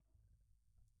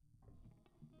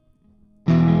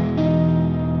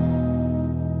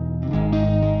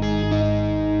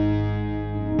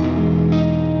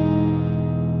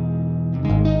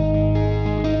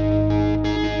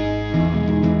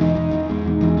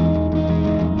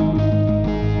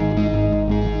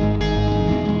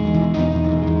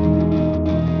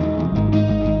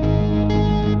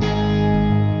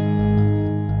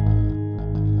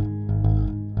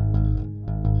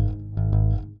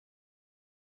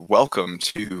welcome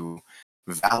to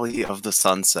Valley of the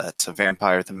Sunset, a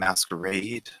Vampire the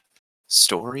Masquerade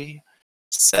story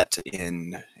set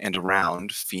in and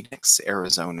around Phoenix,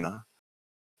 Arizona.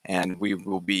 And we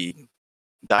will be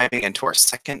diving into our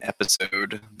second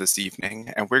episode this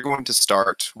evening, and we're going to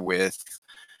start with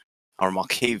our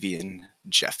Malkavian,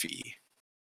 Jeffy.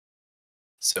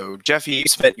 So, Jeffy, you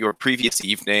spent your previous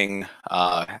evening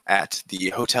at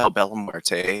the Hotel Bella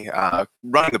Muerte,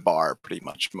 running the bar pretty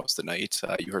much most of the night.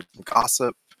 You heard some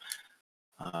gossip,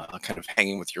 kind of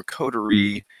hanging with your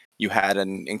coterie. You had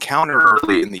an encounter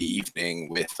early in the evening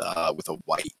with a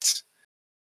white,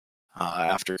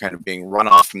 after kind of being run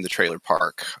off from the trailer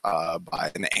park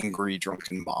by an angry,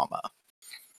 drunken mama.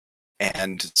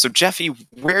 And so, Jeffy,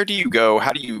 where do you go?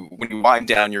 How do you, when you wind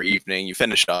down your evening, you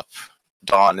finish up,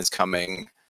 dawn is coming,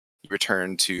 you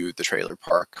return to the trailer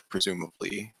park,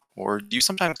 presumably, or do you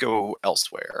sometimes go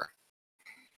elsewhere?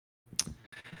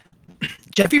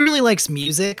 Jeffy really likes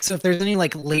music, so if there's any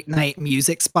like late night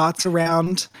music spots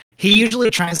around, he usually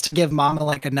tries to give Mama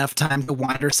like enough time to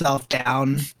wind herself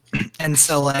down. And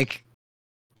so like,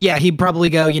 yeah, he'd probably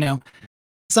go,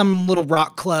 some little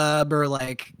rock club or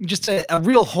like just a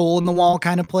real hole in the wall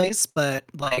kind of place, but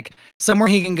like somewhere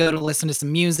he can go to listen to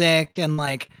some music and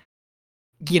like,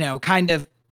 kind of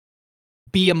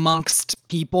be amongst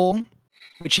people,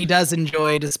 which he does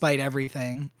enjoy despite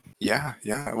everything. Yeah.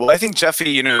 Well, I think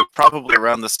Jeffy, probably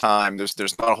around this time, there's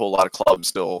not a whole lot of clubs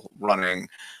still running,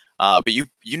 but you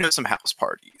know some house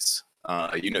parties,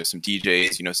 some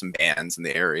DJs, some bands in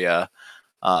the area,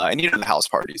 and the house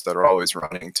parties that are always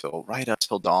running right up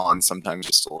till dawn, sometimes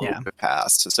just a little bit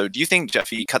past. So, do you think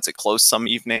Jeffy cuts it close some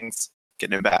evenings,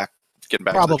 getting back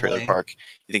Probably. to the trailer park?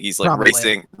 You think he's like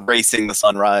racing the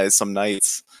sunrise some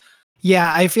nights?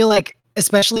 Yeah, I feel like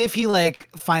especially if he like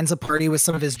finds a party with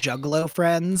some of his Juggalo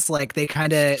friends, like they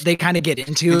kind of get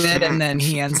into it, and then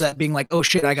he ends up being like, "Oh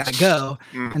shit, I gotta go,"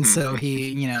 and so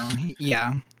he,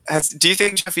 yeah. Do you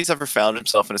think Jeffy's ever found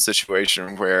himself in a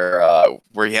situation where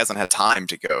he hasn't had time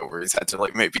to go, where he's had to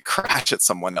like maybe crash at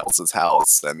someone else's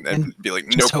house and be like,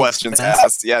 no questions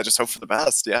asked? Yeah, just hope for the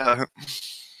best. Yeah.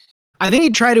 I think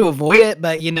he'd try to avoid it,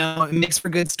 but it makes for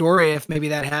good story if maybe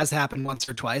that has happened once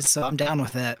or twice. So I'm down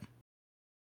with it.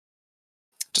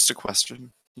 Just a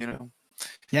question,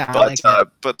 Yeah,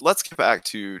 but let's get back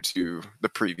to the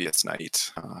previous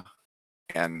night,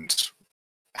 and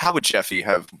how would Jeffy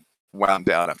have wound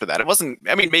down after that? It wasn't.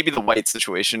 I mean, maybe the white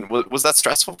situation was that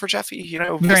stressful for Jeffy.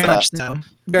 Very much so.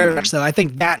 Very much so. I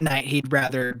think that night he'd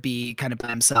rather be kind of by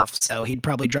himself, so he'd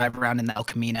probably drive around in the El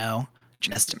Camino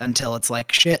just until it's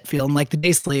like shit, feeling like the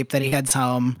day sleep. Then he heads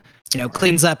home,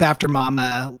 cleans up after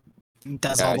Mama,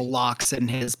 does all the locks in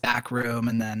his back room,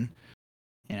 and then.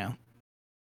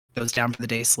 Goes down for the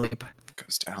day sleep.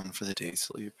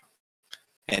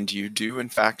 And you do, in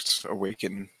fact,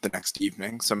 awaken the next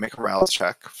evening. So make a rouse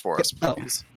check for us,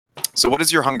 please. So what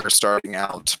is your hunger starting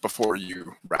out before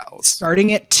you rouse?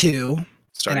 Starting at 2,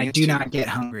 and I do not get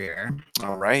hungrier.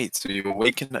 All right. So you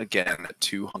awaken again at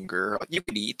 2 hunger. You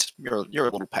can eat. You're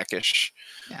a little peckish.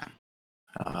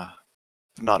 Yeah.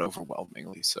 Not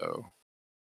overwhelmingly so.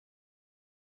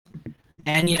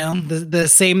 And the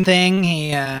same thing.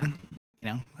 He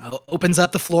opens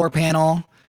up the floor panel,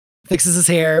 fixes his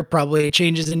hair, probably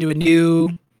changes into a new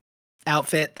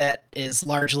outfit that is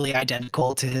largely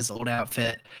identical to his old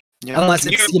outfit. Yeah. Unless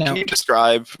can you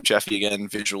describe Jeffy again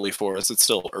visually for us? It's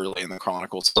still early in the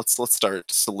Chronicles. Let's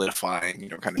start solidifying,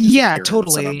 kind of his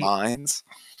totally in our minds.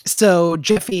 So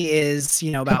Jeffy is,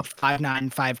 about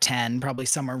 5'9", 5'10", probably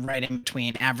somewhere right in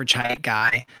between average height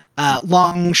guy.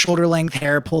 Long shoulder length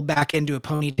hair pulled back into a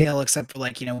ponytail, except for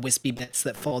like, wispy bits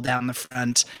that fall down the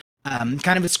front.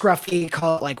 Kind of a scruffy,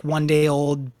 call it like 1 day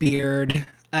old beard.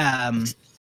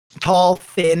 Tall,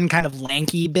 thin, kind of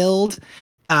lanky build.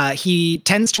 He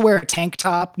tends to wear a tank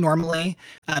top normally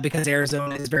because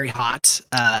Arizona is very hot,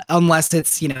 unless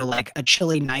it's, like a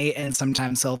chilly night, and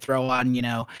sometimes he'll throw on,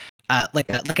 like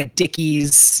a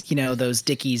Dickies, those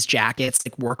Dickies jackets,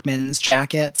 like workman's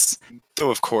jackets. Though,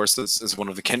 of course, as one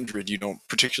of the kindred, you don't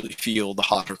particularly feel the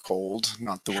hot or cold,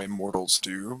 not the way mortals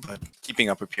do, but keeping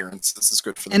up appearances is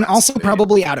good for them. And also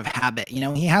probably out of habit.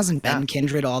 He hasn't been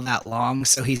kindred all that long,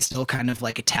 so he's still kind of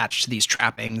like attached to these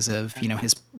trappings of,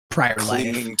 his prior life.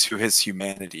 Clinging to his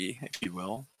humanity, if you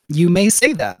will. You may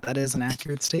say that. That is an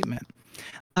accurate statement.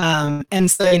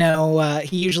 And so,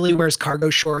 he usually wears cargo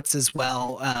shorts as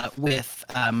well, with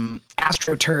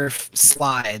AstroTurf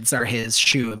slides are his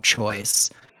shoe of choice.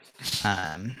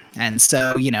 And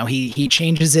so, he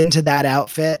changes into that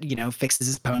outfit, fixes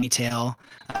his ponytail,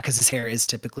 because his hair is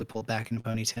typically pulled back in a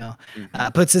ponytail,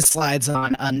 puts his slides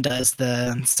on, undoes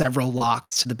the several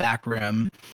locks to the back room,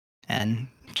 And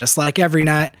just like every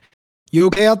night, you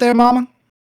okay out there, Mama?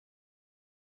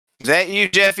 Is that you,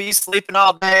 Jeffy? Sleeping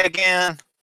all day again?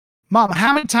 Mama,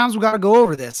 how many times we gotta go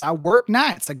over this? I work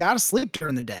nights. I gotta sleep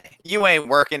during the day. You ain't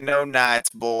working no nights,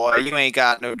 boy. You ain't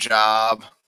got no job.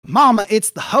 Mama,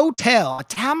 it's the hotel.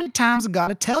 How many times I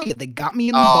gotta tell you? They got me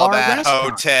in the Oh, bar that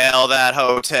restaurant.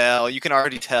 hotel. You can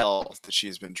already tell that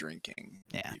she's been drinking.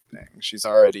 Yeah. Evening. She's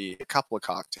already a couple of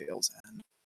cocktails in.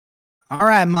 All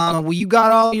right, Mama. Well, you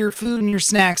got all your food and your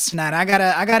snacks tonight. I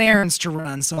got errands to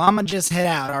run, so I'm gonna just head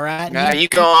out. All right. Now you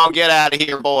go on, get out of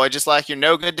here, boy. Just like your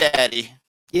no good daddy.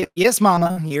 Yes,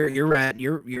 Mama. You're right.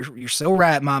 You're so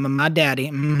right, Mama. My daddy.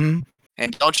 Mm-hmm.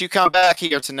 And don't you come back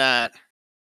here tonight.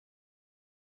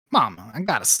 Mama, I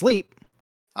gotta sleep.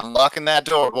 I'm locking that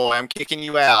door, boy. I'm kicking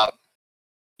you out.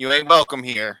 You ain't welcome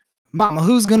here. Mama,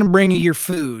 who's gonna bring you your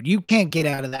food? You can't get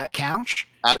out of that couch.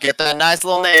 I'll get that nice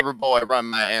little neighbor boy to run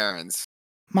my errands.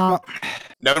 Mama,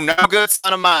 No good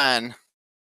son of mine.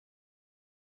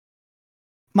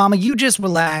 Mama, you just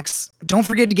relax. Don't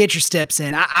forget to get your steps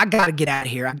in. I gotta get out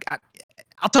of here.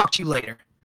 I'll talk to you later.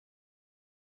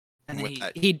 And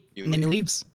then he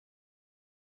leaves.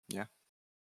 Yeah.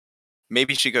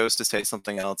 Maybe she goes to say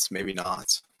something else. Maybe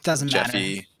not. Doesn't matter.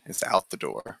 Jeffy is out the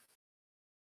door.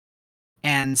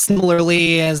 And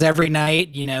similarly, as every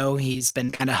night, he's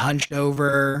been kind of hunched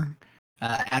over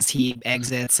as he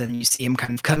exits, and you see him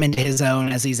kind of come into his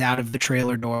own as he's out of the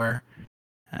trailer door.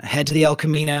 Head to the El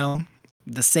Camino.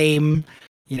 The same,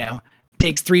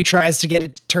 takes 3 tries to get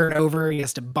it to turn over. He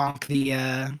has to bonk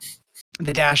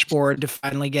the dashboard to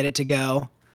finally get it to go.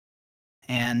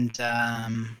 And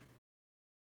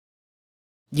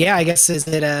yeah, I guess is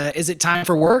it time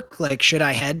for work? Like, should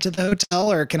I head to the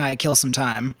hotel or can I kill some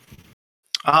time?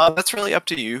 That's really up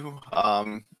to you.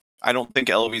 I don't think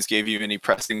Eloise gave you any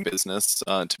pressing business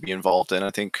to be involved in. I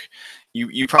think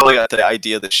you probably got the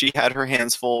idea that she had her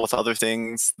hands full with other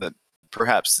things that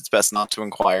perhaps it's best not to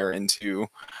inquire into.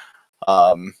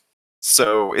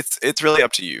 So it's really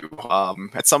up to you.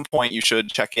 At some point you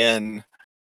should check in,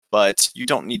 but you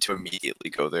don't need to immediately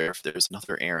go there if there's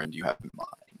another errand you have in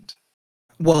mind.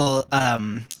 Well,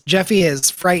 Jeffy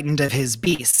is frightened of his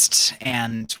beast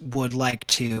and would like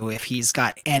to, if he's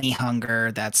got any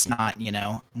hunger that's not,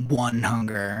 one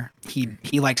hunger,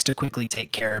 he likes to quickly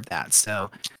take care of that.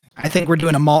 So I think we're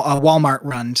doing a Walmart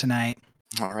run tonight.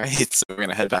 All right, so we're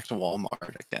gonna head back to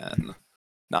Walmart again.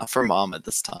 Not for Mama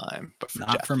this time, but for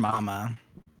Jeffy. For Mama.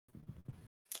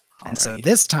 And so right.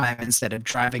 this time, instead of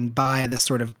driving by the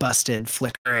sort of busted,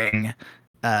 flickering,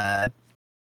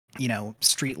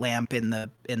 street lamp in the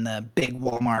big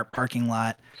Walmart parking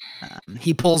lot,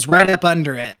 he pulls right up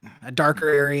under it, a darker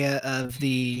area of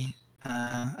the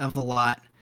lot,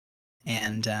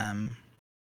 and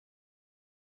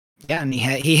and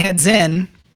he heads in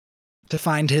to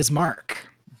find his mark.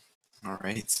 All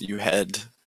right, so you head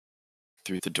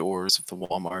through the doors of the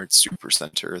Walmart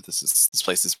SuperCenter. This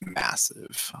place is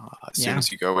massive. As soon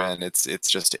as you go in, it's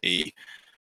just a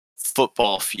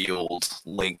football field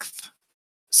length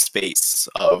space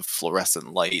of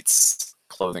fluorescent lights,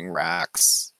 clothing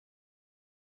racks,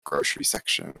 grocery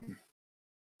section,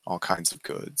 all kinds of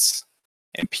goods,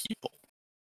 and people.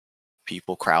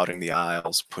 People crowding the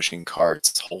aisles, pushing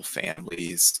carts, whole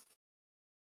families,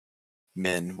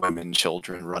 men, women,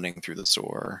 children running through the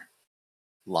store,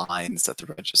 lines at the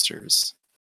registers,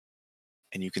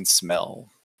 and you can smell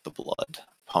the blood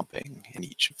pumping in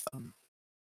each of them.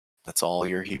 That's all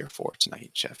you're here for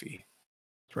tonight, Jeffy.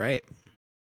 Right.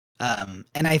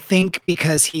 And I think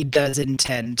because he does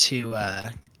intend to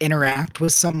interact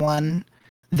with someone,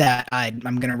 that I'm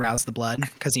going to rouse the blood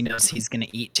because he knows he's going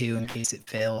to eat too in case it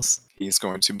fails. He's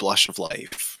going to blush of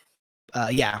life.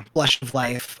 Blush of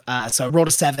life. So I rolled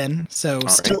a 7, so all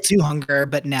still right. 2 hunger,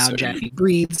 but now so Jeffy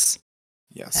breathes.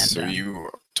 Yes, and, so you,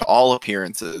 to all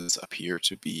appearances, appear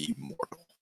to be mortal.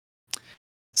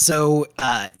 So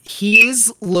he's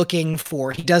looking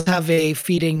for, he does have a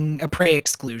prey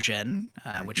exclusion,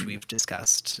 which we've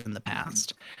discussed in the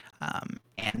past.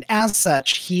 And as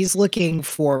such, he's looking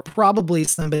for probably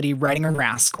somebody riding a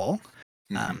rascal,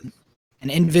 an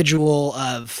individual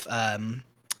of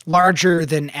larger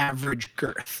than average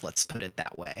girth, let's put it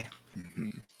that way.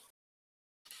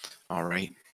 All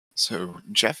right. So,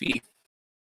 Jeffy,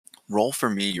 roll for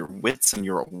me your wits and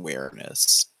your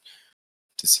awareness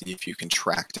to see if you can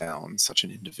track down such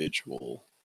an individual.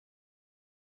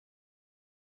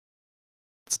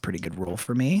 It's a pretty good roll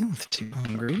for me with 2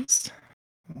 hungries.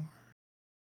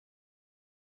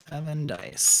 7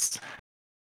 dice.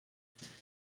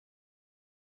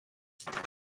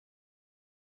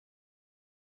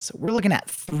 So we're looking at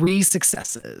 3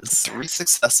 successes. 3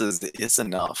 successes is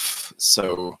enough.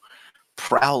 So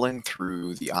prowling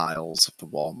through the aisles of the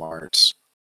Walmart,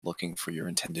 looking for your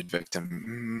intended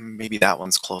victim. Maybe that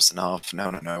one's close enough.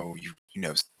 No. You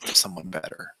know someone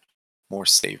better. A more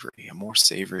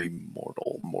savory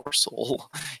mortal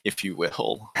morsel, if you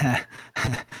will.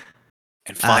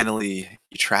 And finally,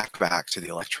 you track back to the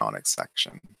electronics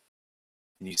section.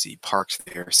 And you see parked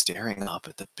there, staring up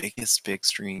at the biggest big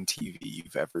screen TV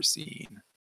you've ever seen.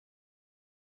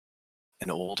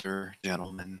 An older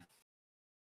gentleman.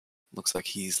 Looks like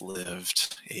he's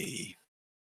lived a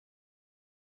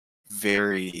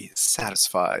very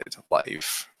satisfied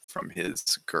life from his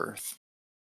girth.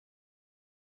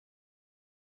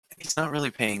 And he's not really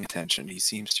paying attention. He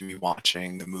seems to be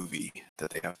watching the movie that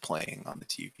they have playing on the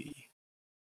TV.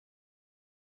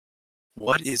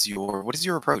 What is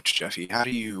your approach, Jeffy? How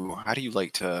do you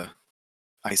like to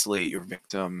isolate your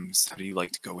victims? How do you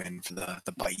like to go in for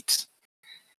the bite?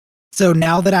 So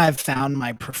now that I've found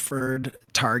my preferred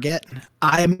target,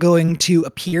 I'm going to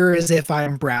appear as if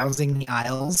I'm browsing the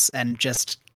aisles and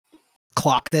just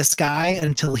clock this guy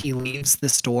until he leaves the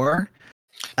store.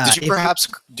 Do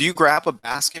you grab a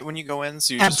basket when you go in?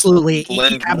 So you absolutely, just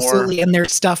blend absolutely, more? and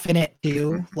there's stuff in it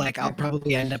too. Like I'll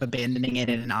probably end up abandoning it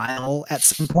in an aisle at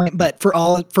some point. But for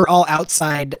all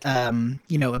outside,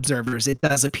 observers, it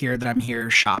does appear that I'm here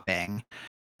shopping.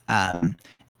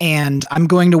 And I'm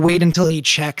going to wait until he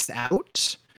checks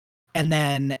out and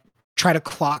then try to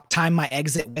clock time my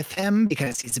exit with him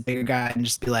because he's a bigger guy and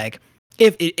just be like,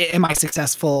 am I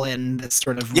successful in this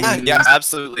sort of Yeah, ruse? yeah,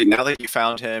 absolutely. Now that you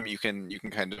found him, you can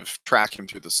kind of track him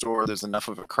through the store. There's enough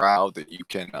of a crowd that you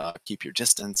can keep your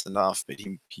distance enough, but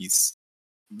he's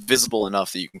visible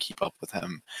enough that you can keep up with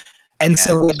him. And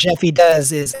so what Jeffy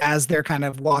does is, as they're kind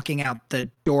of walking out the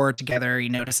door together, he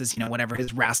notices, whatever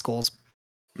his rascals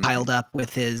piled up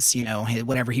with his,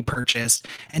 whatever he purchased.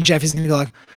 And Jeffy's gonna go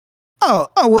like, oh,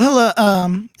 well,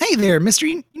 hello, hey there, mister,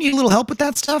 you need a little help with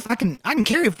that stuff? I can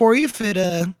carry it for you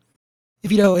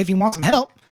if you want some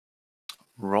help.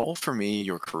 Roll for me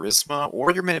your charisma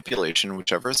or your manipulation,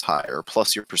 whichever is higher,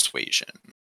 plus your persuasion.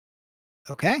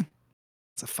 Okay.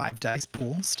 It's a 5 dice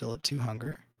pool, still at 2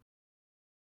 hunger.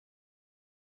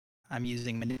 I'm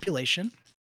using manipulation.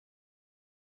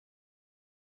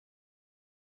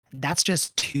 That's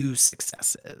just 2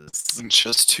 successes.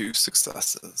 Just 2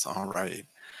 successes. All right.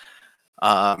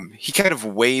 He kind of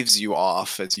waves you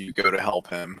off as you go to help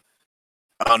him.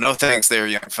 Oh, no thanks there,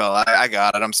 young fella. I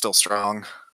got it. I'm still strong.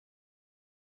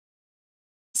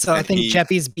 So I think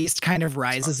Jeffy's beast kind of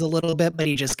rises a little bit, but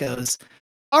he just goes,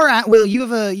 all right, well, you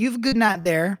have a good night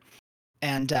there.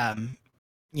 And,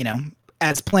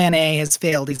 as plan A has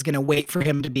failed, he's going to wait for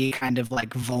him to be kind of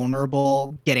like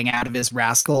vulnerable, getting out of his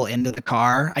rascal into the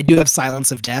car. I do have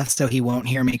silence of death, so he won't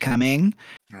hear me coming.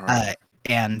 Right.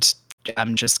 And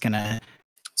I'm just going to...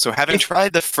 So having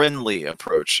tried the friendly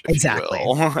approach, if exactly. you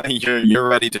will, you're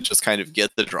ready to just kind of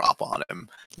get the drop on him.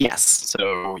 Yes.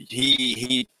 So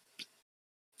he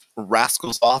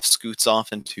rascals off, scoots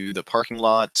off into the parking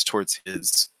lot towards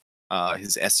his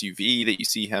SUV that you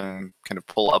see him kind of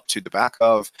pull up to the back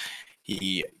of.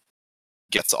 He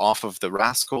gets off of the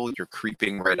rascal. You're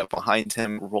creeping right up behind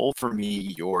him. Roll for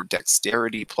me your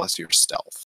dexterity plus your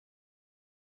stealth.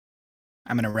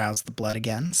 I'm going to rouse the blood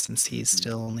again since he's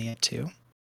still only at 2.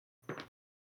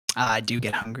 I do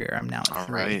get hungrier. I'm now at 3. All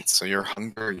right, so your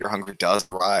hunger does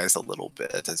rise a little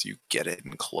bit as you get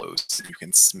in close. And you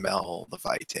can smell the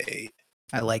vitae.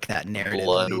 I like that narrative.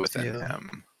 Blood within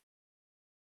him.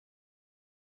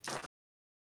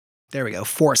 There we go.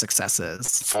 4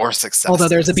 successes. 4 successes. Although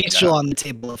there's a bestial on the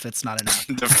table if it's not enough.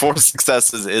 The 4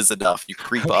 successes is enough. You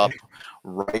creep up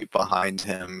right behind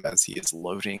him as he is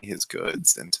loading his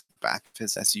goods into the back of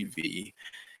his SUV.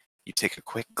 You take a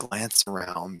quick glance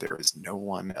around. There is no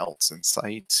one else in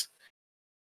sight.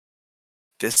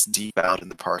 This deep out in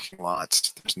the parking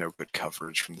lot, there's no good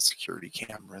coverage from the security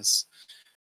cameras.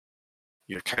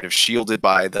 You're kind of shielded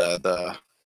by the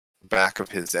back of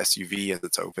his SUV as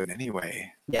it's open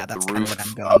anyway. Yeah, that's the kind roof of what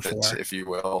I'm going of for. it, if you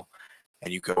will.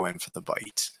 And you go in for the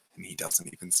bite, and he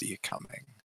doesn't even see it coming.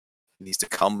 And he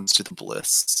succumbs to the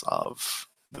bliss of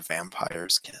the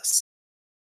vampire's kiss.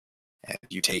 And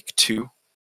you take 2.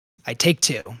 I take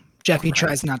 2. Jeffy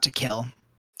tries not to kill.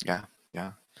 Yeah.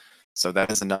 So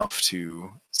that is enough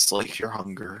to slake your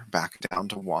hunger back down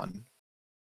to 1.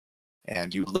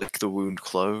 And you lick the wound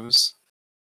close.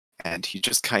 And he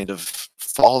just kind of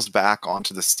falls back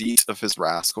onto the seat of his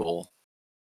rascal.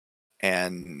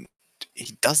 And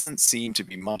he doesn't seem to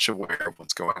be much aware of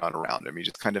what's going on around him. He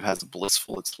just kind of has a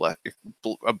blissfully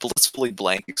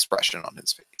blank expression on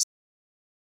his face.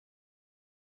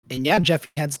 And yeah, Jeffy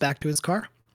heads back to his car.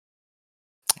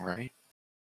 All right.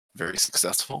 Very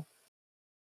successful.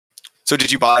 So did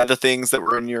you buy the things that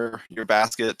were in your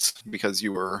basket because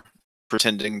you were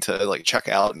pretending to like check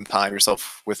out and time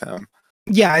yourself with him?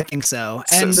 Yeah, I think so.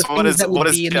 So, And the so things that what would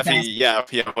is be in the Jeffy?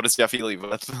 basket. Yeah, what does Jeffy leave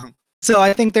with? So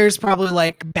I think there's probably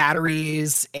like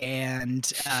batteries and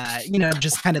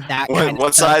just kind of that kind of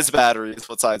What stuff. size batteries?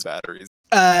 What size batteries?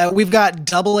 We've got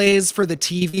double A's for the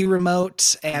TV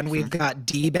remote, and we've got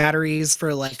D batteries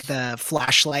for like the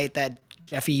flashlight that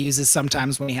Jeffy uses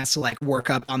sometimes when he has to like work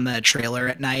up on the trailer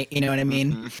at night. You know what I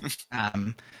mean?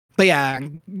 Um, but yeah,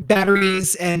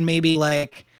 batteries and maybe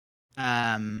like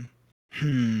um,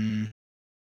 hmm,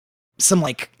 some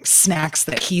like snacks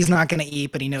that he's not gonna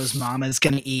eat, but he knows Mama's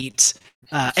gonna eat.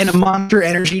 And a Monster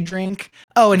Energy drink.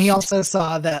 Oh, and he also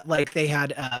saw that like they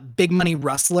had Big Money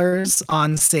Rustlers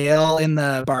on sale in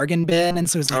the bargain bin, and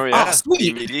so he's like, Oh "Oh, yeah,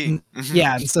 sweet!" DVD.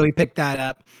 Yeah, and so he picked that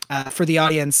up. For the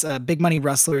audience, Big Money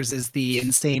Rustlers is the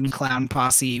Insane Clown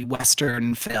Posse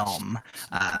Western film.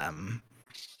 Um,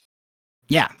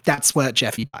 yeah, that's what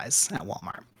Jeffy buys at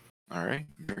Walmart. All right,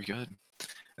 very good.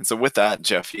 And so with that,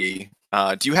 Jeffy,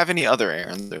 do you have any other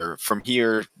errands? Or from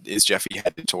here, is Jeffy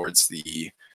headed towards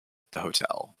the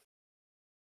hotel?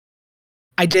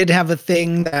 I did have a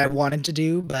thing that I wanted to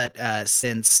do, but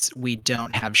since we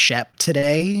don't have Shep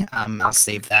today, I'll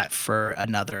save that for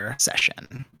another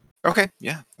session. Okay,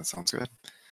 yeah, that sounds good.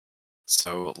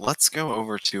 So let's go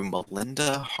over to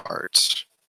Melinda Hart.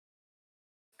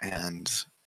 And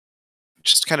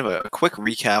just kind of a quick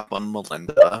recap on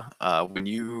Melinda. When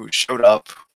you showed up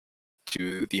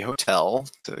to the hotel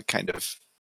to kind of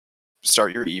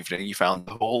start your evening, you found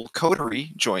the whole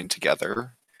coterie joined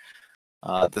together.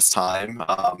 This time,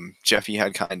 Jeffy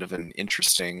had kind of an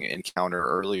interesting encounter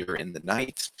earlier in the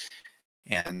night,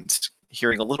 and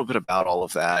hearing a little bit about all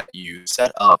of that, you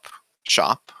set up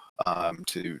shop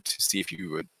to see if you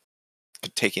would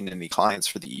take in any clients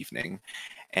for the evening.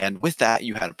 And with that,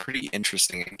 you had a pretty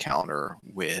interesting encounter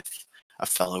with a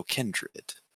fellow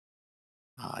kindred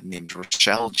named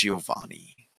Rochelle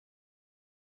Giovanni.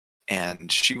 And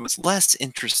she was less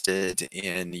interested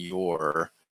in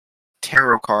your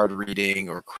tarot card reading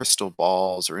or crystal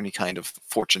balls or any kind of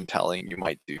fortune telling you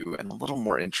might do, and a little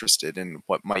more interested in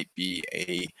what might be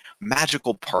a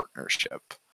magical partnership.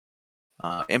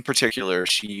 In particular,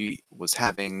 she was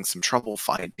having some trouble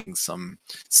finding some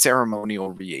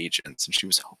ceremonial reagents, and she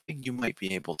was hoping you might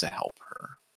be able to help her.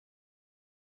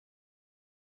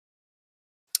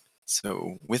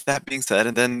 So, with that being said,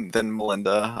 and then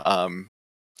Melinda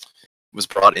was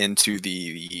brought into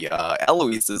the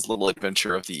Eloise's little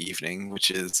adventure of the evening, which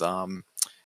is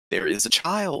there is a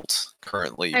child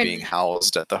currently being And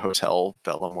housed at the hotel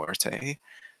Bella Muerte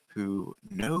who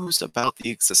knows about the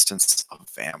existence of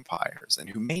vampires and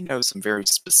who may know some very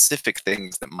specific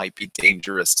things that might be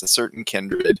dangerous to certain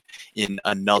kindred in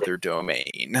another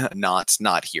domain,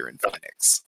 not here in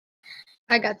Phoenix.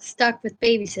 I got stuck with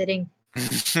babysitting.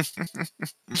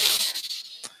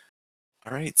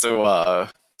 All right,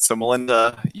 so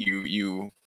Melinda,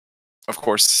 you of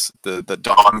course the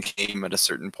dawn came at a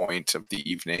certain point of the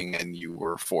evening, and you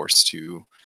were forced to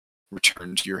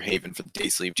return to your haven for the day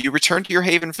sleep. Do you return to your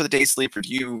haven for the day sleep, or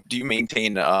do you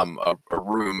maintain a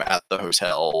room at the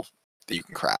hotel that you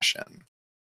can crash in?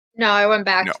 No, I went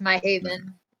back No. to my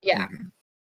haven. Yeah.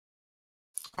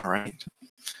 All right.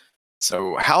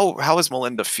 So how is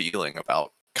Melinda feeling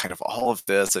about kind of all of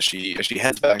this as she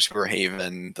heads back to her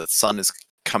haven? The sun is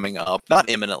coming up, not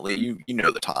imminently. You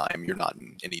know the time. You're not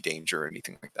in any danger or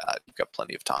anything like that. You've got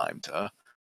plenty of time to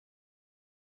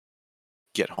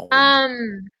get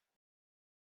home.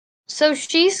 So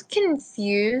she's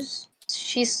confused.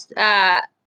 She's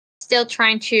still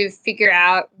trying to figure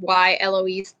out why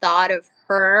Eloise thought of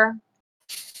her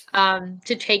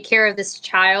to take care of this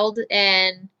child,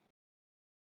 and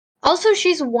also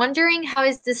she's wondering how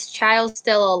is this child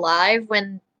still alive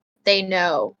when they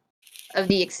know of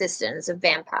the existence of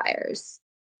vampires.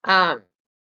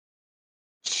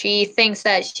 She thinks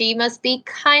that she must be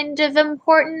kind of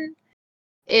important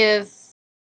if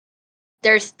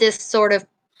there's this sort of,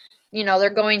 they're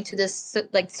going to this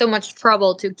like so much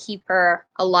trouble to keep her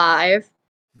alive.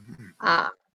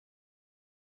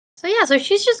 So yeah, so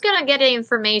she's just gonna get the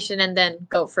information and then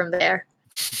go from there.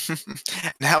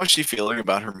 And how is she feeling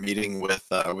about her meeting with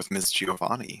Ms.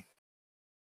 Giovanni?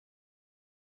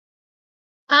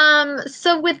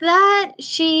 So with that,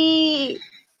 she's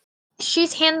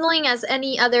handling as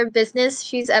any other business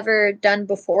she's ever done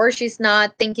before. She's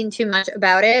not thinking too much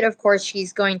about it. Of course,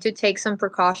 she's going to take some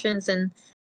precautions and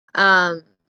um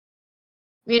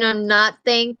not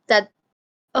think that,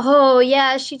 oh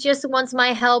yeah, she just wants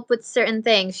my help with certain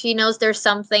things. She knows there's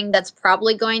something that's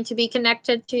probably going to be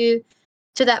connected to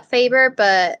that favor,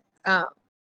 but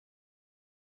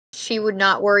she would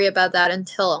not worry about that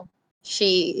until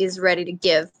she is ready to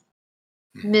give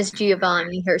Miss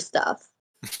Giovanni her stuff.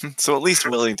 So at least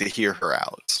willing to hear her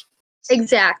out.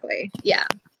 Exactly. Yeah.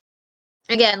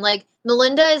 Again, like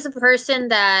Melinda is a person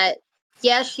that,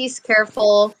 yes, she's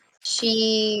careful.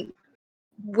 She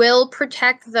will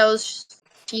protect those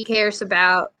she cares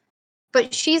about,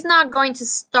 but she's not going to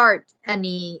start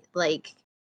any like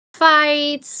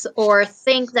fights or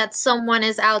think that someone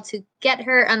is out to get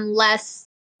her unless,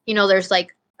 there's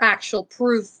like actual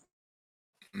proof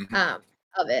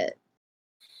of it.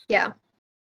 Yeah.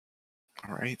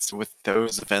 All right. So with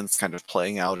those events kind of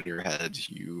playing out in your head,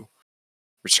 you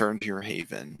return to your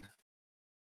haven,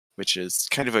 which is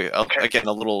kind of again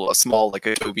a small like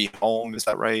adobe home. Is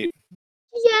that right?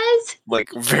 Yes. Like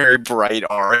very bright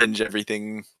orange.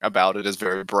 Everything about it is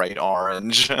very bright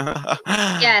orange.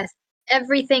 Yes.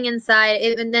 Everything inside,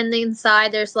 and then the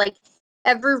inside, there's like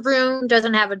every room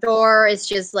doesn't have a door. It's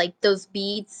just like those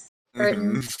beads,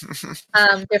 curtains,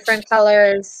 different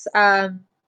colors.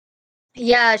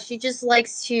 Yeah, she just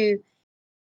likes to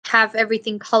have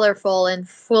everything colorful and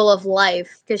full of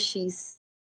life because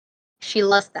she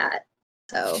loves that.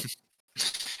 So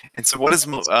And so, what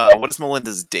does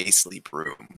Melinda's day sleep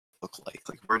room look like?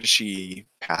 Like, where does she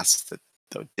pass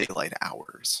the daylight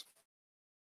hours?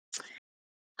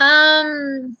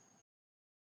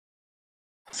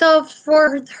 So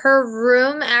for her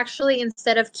room, actually,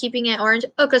 instead of keeping it orange,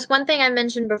 because one thing I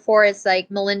mentioned before is like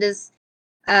Melinda's,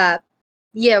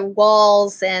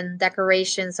 walls and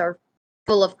decorations are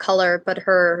full of color, but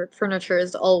her furniture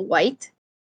is all white.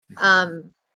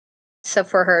 So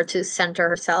for her to center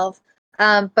herself,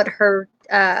 but her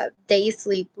day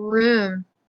sleep room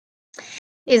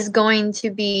is going to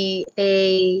be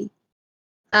a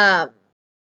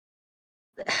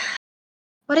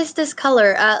what is this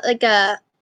color?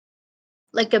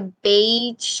 Like a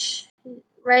beige,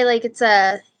 right? Like it's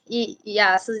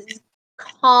yeah, so it's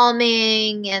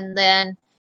calming, and then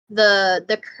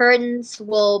the curtains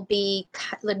will be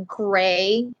like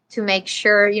gray to make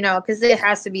sure, because it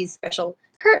has to be special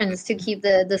curtains to keep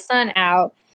the sun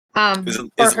out. Is For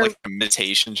it her, like a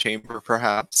meditation chamber,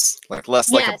 perhaps? Like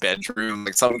less like a yes, bedroom.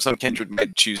 Like some kindred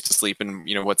might choose to sleep in,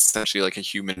 what's essentially like a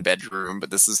human bedroom, but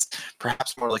this is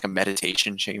perhaps more like a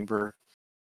meditation chamber.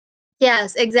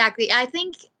 yes, exactly. I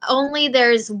think only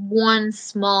there's one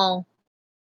small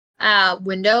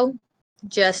window,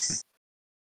 just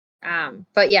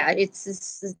but yeah,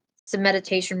 it's a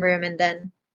meditation room, and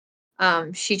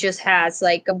then she just has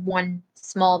like a one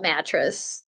small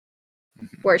mattress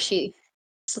where she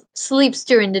sleeps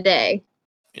during the day.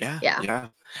 Yeah, Yeah. yeah.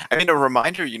 I mean, a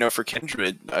reminder, for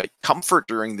kindred, comfort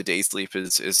during the day sleep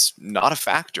is not a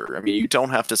factor. I mean, you don't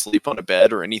have to sleep on a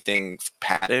bed or anything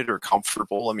padded or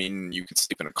comfortable. I mean, you could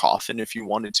sleep in a coffin if you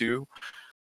wanted to,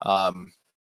 because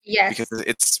Yes.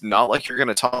 it's not like you're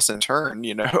gonna toss and turn,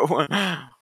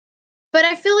 But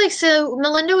I feel like, so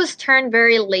Melinda was turned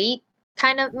very late,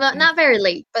 kind of, well, not very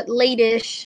late, but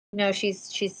late-ish.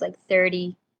 She's like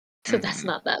 30, so that's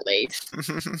not that late.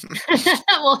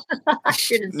 Well, I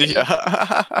shouldn't say.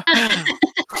 Yeah.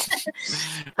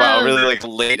 Wow, really Um, like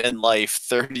late in life,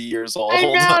 30 years old. I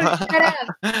know. Shut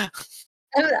up.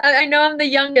 I know I'm the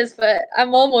youngest, but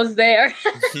I'm almost there.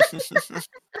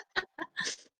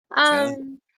 Yeah.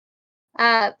 um.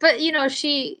 But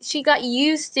she got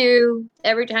used to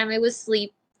every time it was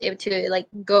sleep to like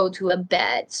go to a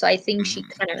bed. So I think she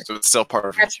kind of So it's still part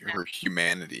of that's her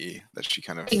humanity that she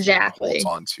kind of holds exactly.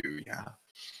 on to, yeah. So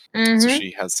Mm-hmm.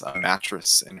 she has a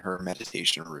mattress in her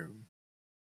meditation room,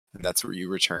 and that's where you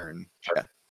return. Yeah.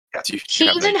 Do She you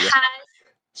have an even idea? has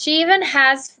she even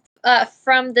has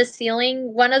from the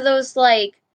ceiling one of those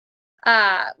like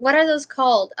what are those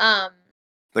called? Like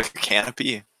a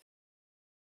canopy?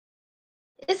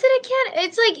 Is it a can?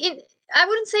 It's like I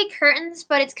wouldn't say curtains,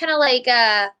 but it's kind of like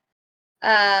uh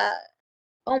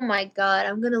oh my god,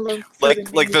 I'm gonna look for the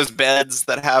Like name. those beds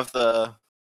that have the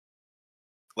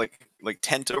like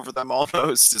tent over them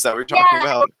almost. Is that what you're talking Yeah,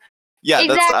 about? Yeah,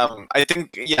 that's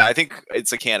exactly. I think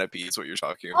it's a canopy is what you're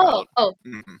talking Oh, about. oh,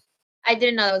 Mhm. I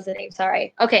didn't know that was the name.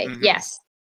 Sorry. Okay, Mhm. yes.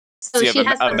 So So you she have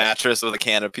has a those. mattress with a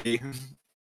canopy.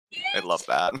 I love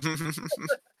that.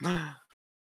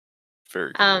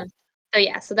 Very Um. cool. So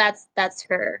yeah. So that's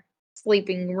her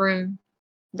sleeping room,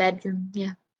 bedroom.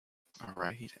 Yeah. All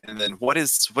right. And then what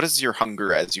is your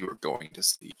hunger as you were going to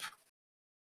sleep?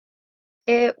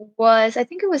 It was. I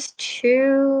think it was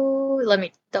two. Let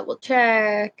me double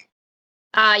check.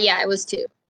 Yeah, it was two.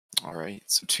 All right.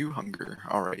 So two hunger.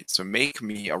 All right. So make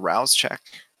me a rouse check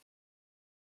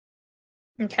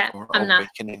Okay. for I'm not.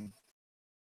 awakening.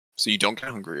 So you don't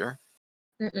get hungrier.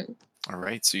 Mm-mm. All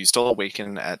right. So you still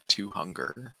awaken at two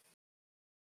hunger.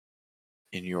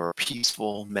 in your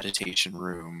peaceful meditation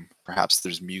room. Perhaps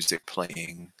there's music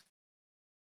playing.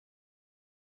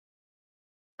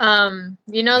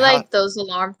 Like those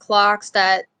alarm clocks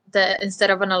that instead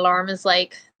of an alarm is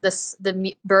like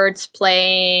the birds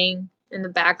playing in the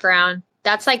background.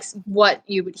 That's like what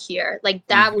you would hear. Like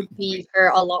that would be her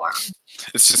alarm.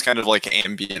 It's just kind of like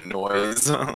ambient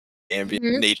noise,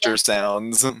 ambient nature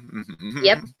sounds.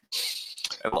 Yep.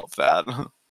 I love that.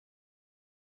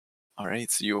 All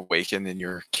right, so you awaken in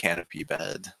your canopy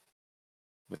bed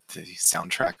with the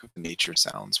soundtrack of nature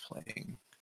sounds playing.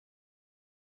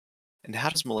 And how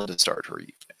does Melinda start her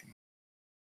evening?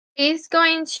 She's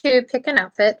going to pick an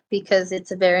outfit because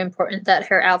it's very important that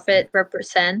her outfit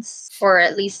represents or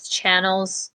at least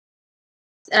channels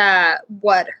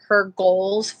what her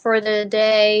goals for the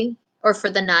day or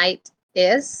for the night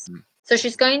is. So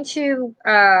she's going to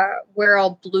wear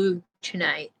all blue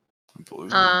tonight. Blue.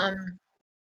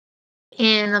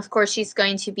 And of course she's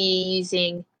going to be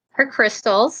using her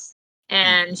crystals,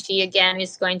 and she again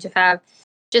is going to have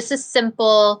just a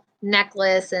simple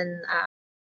necklace and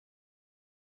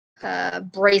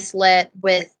bracelet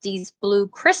with these blue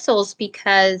crystals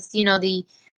because the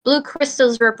blue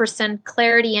crystals represent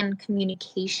clarity and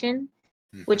communication,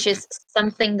 which is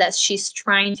something that she's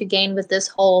trying to gain with this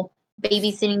whole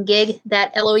babysitting gig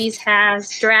that Eloise has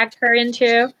dragged her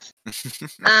into.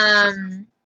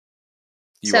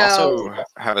 You also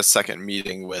have a second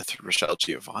meeting with Rochelle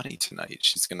Giovanni tonight.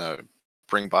 She's gonna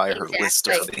bring by her list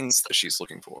of things that she's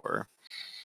looking for.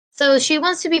 So she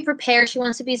wants to be prepared. She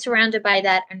wants to be surrounded by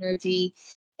that energy,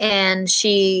 and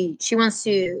she wants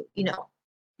to,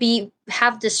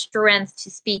 have the strength to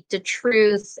speak the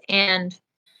truth and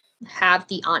have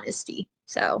the honesty.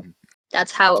 So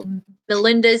that's how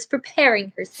Melinda is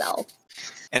preparing herself.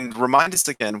 And remind us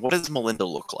again, what does Melinda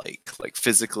look like? Like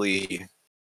physically,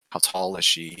 how tall is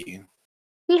she?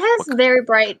 She has very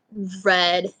bright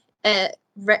red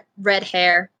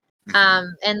hair.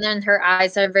 And then her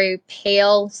eyes are very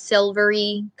pale,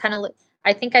 silvery, kind of.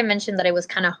 I think I mentioned that it was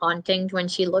kind of haunting when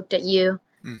she looked at you,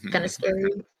 kind of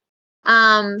scary.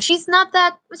 She's not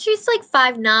that. She's like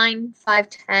 5'9",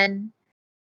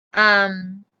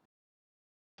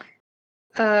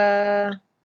 5'10".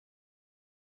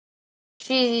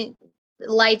 She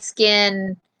light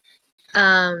skin.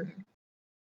 Yeah,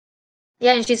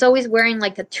 and she's always wearing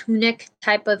like a tunic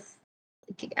type of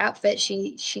outfit.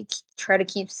 She try to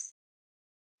keeps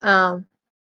that.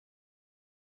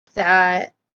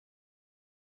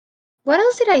 What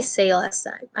else did I say last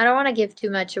time? I don't want to give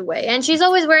too much away. And she's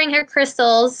always wearing her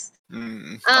crystals.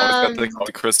 Always got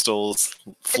the crystals,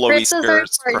 flowy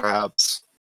skirts, perhaps.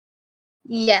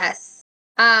 Yes.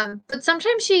 But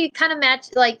sometimes she kind of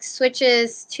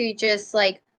switches to just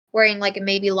like wearing like a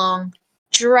maybe long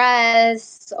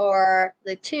dress or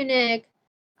the tunic.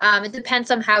 It depends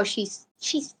on how she's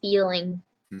feeling.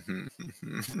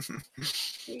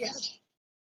 Yeah.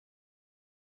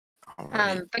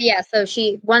 Right. But yeah, so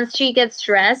once she gets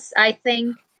dressed, I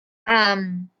think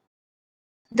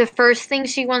the first thing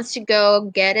she wants to go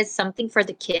get is something for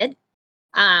the kid.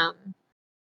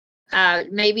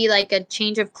 Maybe like a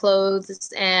change of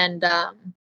clothes and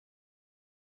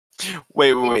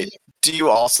Wait. Do you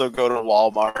also go to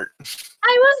Walmart?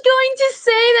 I was going to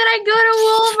say that I go to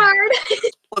Walmart.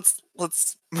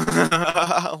 Let's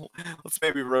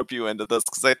maybe rope you into this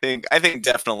because I think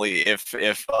definitely if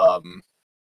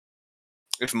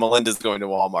Melinda's going to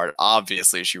Walmart,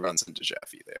 obviously she runs into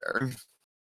Jeffy there.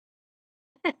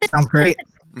 Sounds great.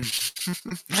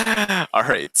 All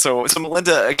right, so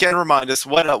Melinda, again, remind us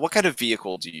what kind of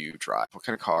vehicle do you drive? What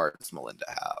kind of car does Melinda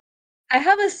have? I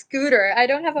have a scooter. I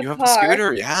don't have a car. You have a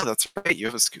scooter? Yeah, that's right. You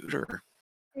have a scooter.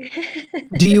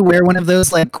 Do you wear one of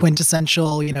those like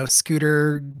quintessential,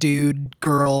 scooter dude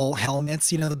girl helmets?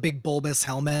 The big bulbous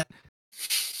helmet.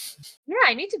 Yeah,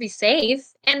 I need to be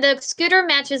safe. And the scooter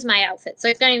matches my outfit. So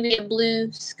it's going to be a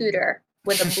blue scooter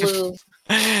with a blue.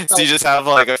 So you just have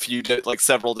like a few, like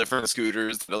several different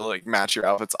scooters that like match your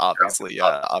outfits, obviously.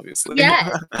 Yeah, obviously.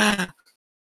 Yes.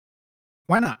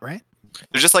 Why not, right?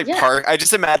 They're just like parked. I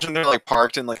just imagine they're like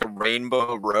parked in like a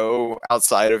rainbow row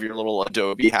outside of your little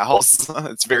adobe house.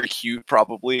 It's very cute,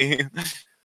 probably.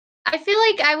 I feel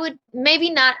like I would maybe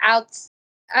not out.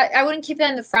 I wouldn't keep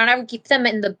them in the front. I would keep them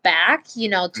in the back,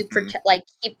 to protect, like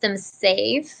keep them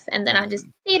safe. And then I just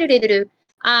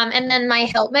and then my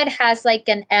helmet has like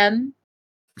an M,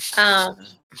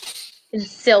 in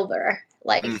silver,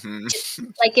 like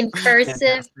like in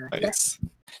cursive. Nice.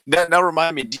 Now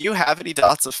remind me, do you have any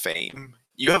dots of fame?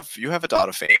 You have a dot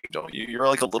of fame, don't you? You're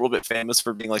like a little bit famous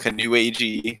for being like a new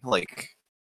agey, like.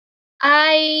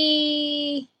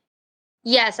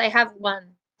 Yes, I have one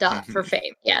for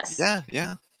fame. Yes.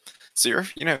 Yeah. So you're,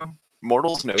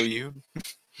 mortals know you.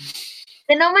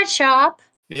 They know my shop.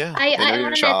 Yeah, I they know own your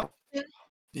an shop.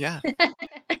 Yeah.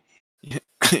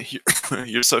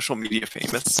 You're social media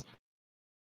famous.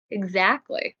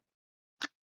 Exactly.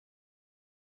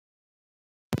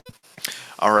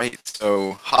 All right,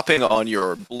 so hopping on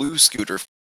your blue scooter,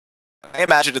 I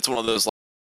imagine it's one of those like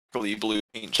really blue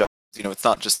paint jobs. It's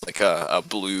not just like a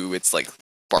blue; it's like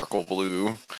sparkle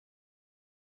blue.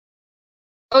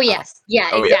 Oh yes. Yeah.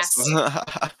 Oh Exactly.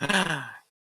 yes.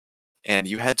 And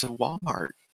you head to Walmart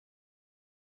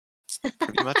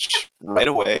pretty much right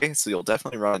away, so you'll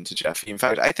definitely run into Jeffy. In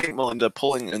fact, I think Melinda,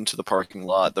 pulling into the parking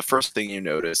lot, the first thing you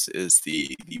notice is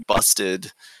the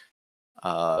busted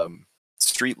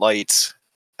street light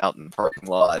out in the parking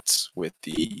lot with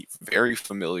the very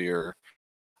familiar,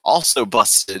 also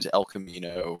busted El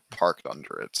Camino parked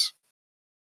under it.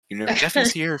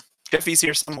 Jeffy's here. Jeffy's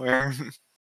here somewhere.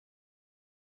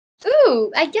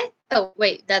 Ooh, I get. Oh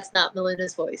wait, that's not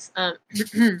Melinda's voice.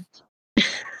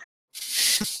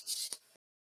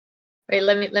 Wait,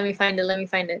 let me find it. Let me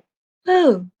find it.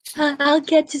 Oh, I'll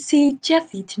get to see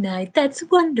Jeffy tonight. That's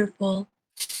wonderful.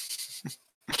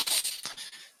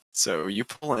 So you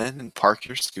pull in and park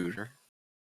your scooter,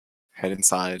 head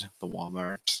inside the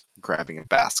Walmart, grabbing a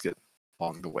basket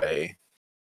along the way.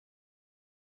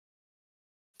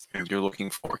 And you're looking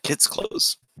for kids'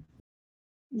 clothes.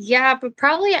 Yeah, but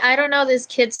probably I don't know this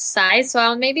kid's size, so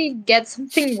I'll maybe get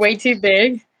something way too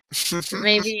big.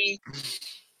 Maybe.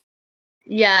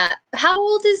 Yeah. How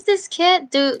old is this kid?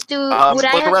 Would I like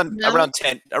have to know?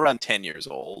 around 10 years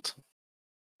old.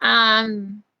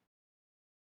 Um.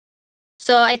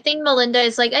 So I think Melinda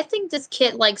is like, I think this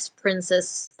kid likes princess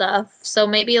stuff. So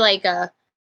maybe like a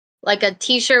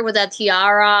t-shirt with a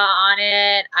tiara on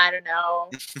it. I don't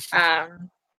know.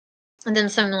 And then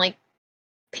some like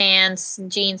pants,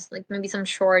 jeans, like maybe some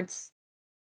shorts,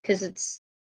 because it's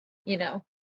you know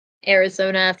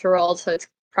Arizona after all, so it's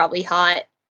probably hot.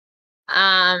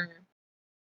 Um,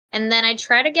 and then I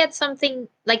try to get something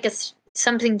like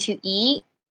something to eat.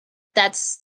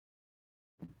 That's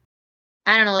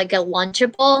I don't know, like a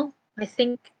Lunchable. I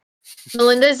think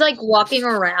Melinda's like walking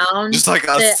around. Just like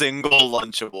a single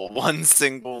Lunchable. One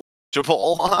single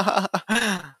Lunchable.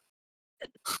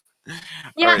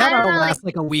 Yeah, Alright. I don't That'll know. last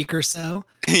like a week or so.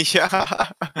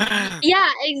 Yeah. Yeah,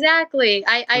 exactly.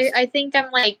 I think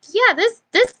I'm like, yeah, this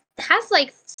has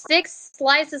like 6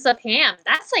 slices of ham.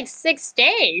 That's like 6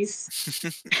 days.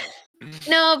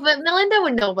 No, but Melinda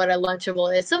would know what a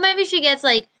Lunchable is. So maybe she gets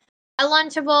like a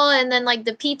Lunchable and then like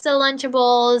the pizza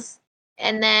Lunchables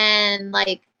and then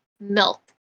like milk.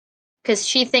 Because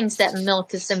she thinks that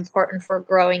milk is important for a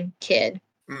growing kid.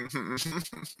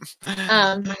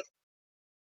 Um,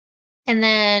 and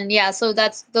then yeah, so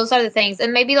those are the things,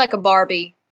 and maybe like a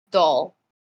Barbie doll.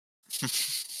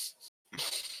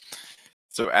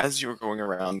 So as you're going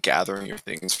around gathering your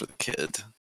things for the kid,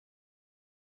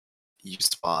 you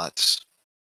spot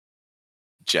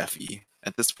Jeffy.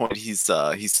 At this point, he's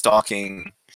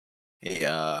stalking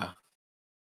a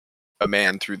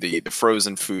man through the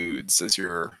frozen foods as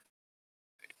you're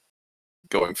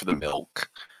going for the milk,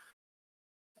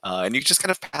 and you just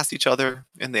kind of pass each other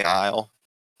in the aisle,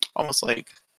 almost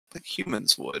like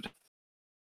humans would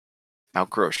out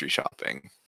grocery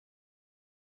shopping.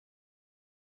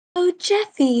 Oh,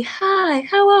 Jeffy, hi,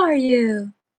 how are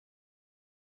you?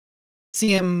 See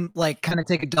him like kind of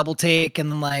take a double take and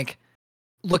then like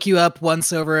look you up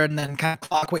once over and then kind of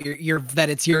clock what that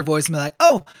it's your voice and be like,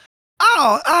 oh,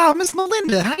 Miss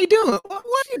Melinda, how you doing? What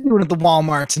are you doing at the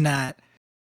Walmart tonight?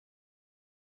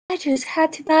 I just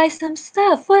had to buy some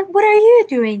stuff. What are you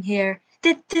doing here?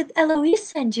 Did Eloise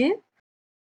send you?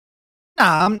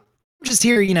 Nah, I'm just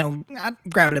here, I'm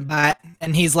grabbing a bite.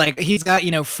 And he's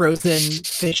got, frozen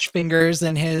fish fingers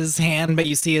in his hand, but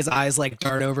you see his eyes like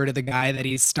dart over to the guy that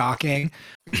he's stalking.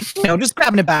 Just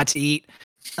grabbing a bite to eat.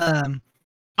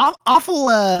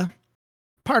 Awful,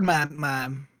 pardon my,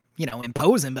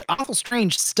 imposing, but awful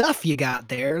strange stuff you got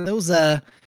there. Those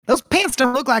pants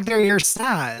don't look like they're your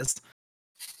size.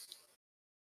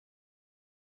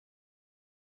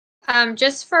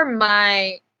 Just for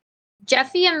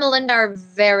Jeffy and Melinda are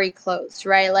very close,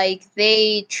 right? Like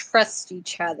they trust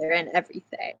each other and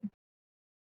everything.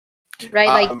 Right?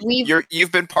 Like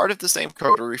you've been part of the same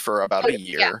coterie for about a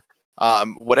year. Yeah.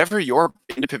 Whatever your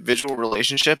individual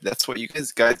relationship, that's what you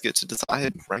guys get to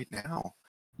decide right now.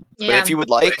 Yeah. But if you would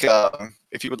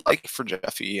like for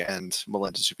Jeffy and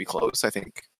Melinda to be close, I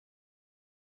think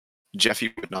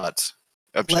Jeffy would not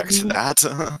object to that.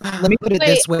 Let me put it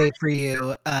this way for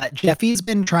you. Jeffy's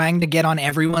been trying to get on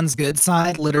everyone's good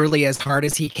side literally as hard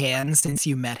as he can since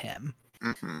you met him.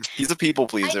 He's a people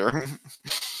pleaser.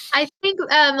 I think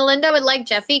Melinda would like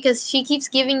Jeffy because she keeps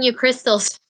giving you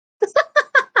crystals.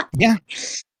 Yeah.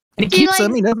 And he She keeps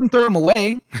them. likes- He doesn't throw them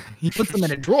away. He puts them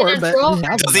in a drawer, but drawer. he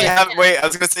has Does them. he have? Wait, I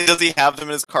was gonna say, does he have them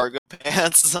in his cargo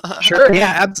pants? Sure,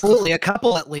 yeah, absolutely. A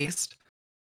couple at least.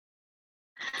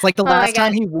 It's like the Oh my last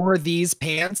time God. he wore these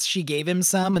pants, she gave him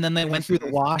some, and then they went through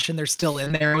the wash, and they're still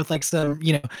in there with like some,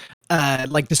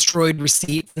 like destroyed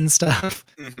receipts and stuff.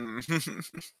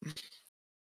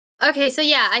 Okay, so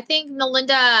yeah, I think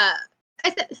Melinda.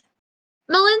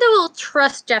 Melinda will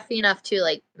trust Jeffy enough to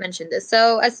like mention this.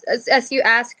 So as you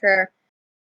ask her,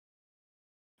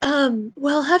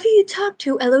 well, have you talked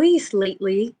to Eloise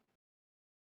lately?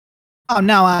 Oh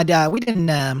no, we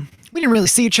didn't really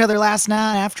see each other last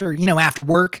night after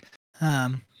work.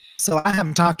 So I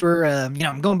haven't talked to her.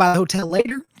 I'm going by the hotel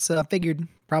later, so I figured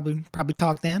probably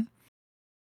talk then.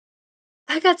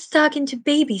 I got stuck into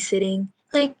babysitting.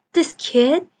 Like this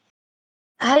kid.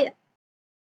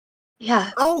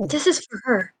 Yeah, Oh, this is for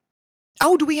her.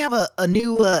 do we have a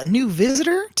new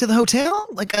visitor to the hotel?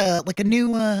 Like a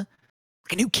new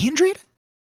kindred?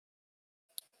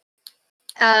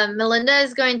 Melinda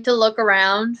is going to look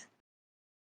around.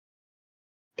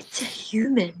 It's a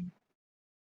human.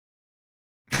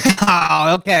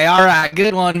 Oh, okay, all right,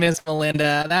 good one, Miss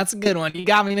Melinda. That's a good one. You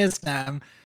got me this time.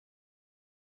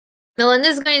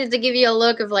 Melinda's going to give you a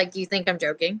look of like, do you think I'm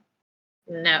joking?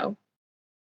 No.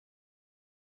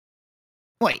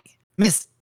 Wait, Miss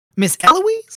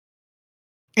Eloise?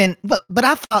 And but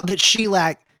I thought that she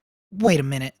like. Wait a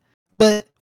minute, but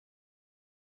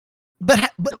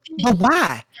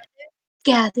why?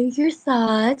 Gather your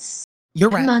thoughts. You're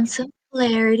Come right. on, some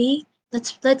clarity.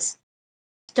 Let's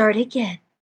start again.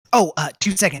 Oh,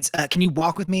 2 seconds. Can you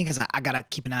walk with me? Because I gotta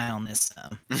keep an eye on this. You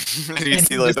And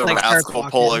see he like just, the like, starts rascal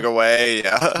walking. pulling away.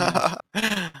 Yeah.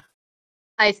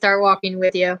 I start walking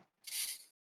with you.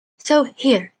 So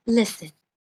here, listen.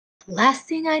 The last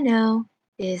thing I know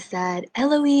is that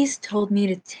Eloise told me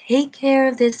to take care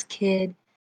of this kid.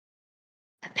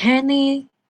 Apparently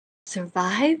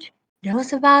survived,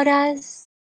 knows about us.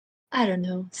 I don't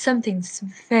know. Something's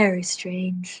very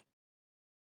strange.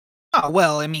 Oh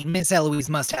well, I mean, Miss Eloise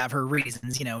must have her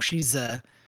reasons. She's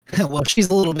well, she's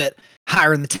a little bit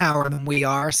higher in the tower than we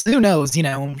are. So who knows?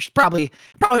 She's probably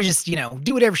just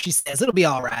do whatever she says. It'll be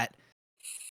all right.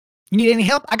 You need any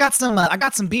help? I got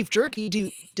some beef jerky.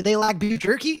 Do they like beef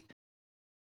jerky?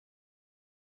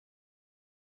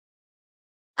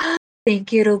 I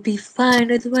think it'll be fine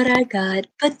with what I got,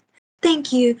 but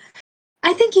thank you.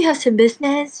 I think you have some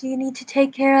business you need to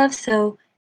take care of, so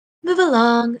move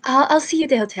along. I'll see you at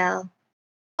the hotel.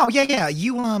 Oh yeah.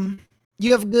 You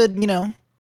have a good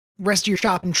rest of your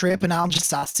shopping trip, and I'll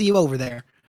see you over there.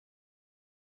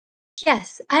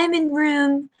 Yes, I'm in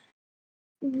room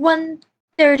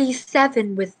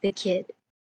 137 with the kid.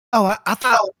 Oh, I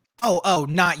thought. Oh,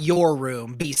 not your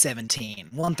room,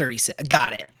 B17, 136.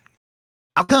 Got it.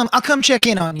 I'll come check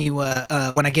in on you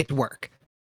when I get to work.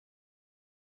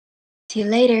 See you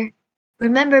later.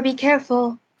 Remember, be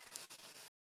careful.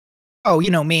 Oh, you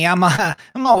know me. I'm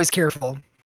always careful.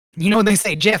 You know what they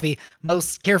say, Jeffy,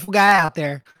 most careful guy out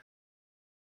there.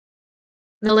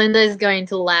 Melinda is going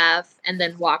to laugh and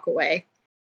then walk away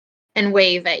and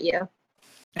wave at you.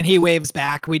 And he waves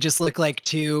back. We just look like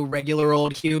two regular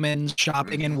old humans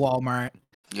shopping in Walmart.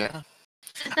 Yeah.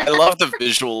 I love the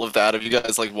visual of that, of you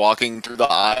guys like walking through the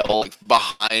aisle, like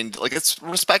behind, like it's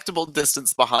respectable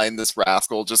distance behind this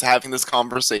rascal, just having this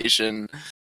conversation.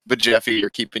 But Jeffy, you're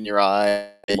keeping your eye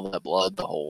on that blood the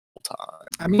whole time.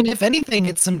 I mean, if anything,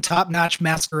 it's some top-notch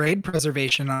masquerade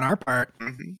preservation on our part.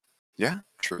 Mm-hmm. Yeah,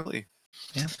 truly.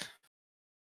 Yeah.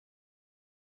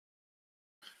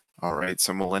 All right,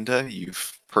 so Melinda,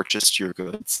 you've purchased your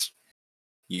goods.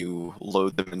 You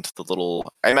load them into the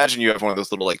little. I imagine you have one of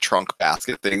those little like trunk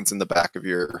basket things in the back of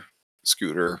your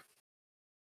scooter.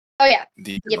 Oh yeah.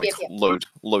 That you can, Yep.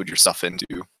 load your stuff into.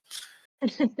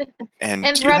 And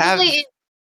And do you have? probably.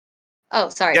 Oh,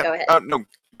 sorry. Yeah, Go ahead. no,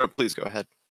 please go ahead.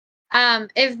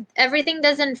 If everything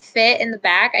doesn't fit in the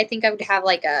back, I think I would have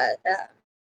like a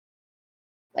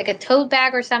tote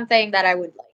bag or something that I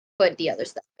would like put the other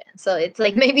stuff in. So it's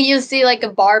like maybe you see like a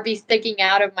Barbie sticking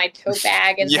out of my tote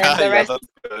bag, and then the rest. That's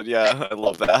good. Yeah, I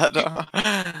love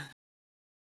that.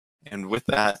 And with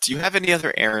that, do you have any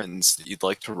other errands that you'd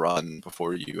like to run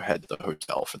before you head to the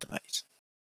hotel for the night?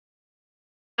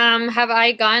 Have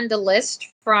I gotten the list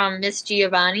from Miss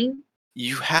Giovanni?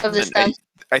 You Of the haven't. stuff.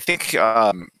 I think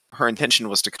her intention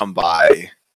was to come by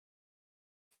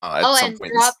at some And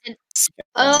point drop. and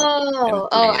bring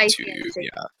I it to see. you.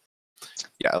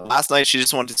 Yeah. Yeah, last night she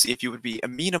just wanted to see if you would be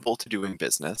amenable to doing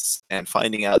business, and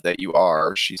finding out that you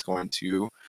are, she's going to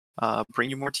bring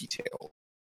you more detail.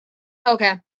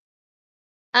 Okay.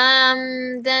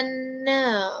 Then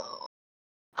no.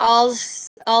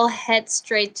 I'll head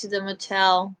straight to the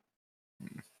motel.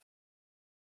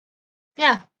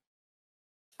 Yeah.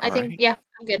 I All think, right, yeah,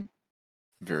 I'm good.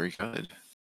 very good.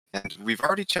 And we've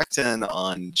already checked in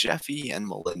on Jeffy and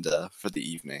Melinda for the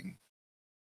evening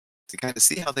to kind of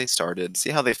see how they started,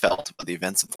 see how they felt about the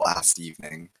events of the last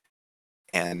evening.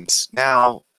 And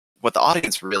now, what the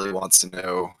audience really wants to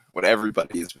know, what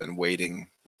everybody has been waiting,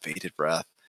 bated breath,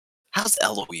 how's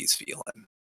Eloise feeling?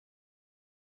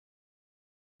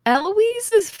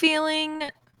 Eloise is feeling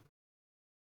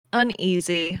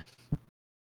uneasy.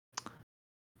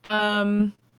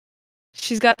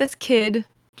 She's got this kid.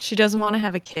 She doesn't want to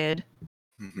have a kid.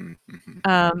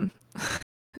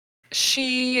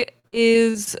 She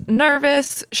is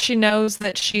nervous. She knows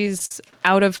that she's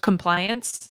out of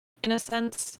compliance in a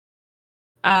sense.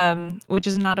 Which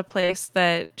is not a place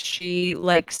that she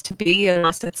likes to be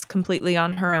unless it's completely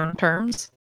on her own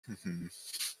terms.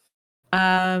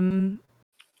 And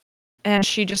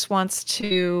she just wants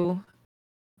to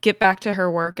get back to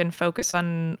her work and focus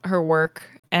on her work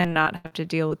and not have to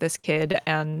deal with this kid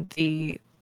and the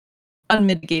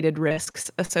unmitigated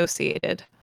risks associated.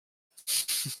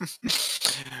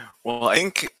 Well, I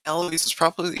think Eloise was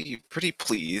probably pretty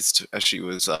pleased as she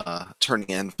was turning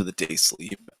in for the day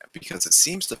sleep, because it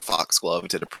seems that Foxglove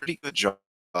did a pretty good job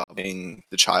of being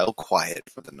the child quiet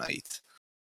for the night.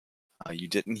 You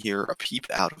didn't hear a peep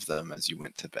out of them as you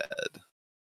went to bed.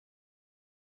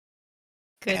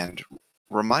 Good. And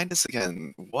remind us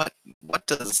again, what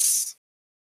does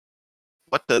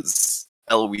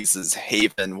Eloise's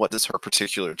haven, what does her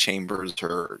particular chambers,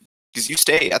 because you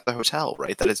stay at the hotel,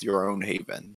 right? That is your own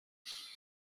haven.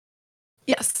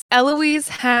 Yes. Eloise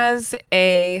has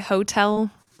a motel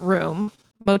room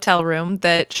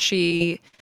that she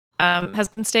has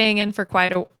been staying in for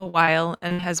quite a while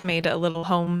and has made a little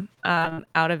home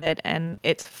out of it. And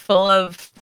it's full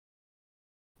of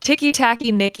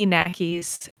ticky-tacky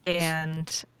nicky-nackies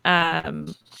and a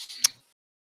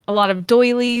lot of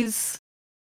doilies,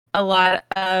 a lot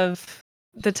of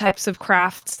the types of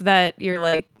crafts that your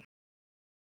like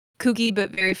kooky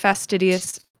but very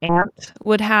fastidious aunt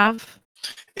would have.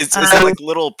 Is that like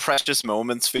little precious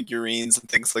moments figurines and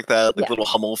things like that? Like Yeah. little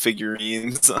Hummel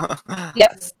figurines?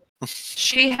 Yes.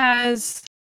 She has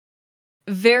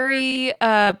very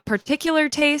particular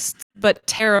tastes, but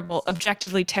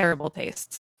objectively terrible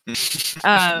tastes.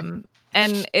 And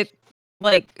it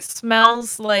like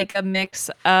smells like a mix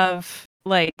of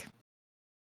like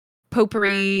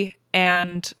potpourri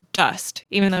and dust,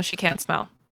 even though she can't smell.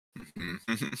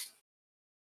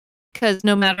 Because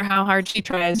no matter how hard she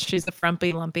tries, she's a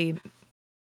frumpy, lumpy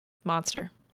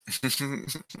monster.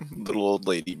 Little old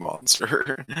lady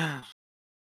monster.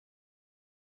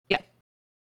 Yeah.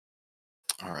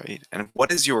 All right. And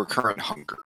what is your current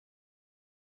hunger?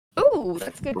 Ooh,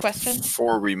 that's a good question.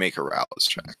 Before we make a rouse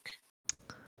check.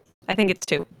 I think it's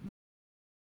 2.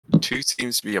 2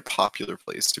 seems to be a popular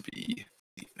place to be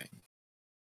this evening.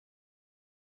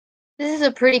 This is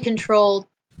a pretty controlled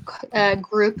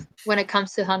group when it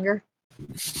comes to hunger.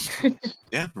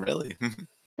 Yeah, really.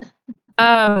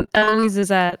 Eloise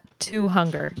is at 2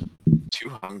 hunger. 2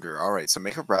 hunger. All right, so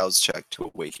make a rouse check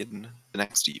to awaken the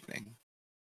next evening.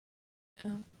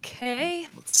 Okay.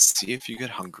 Let's see if you get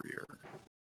hungrier.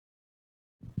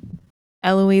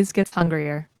 Eloise gets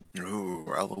hungrier. Ooh,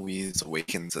 Eloise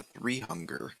awakens at 3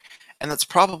 hunger. And that's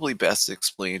probably best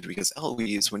explained because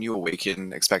Eloise, when you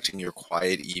awaken expecting your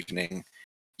quiet evening,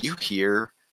 you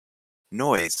hear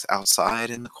noise outside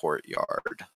in the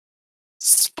courtyard.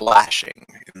 Splashing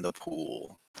in the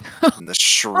pool. And the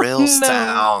shrill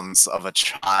sounds of a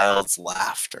child's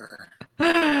laughter.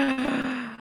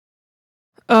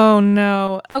 Oh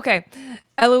no. Okay.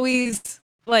 Eloise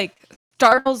like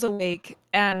startles awake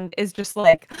and is just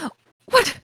like,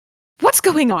 what's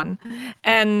going on?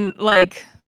 And like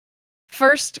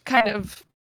first kind of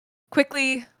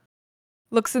quickly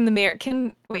looks in the mirror.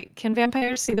 Can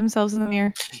vampires see themselves in the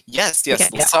mirror? Yes. Okay,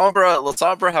 yeah.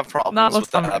 Lasombra have problems Not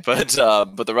with that,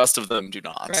 but the rest of them do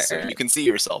not. Right, so right. you can see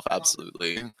yourself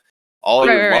absolutely. All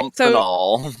Right, your right. lumps So- and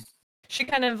all. She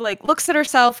kind of like looks at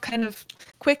herself, kind of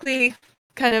quickly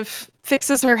kind of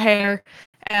fixes her hair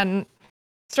and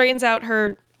straightens out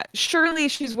her. Surely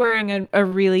she's wearing a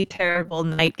really terrible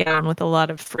nightgown with a lot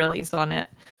of frillies on it.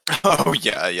 Oh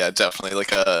yeah, definitely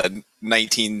like a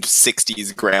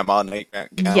 1960s grandma nightgown.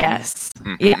 Yes.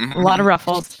 Mhm. Yeah, a lot of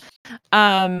ruffles.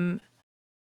 And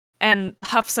and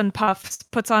huffs and puffs,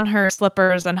 puts on her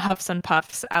slippers and huffs and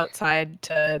puffs outside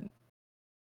to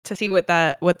see what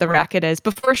the racket is.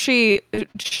 Before she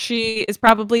is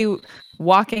probably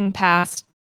walking past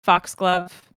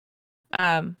Foxglove's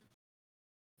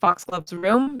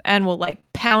room and will like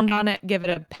pound on it, give it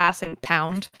a passing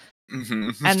pound,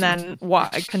 and then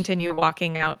continue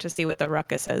walking out to see what the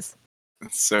ruckus is.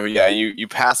 So yeah, you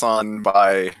pass on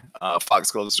by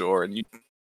Foxglove's door, and it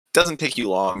doesn't take you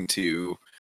long to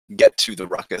get to the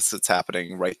ruckus that's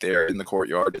happening right there in the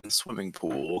courtyard in the swimming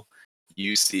pool.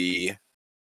 You see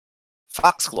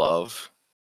Foxglove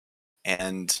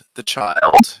and the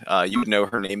child. You would know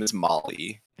her name is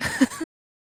Molly.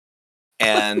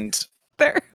 And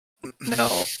There.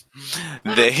 no,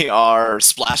 they are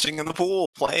splashing in the pool,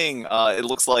 playing. It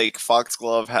looks like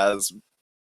Foxglove has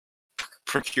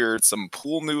procured some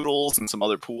pool noodles and some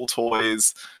other pool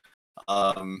toys.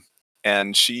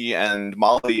 And she and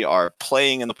Molly are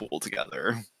playing in the pool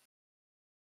together.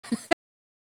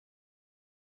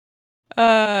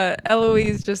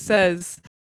 Eloise just says,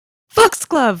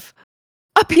 "Foxglove,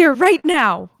 up here right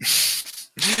now."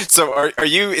 So are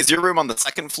you? Is your room on the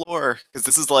second floor? Because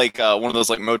this is like one of those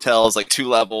like motels, like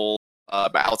 2-level,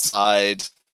 outside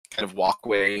kind of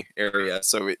walkway area.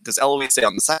 So does Eloise stay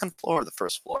on the second floor or the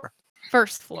first floor?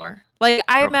 First floor. Like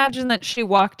I Okay. imagine that she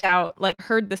walked out, like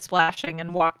heard the splashing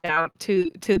and walked out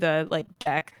to the like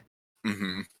deck.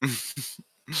 Mm-hmm.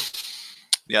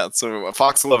 Yeah. So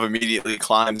Foxglove immediately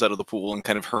climbs out of the pool and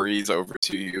kind of hurries over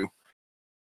to you.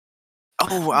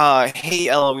 Oh, hey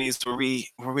Eloise, were we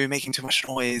making too much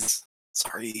noise?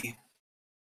 Sorry.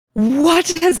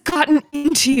 What has gotten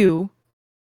into you?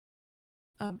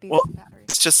 Well,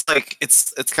 it's just like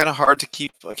it's kind of hard to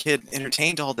keep a kid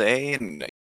entertained all day, and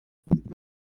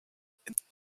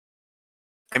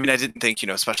I mean, I didn't think,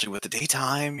 especially with the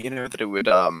daytime, that it would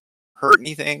hurt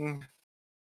anything.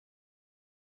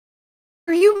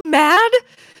 Are you mad?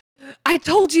 I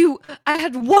told you I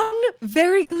had one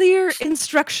very clear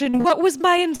instruction. What was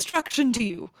my instruction to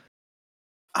you?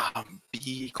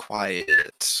 Be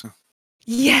quiet.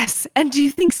 Yes, and do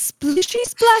you think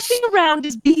splashing around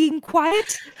is being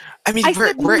quiet? I mean, I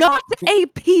said not a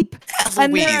peep.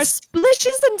 And there are Eloise.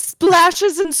 splishes and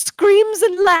splashes and screams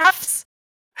and laughs.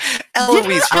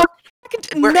 Eloise,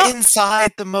 we're No.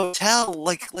 inside the motel.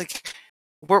 Like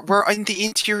we're in the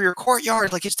interior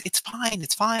courtyard. Like it's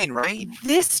fine, right?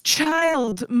 This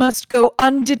child must go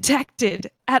undetected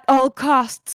at all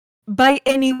costs by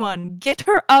anyone. Get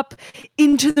her up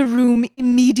into the room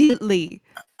immediately.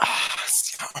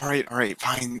 All right,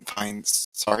 fine.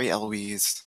 Sorry,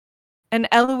 Eloise. And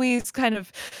Eloise kind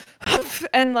of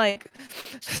and like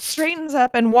straightens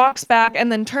up and walks back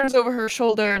and then turns over her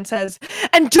shoulder and says,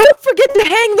 "And don't forget to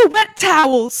hang the wet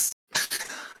towels."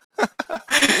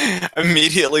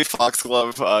 Immediately,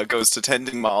 Foxglove goes to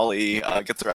tending Molly,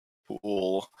 gets her out of the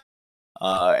pool,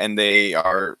 and they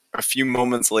are a few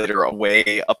moments later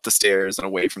away up the stairs and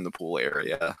away from the pool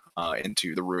area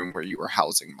into the room where you were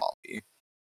housing Molly.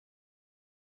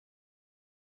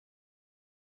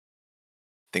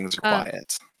 Things are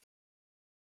quiet.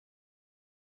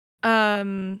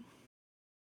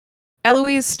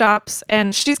 Eloise stops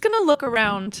and she's gonna look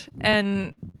around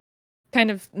and kind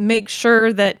of make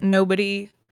sure that nobody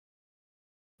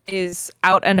is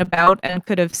out and about and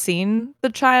could have seen the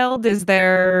child. Is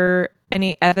there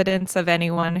any evidence of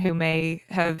anyone who may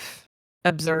have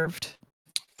observed?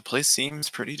 The place seems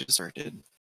pretty deserted.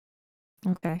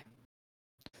 Okay.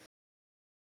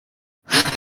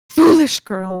 Foolish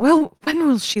girl. Well, when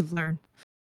will she learn?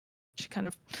 She kind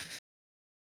of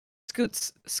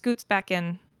scoots back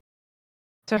in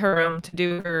to her room to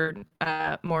do her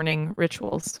morning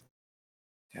rituals.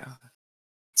 Yeah.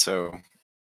 So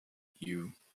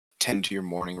you tend to your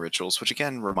morning rituals, which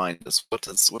again remind us, what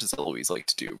does Eloise like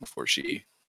to do before she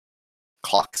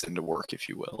clocks into work, if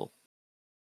you will?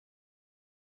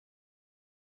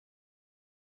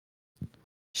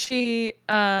 She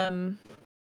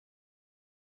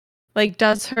like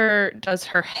does her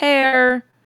hair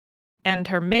and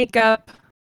her makeup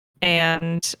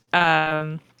and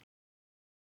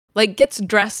like gets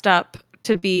dressed up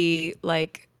to be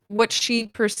like what she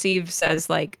perceives as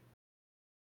like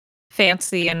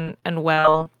fancy and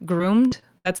well groomed.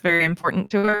 That's very important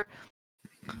to her.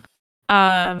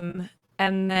 And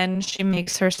then she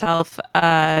makes herself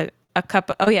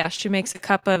she makes a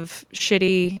cup of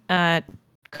shitty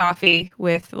coffee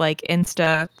with like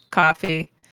Insta coffee.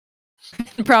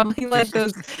 Probably like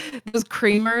those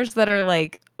creamers that are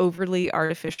like overly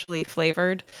artificially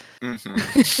flavored.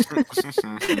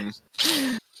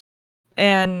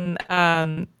 And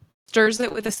stirs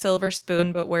it with a silver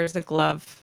spoon, but wears a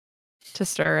glove to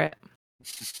stir it.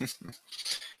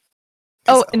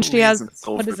 Oh, 'Cause and she Eloise has, and what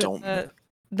Silver is it? don't.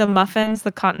 The muffins,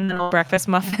 the continental breakfast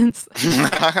muffins. So you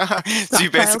Stop,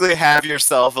 child. basically have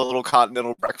yourself a little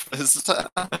continental breakfast.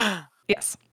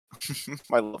 Yes.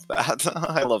 I love that.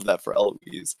 I love that for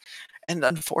Eloise. And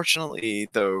unfortunately,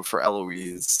 though, for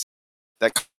Eloise,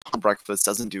 that continental breakfast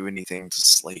doesn't do anything to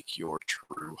slake your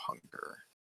true hunger.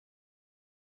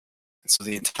 And so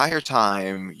the entire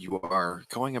time you are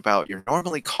going about your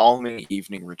normally calming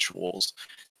evening rituals,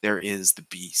 there is the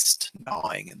beast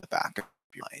gnawing in the back of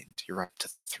your mind. You're up to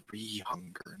 3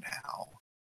 hunger now.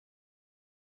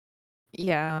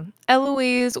 Yeah.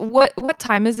 Eloise, what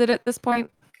time is it at this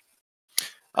point?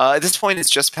 At this point, it's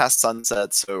just past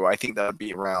sunset, so I think that would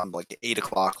be around like 8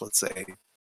 o'clock, let's say.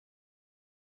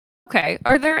 Okay.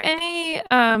 Are there any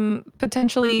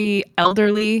potentially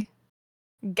elderly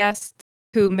guests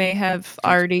who may have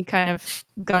already kind of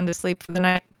gone to sleep for the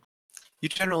night? You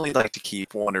generally like to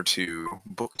keep 1 or 2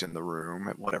 booked in the room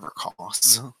at whatever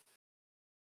costs.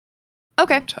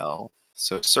 Okay. Hotel.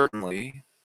 So certainly.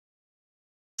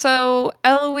 So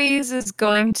Eloise is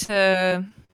going to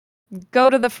go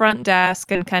to the front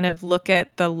desk and kind of look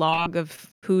at the log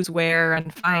of who's where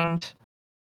and find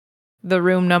the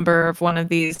room number of one of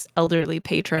these elderly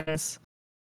patrons.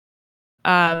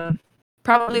 Probably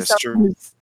Mr. someone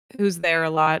who's there a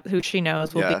lot, who she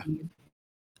knows will Yeah. be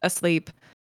asleep.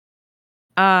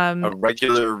 A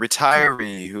regular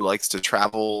retiree who likes to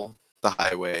travel the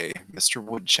highway, Mr.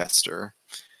 Woodchester.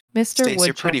 Mr. Stays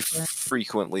here pretty Woodchester.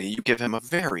 frequently. You give him a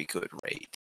very good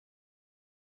rate.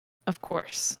 Of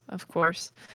course.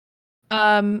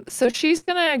 So she's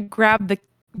gonna grab the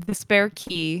spare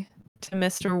key to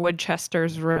Mr.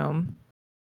 Woodchester's room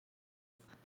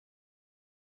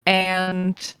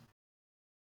and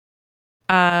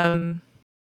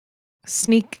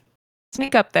sneak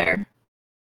up there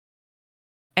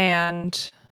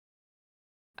and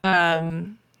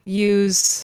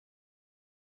use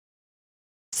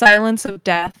Silence of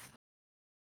Death.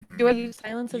 Do I use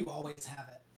Silence of You always have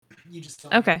it. You just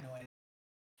don't Okay. make noise.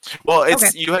 Well, it's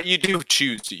Okay. you do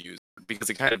choose to use it because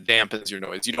it kind of dampens your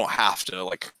noise. You don't have to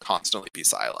like constantly be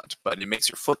silent, but it makes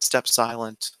your footsteps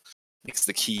silent, makes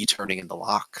the key turning in the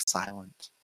lock silent.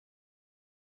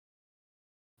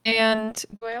 And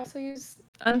do I also use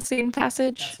Unseen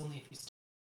Passage? That's only if you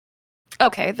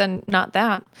Okay, then not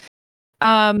that.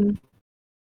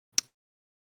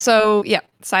 So yeah,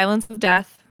 Silence of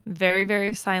Death. Very,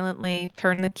 very silently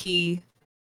turn the key.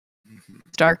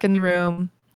 Darken the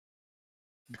room.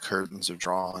 The curtains are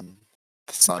drawn.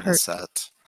 The sun is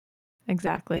set.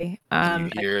 Exactly.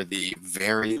 You hear the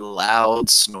very loud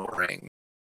snoring.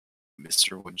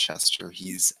 Mr. Winchester,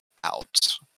 he's out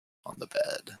on the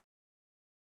bed.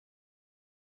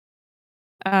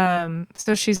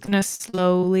 So she's gonna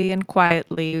slowly and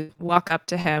quietly walk up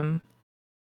to him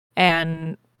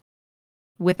and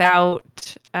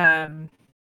without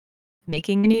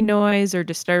making any noise or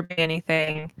disturbing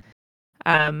anything,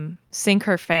 sink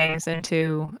her fangs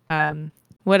into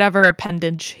whatever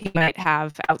appendage he might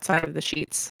have outside of the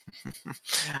sheets.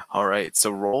 All right, so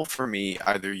roll for me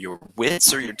either your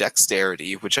wits or your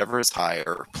dexterity, whichever is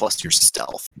higher, plus your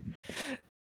stealth.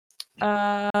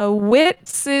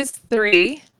 Wits is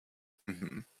 3.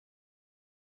 Mm-hmm.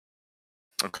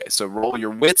 Okay, so roll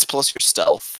your wits plus your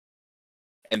stealth.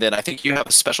 And then I think you have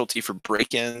a specialty for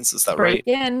break-ins, is that right?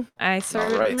 Break-in. I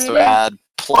certainly All right, so do. add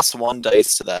 +1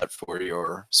 dice to that for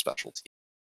your specialty.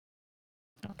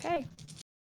 Okay.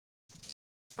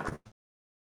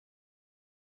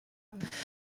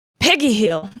 Piggy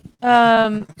heel.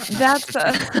 That's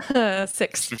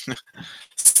 6.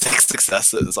 6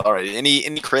 successes. All right. Any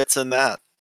crits in that?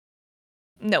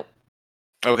 Nope.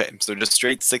 Okay, so just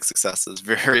straight 6 successes.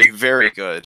 Very, very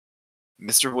good.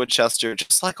 Mr. Woodchester,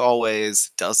 just like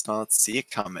always, does not see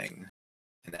it coming.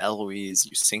 And Eloise,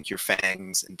 you sink your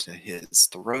fangs into his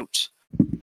throat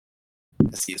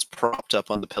as he is propped up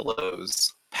on the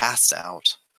pillows, passed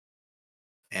out.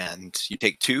 And you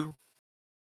take 2?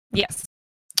 Yes.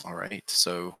 All right,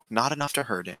 so not enough to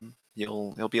hurt him.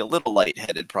 He'll be a little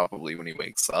lightheaded probably when he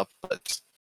wakes up, but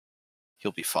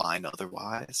he'll be fine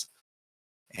otherwise.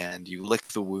 And you lick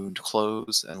the wound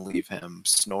close and leave him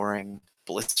snoring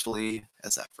blissfully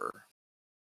as ever.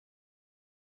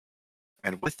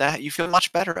 And with that, you feel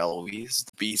much better, Eloise.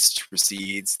 The beast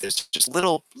recedes. There's just a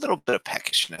little bit of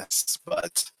peckishness,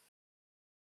 but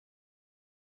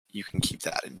you can keep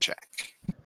that in check.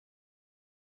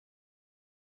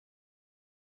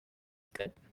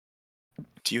 Good.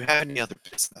 Do you have any other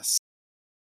business?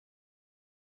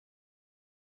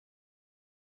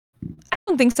 I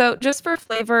don't think so. Just for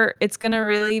flavor, it's gonna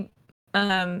really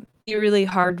be really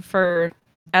hard for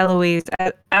Eloise,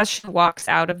 as she walks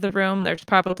out of the room, there's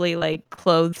probably like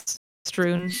clothes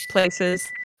strewn places.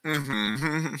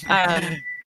 Mm-hmm.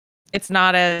 It's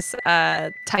not as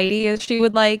tidy as she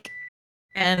would like,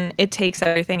 and it takes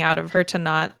everything out of her to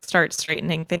not start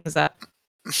straightening things up.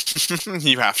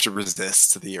 You have to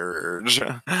resist the urge.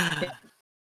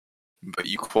 But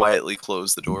you quietly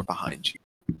close the door behind you.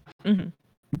 Mm-hmm.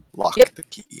 Lock Yep. the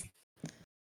key.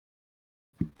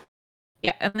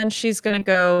 Yeah, and then she's gonna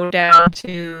go down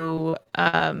to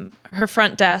her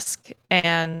front desk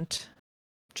and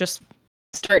just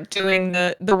start doing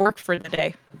the work for the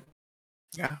day.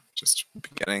 Yeah, just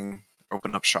beginning,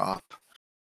 open up shop,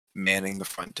 manning the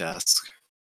front desk,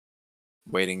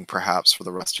 waiting perhaps for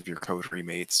the rest of your coterie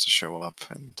mates to show up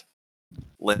and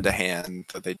lend a hand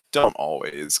that they don't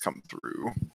always come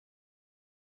through.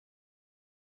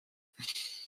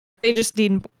 They just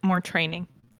need more training.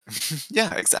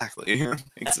 Yeah, exactly.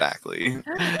 Exactly.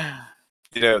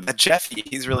 You know, that Jeffy,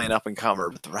 he's really an up-and-comer,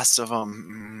 but the rest of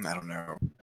them, I don't know.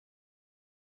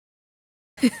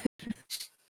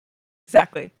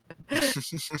 Exactly.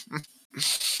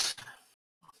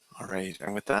 All right,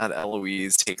 and with that,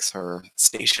 Eloise takes her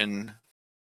station,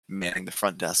 manning the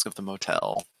front desk of the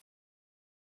motel.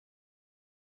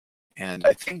 And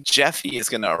I think Jeffy is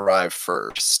going to arrive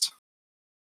first.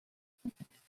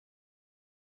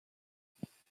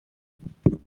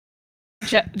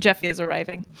 Jeffy is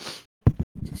arriving.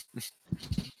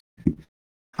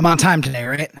 I'm on time today,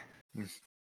 right?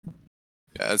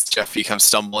 As Jeffy comes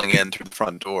stumbling in through the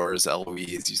front doors,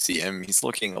 Eloise, you see him. He's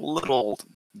looking a little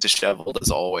disheveled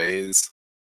as always.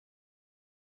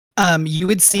 You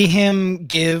would see him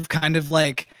give kind of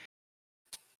like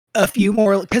a few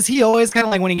more, because he always kind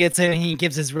of like when he gets in, he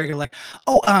gives his regular like,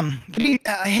 "Oh,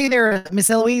 hey there, Miss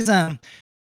Eloise.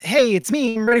 Hey, it's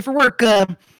me. I'm ready for work.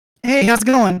 Hey, how's it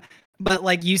going?" But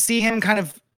like you see him kind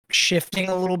of shifting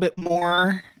a little bit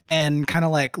more and kind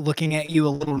of like looking at you a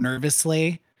little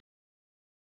nervously.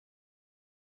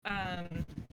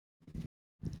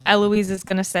 Eloise is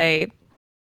gonna say,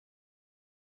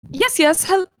 "Yes.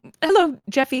 Hello,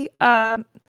 Jeffy.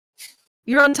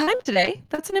 You're on time today.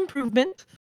 That's an improvement."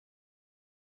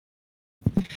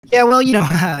 Yeah, well,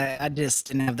 I just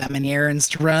didn't have that many errands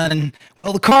to run, and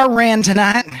well, the car ran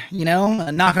tonight.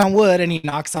 Knock on wood, and he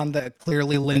knocks on the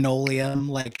clearly linoleum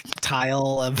like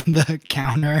tile of the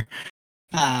counter.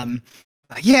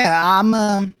 Yeah, I'm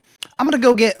gonna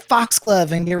go get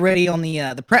Foxglove and get ready on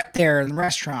the prep there in the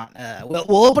restaurant.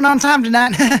 We'll open on time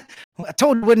tonight. I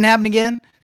told you it wouldn't happen again.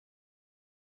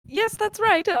 Yes, that's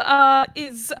right.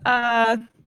 Is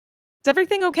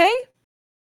everything okay?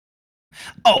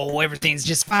 Oh, everything's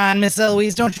just fine, Miss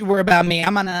Eloise. Don't you worry about me.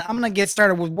 I'm gonna get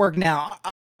started with work now.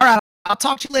 All right, I'll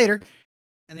talk to you later.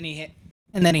 And then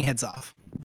he heads off.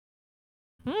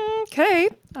 Okay,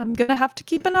 I'm gonna have to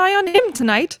keep an eye on him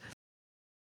tonight.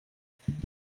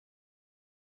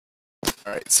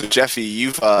 All right, so Jeffy,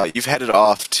 you've headed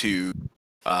off to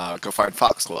go find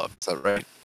Foxglove. Is that right?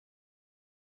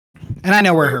 And I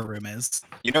know where her room is.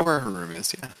 You know where her room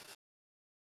is, yeah.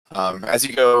 As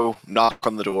you go, knock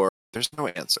on the door. There's no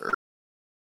answer.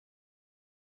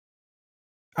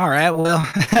 All right, well,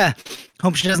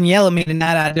 hope she doesn't yell at me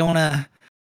tonight. I don't oh,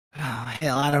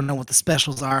 hell, I don't know what the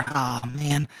specials are. Oh,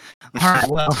 man. All right,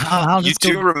 well, I'll You just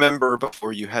do go. remember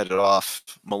before you headed off,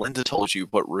 Melinda told you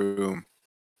what room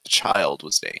the child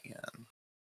was staying in.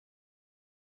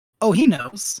 Oh, he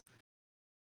knows.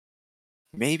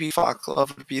 Maybe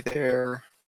Foxglove would be there.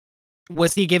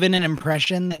 Was he given an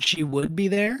impression that she would be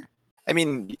there? I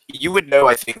mean, you would know,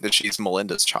 I think, that she's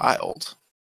Melinda's child.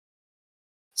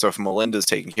 So if Melinda's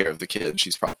taking care of the kid,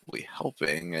 she's probably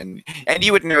helping, and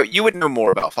you would know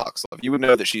more about Foxglove. You would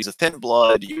know that she's a thin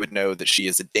blood. You would know that she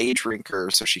is a day drinker,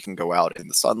 so she can go out in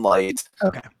the sunlight.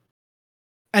 Okay.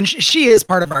 And she is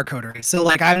part of our coterie, so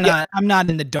like I'm not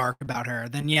in the dark about her.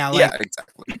 Then yeah,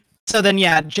 exactly. So then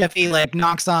Jeffy like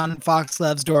knocks on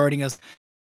Foxglove's door and he goes,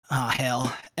 "Oh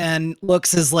hell," and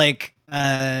looks as like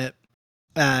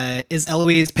is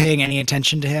Eloise paying any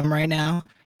attention to him right now?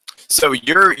 So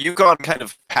you've gone kind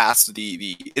of past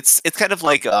the it's kind of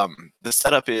like the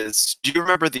setup is. Do you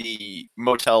remember the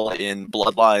motel in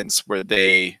Bloodlines where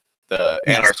the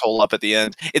anarchs hole up at the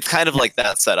end? It's kind of like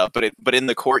that setup, but in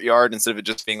the courtyard, instead of it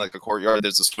just being like a courtyard,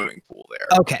 there's a swimming pool there.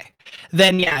 Okay,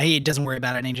 then he doesn't worry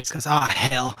about it and he just goes, "Oh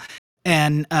hell,"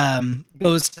 and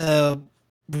goes to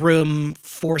room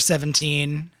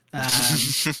 417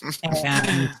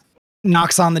 and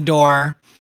knocks on the door.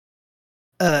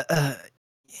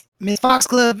 Miss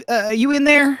Foxglove, you in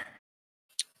there?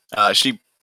 She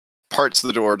parts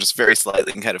the door just very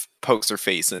slightly and kind of pokes her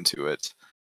face into it.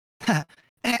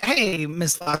 Hey,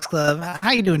 Miss Foxglove,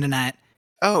 how you doing tonight?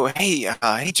 Oh,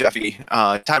 hey, Jeffy.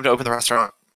 Time to open the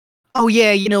restaurant. Oh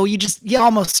yeah, you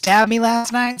almost stabbed me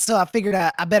last night, so I figured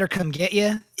I better come get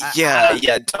you.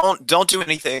 Yeah. Don't do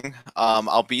anything.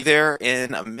 I'll be there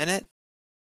in a minute.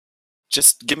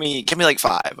 Just give me like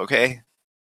 5, okay?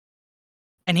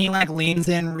 And he like leans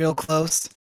in real close.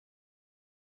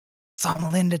 Saw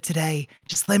Melinda today.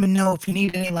 Just let me know if you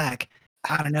need any like,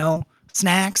 I don't know,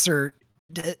 snacks or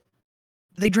do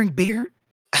they drink beer?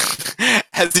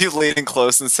 As you lean in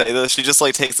close and say this, she just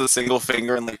like takes a single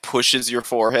finger and like pushes your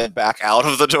forehead back out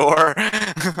of the door.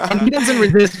 And he doesn't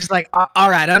resist. He's like, all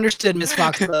right, understood, Miss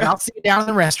Foxglove. I'll see you down in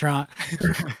the restaurant.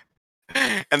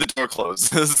 And the door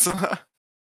closes. Oh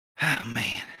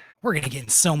man, we're gonna get in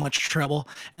so much trouble.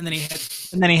 And then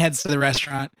he heads to the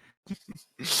restaurant.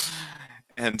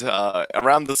 And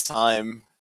around this time,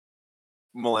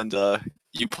 Melinda,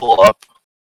 you pull up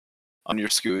on your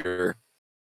scooter,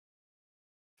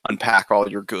 unpack all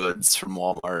your goods from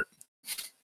Walmart.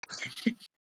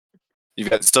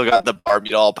 Still got the Barbie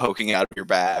doll poking out of your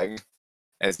bag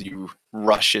as you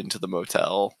rush into the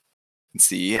motel and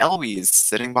see Eloise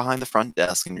sitting behind the front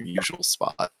desk in your usual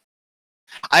spot.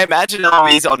 I imagine,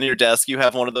 Eloise, on your desk you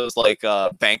have one of those like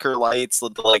banker lights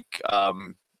with the like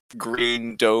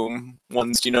green dome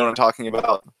ones. Do you know what I'm talking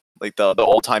about? Like the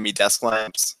old timey desk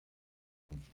lamps.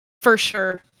 For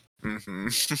sure. Mm-hmm.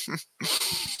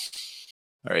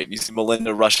 All right, you see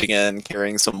Melinda rushing in,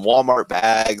 carrying some Walmart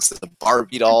bags, a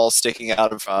Barbie doll sticking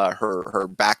out of her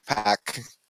backpack.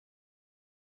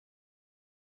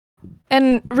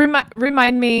 And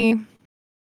remind me,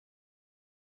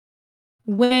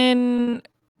 when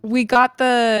we got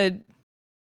the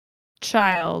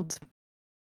child,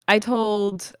 I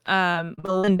told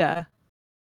Melinda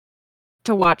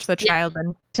to watch the child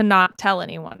and to not tell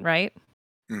anyone, right?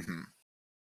 Mm-hmm.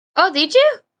 Oh, did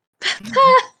you?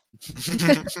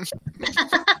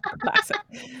 Classic.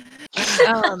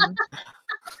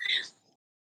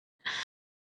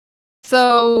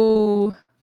 So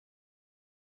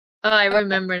Oh, I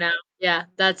remember now. Yeah,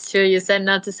 that's true. You said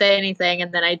not to say anything,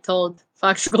 and then I told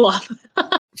Foxglove.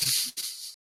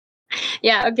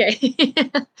 Yeah, okay.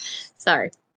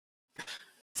 Sorry.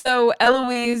 So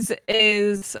Eloise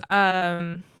is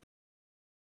going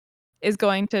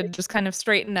to just kind of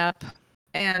straighten up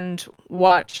and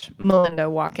watch Melinda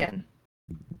walk in.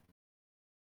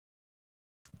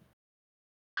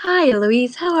 Hi,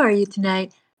 Eloise. How are you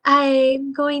tonight?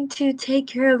 I'm going to take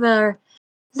care of our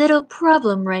little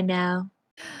problem right now.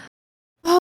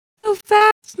 Oh, so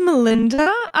fast,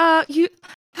 Melinda. How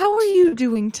are you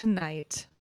doing tonight?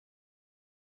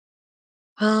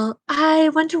 Well, I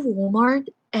went to Walmart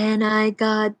and I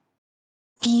got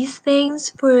these things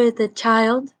for the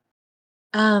child.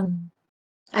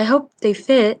 I hope they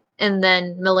fit. And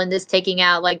then Melinda's taking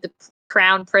out like the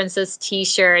Crown Princess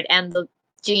t-shirt and the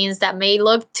jeans that may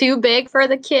look too big for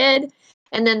the kid,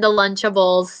 and then the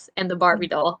Lunchables and the Barbie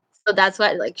doll. So that's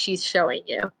what like she's showing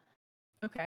you.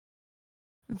 Okay.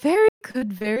 Very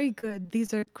good, very good.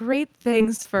 These are great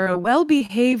things for a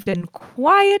well-behaved and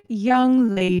quiet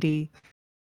young lady.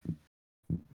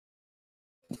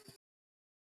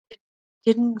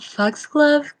 Didn't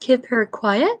Foxglove keep her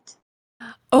quiet?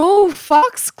 Oh,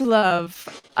 Foxglove.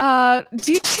 Can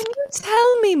you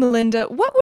tell me, Melinda,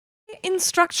 what were the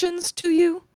instructions to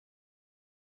you?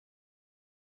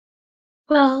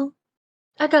 Well,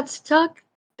 I got stuck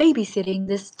babysitting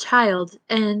this child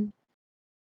and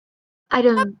I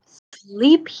don't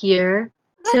sleep here.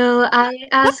 So I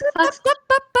asked Fox,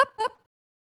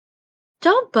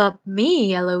 don't bump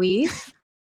me, Eloise.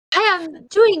 I am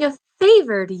doing a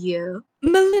favor to you.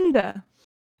 Melinda,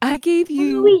 I gave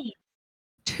you Eloise.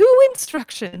 2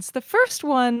 instructions. The first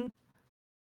one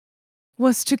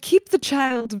was to keep the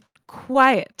child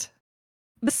quiet.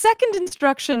 The second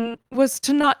instruction was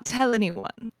to not tell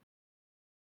anyone.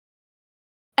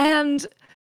 And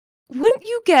wouldn't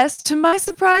you guess, to my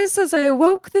surprise, as I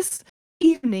awoke this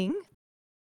evening,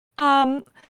 I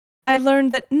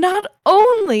learned that not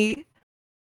only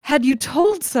had you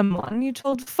told someone, you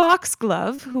told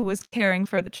Foxglove, who was caring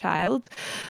for the child,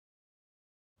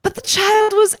 but the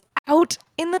child was out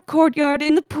in the courtyard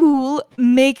in the pool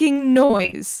making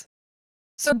noise.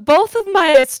 So both of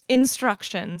my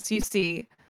instructions, you see,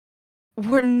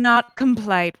 were not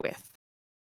complied with,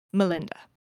 Melinda.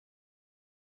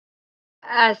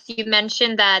 As you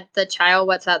mentioned that the child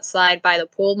was outside by the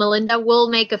pool, Melinda will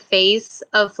make a face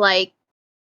of like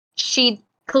she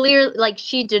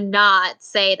did not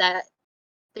say that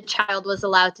the child was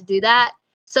allowed to do that.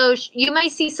 So you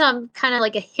might see some kind of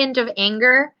like a hint of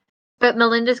anger, but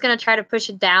Melinda's going to try to push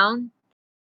it down.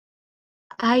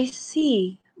 I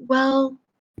see. Well,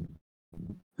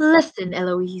 Listen,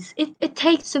 Eloise, it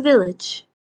takes a village.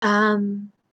 And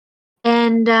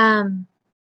I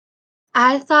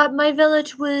thought my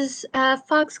village was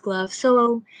Foxglove,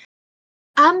 so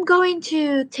I'm going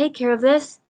to take care of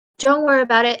this. Don't worry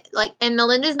about it. Like, and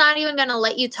Melinda's not even gonna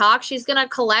let you talk. She's gonna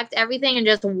collect everything and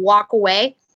just walk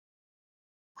away.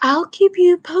 I'll keep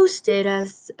you posted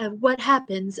as what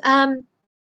happens.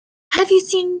 Have you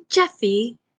seen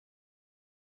Jeffy?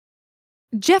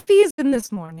 Jeffy is in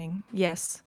this morning.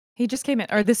 Yes. He just came in,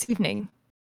 or this evening.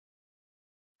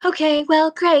 Okay,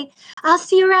 well, great. I'll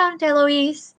see you around,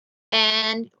 Eloise.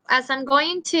 And as I'm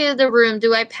going to the room,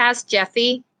 do I pass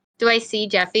Jeffy? Do I see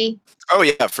Jeffy? Oh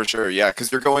yeah, for sure. Yeah,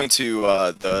 because you're going to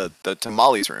the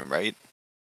tamales room, right?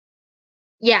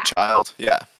 Yeah. Child.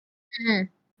 Yeah. Mhm.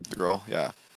 The girl.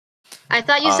 Yeah. I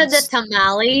thought you said the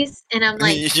tamales, and I'm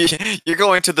like, You're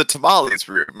going to the tamales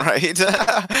room, right?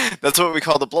 That's what we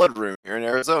call the blood room here in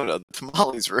Arizona, the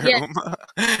tamales room.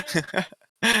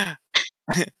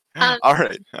 All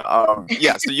right.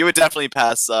 Yeah, so you would definitely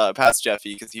pass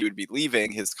Jeffy because he would be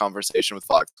leaving his conversation with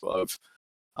Foxglove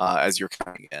as you're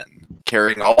coming in,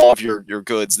 carrying all of your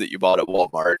goods that you bought at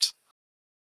Walmart.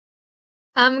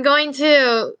 I'm going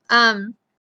to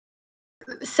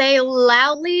say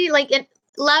loudly,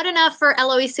 loud enough for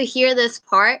Eloise to hear this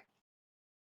part.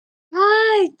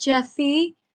 Hi,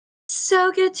 Jeffy.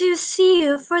 So good to see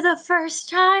you for the first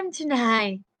time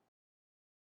tonight.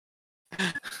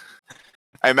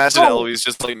 I imagine Oh. Eloise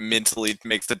just like mentally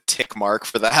makes a tick mark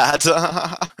for that.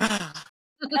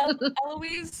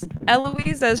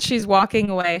 Eloise, as she's walking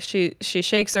away, she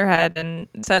shakes her head and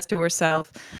says to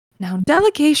herself, "Now,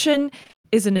 delegation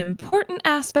is an important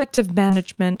aspect of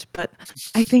management, but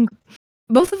I think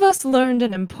both of us learned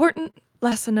an important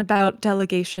lesson about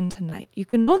delegation tonight. You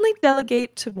can only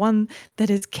delegate to one that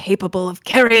is capable of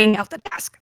carrying out the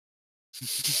task."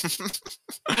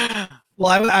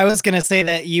 Well, I was gonna say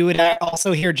that you would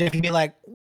also hear Jeffy be like,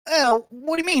 "Oh,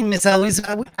 what do you mean, Miss Eloise?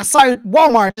 I saw you at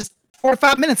Walmart just 4 or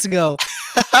 5 minutes ago."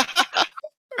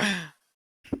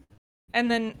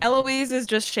 And then Eloise is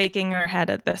just shaking her head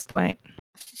at this point.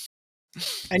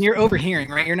 And you're overhearing,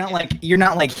 right? You're not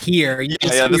like here. You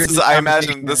just Yeah. hear This is. the I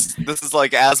imagine conversation. this is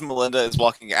like as Melinda is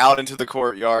walking out into the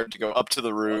courtyard to go up to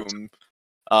the room.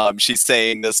 She's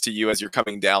saying this to you as you're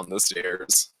coming down the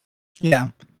stairs. Yeah.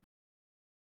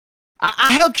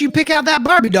 I helped you pick out that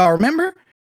Barbie doll, remember?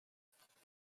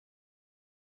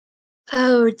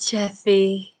 Oh,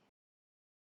 Jeffy.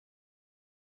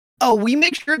 Oh, will you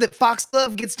make sure that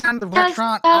Foxglove gets down to the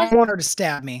restaurant? I don't want her to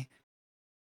stab me.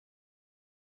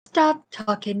 Stop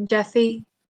talking, Jeffy.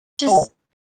 Just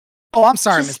Oh, I'm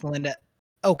sorry, Just- Miss Melinda.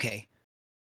 Okay.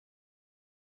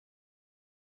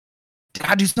 Did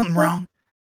I do something wrong?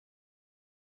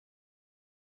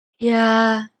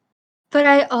 yeah, but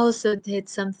I also did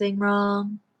something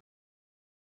wrong.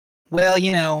 Well,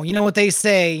 you know what they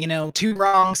say, two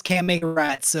wrongs can't make a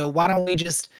right. So why don't we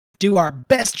just do our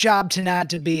best job tonight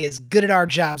to be as good at our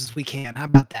jobs as we can? How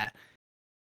about that?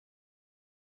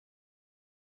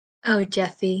 Oh,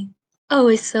 Jeffy.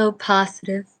 Always so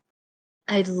positive.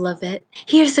 I love it.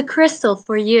 Here's a crystal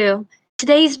for you.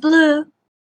 Today's blue.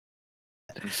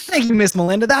 Thank you, Miss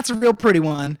Melinda. That's a real pretty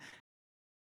one.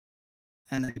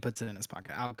 And then he puts it in his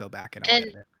pocket. I'll go back and I'll And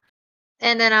get it.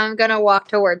 and then I'm gonna walk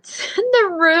towards the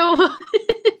room.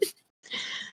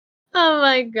 Oh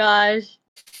my gosh.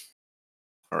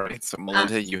 All right. So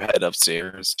Melinda, you head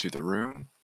upstairs to the room.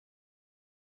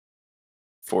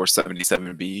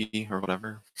 477B or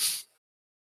whatever.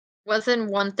 Wasn't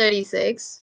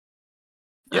 136?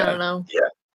 I Yeah. don't know.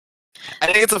 I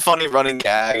think it's a funny running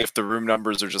gag if the room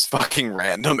numbers are just fucking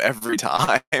random every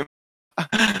time.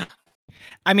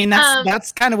 I mean,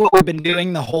 that's kind of what we've been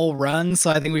doing the whole run, so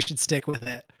I think we should stick with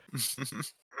it.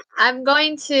 I'm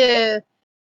going to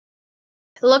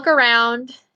look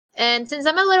around, and since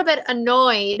I'm a little bit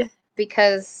annoyed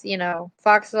because,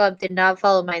 Foxglove did not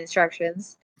follow my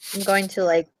instructions, I'm going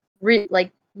to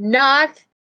knock,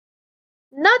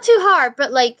 not too hard,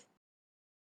 but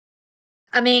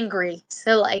I'm angry.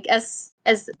 So as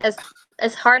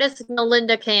hard as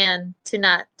Melinda can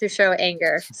to show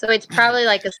anger. So it's probably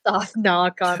like a soft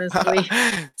knock, honestly.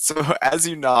 So as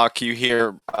you knock, you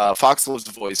hear Foxglove's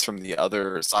voice from the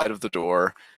other side of the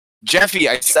door. Jeffy,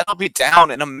 I said I'll be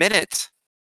down in a minute.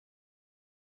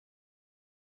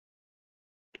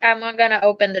 I'm gonna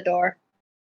open the door.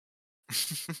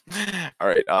 All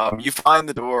right. You find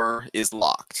the door is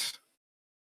locked.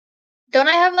 Don't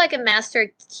I have a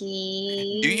master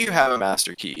key? Do you have a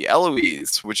master key?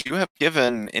 Eloise, would you have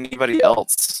given anybody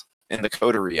else in the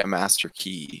coterie a master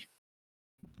key?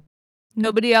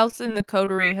 Nobody else in the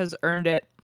coterie has earned it.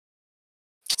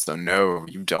 So no,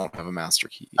 you don't have a master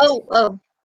key. Oh.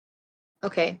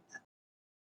 Okay.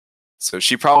 So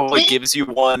she probably Did- gives you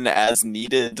one as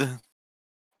needed.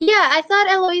 Yeah, I thought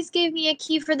Eloise gave me a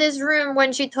key for this room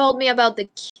when she told me about the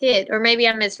kid, or maybe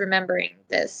I'm misremembering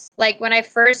this. Like when I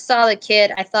first saw the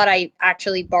kid, I thought I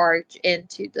actually barged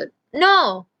into the.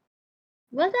 No,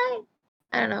 was I?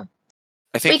 I don't know.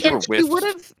 I think you were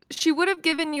with. She would have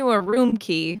given you a room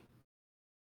key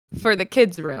for the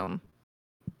kids' room,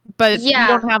 but you Yeah.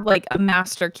 don't have like a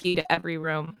master key to every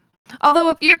room. Although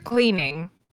if you're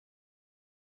cleaning,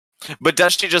 But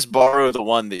does she just borrow the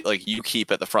one that like you keep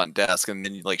at the front desk, and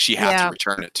then like she has to Yeah.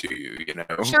 return it to you? You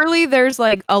know. surely there's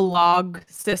like a log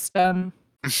system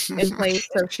in place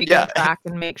so she Yeah. can track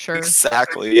and make sure.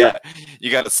 Exactly. Yeah. You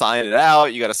got to sign it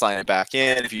out. You got to sign it back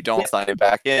in. If you don't Yeah. sign it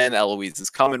back in, Eloise is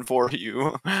coming for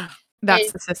you. That's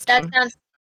It- the That system. sounds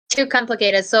too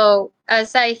complicated. So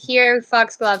as I hear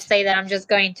Foxglove say that, I'm just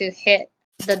going to hit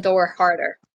the door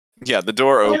harder. Yeah. The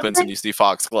door Okay. opens and you see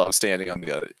Foxglove standing on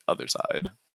the other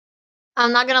side.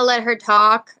 I'm not gonna let her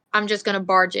talk. I'm just gonna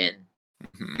barge in.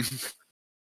 Mhm.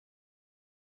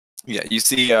 Yeah. You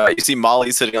see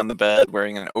Molly sitting on the bed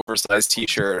wearing an oversized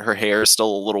T-shirt. Her hair is still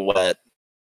a little wet.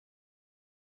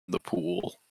 The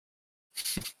pool.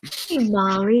 Hey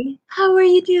Molly, how are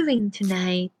you doing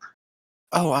tonight?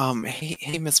 Oh,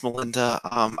 hey, Miss Melinda.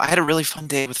 I had a really fun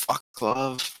day with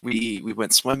Foxglove. We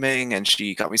went swimming, and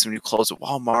she got me some new clothes at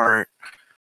Walmart.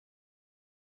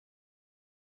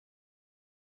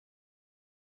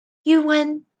 You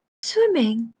went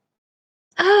swimming?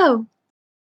 Oh,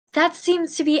 that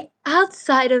seems to be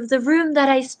outside of the room that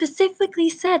I specifically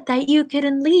said that you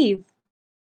couldn't leave.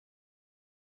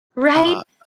 Right, Uh,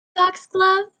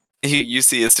 Foxglove? you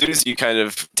see, as soon as you kind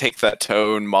of take that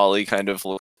tone, Molly kind of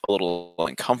looks a little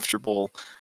uncomfortable,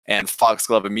 and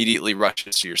Foxglove immediately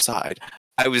rushes to your side.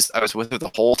 I was with her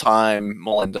the whole time,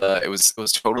 Melinda. It was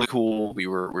totally cool. We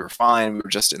were fine. We were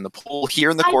just in the pool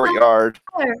here in the I don't courtyard.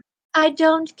 care. I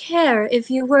don't care if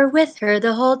you were with her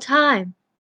the whole time.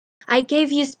 I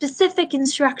gave you specific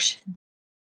instructions,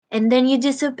 and then you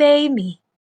disobey me.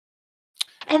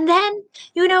 And then,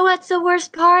 you know what's the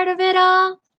worst part of it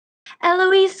all?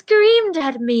 Eloise screamed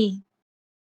at me.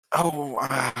 Oh,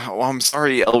 well, I'm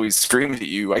sorry Eloise screamed at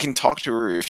you. I can talk to her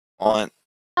if you want.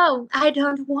 Oh, I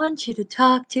don't want you to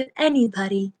talk to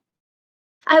anybody.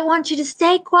 I want you to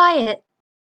stay quiet,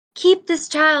 keep this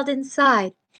child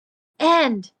inside,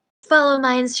 and follow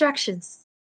my instructions,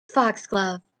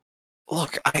 Foxglove.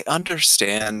 Look, I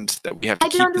understand that we have to I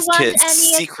keep don't this want kid's any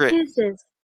secret. excuses.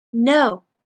 No.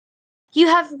 You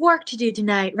have work to do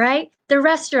tonight, right? The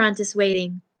restaurant is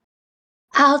waiting.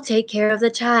 I'll take care of the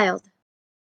child.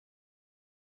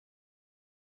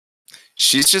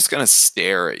 She's just gonna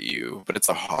stare at you, but it's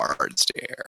a hard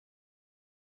stare.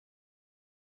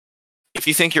 If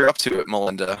you think you're up to it,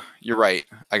 Melinda, you're right.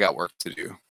 I got work to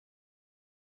do.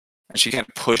 And she kind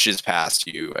of pushes past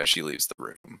you as she leaves the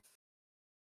room.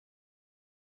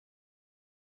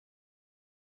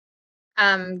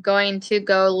 I'm going to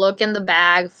go look in the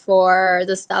bag for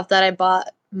the stuff that I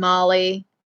bought Molly.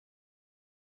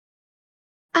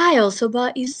 I also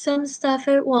bought you some stuff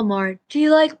at Walmart. Do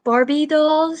you like Barbie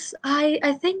dolls?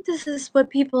 I think this is what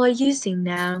people are using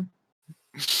now.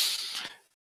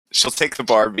 She'll take the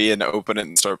Barbie and open it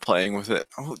and start playing with it.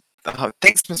 Oh,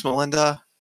 thanks, Miss Melinda.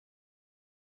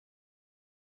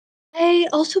 I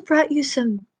also brought you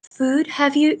some food.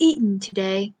 Have you eaten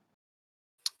today?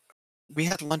 We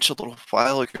had lunch a little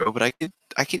while ago, but I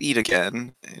could eat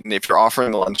again. And if you're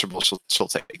offering the Lunchable, she'll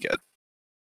take it.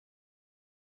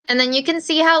 And then you can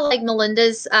see how like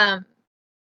Melinda's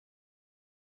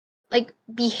like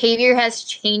behavior has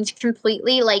changed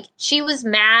completely. Like she was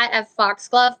mad at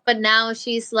Foxglove, but now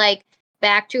she's like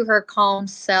back to her calm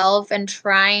self and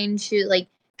trying to like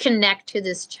connect to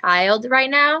this child right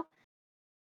now.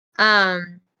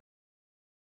 Um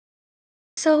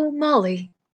so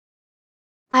Molly,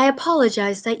 I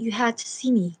apologize that you had to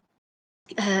see me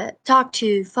talk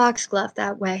to Foxglove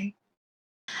that way.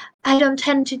 I don't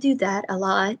tend to do that a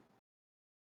lot.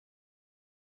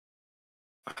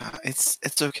 It's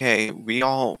okay. We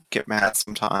all get mad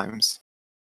sometimes.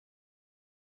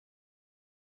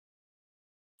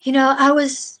 You know, I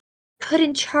was put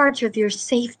in charge of your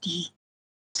safety.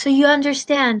 So you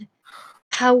understand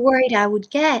how worried I would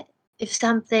get if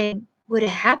something would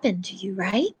have happened to you,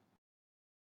 right?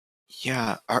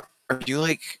 Yeah. Are you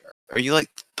like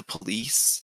the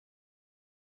police?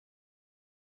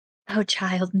 Oh,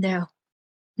 child, no.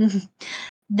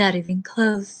 Not even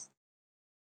close.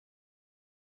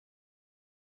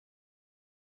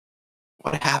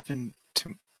 What happened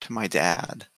to my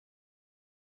dad?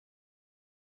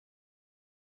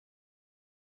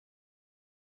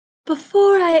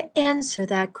 Before I answer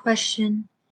that question,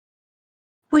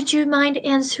 would you mind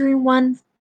answering one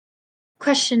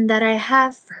question that I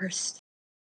have first?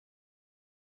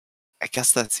 I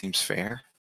guess that seems fair.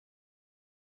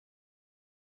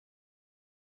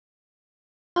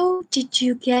 How did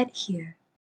you get here?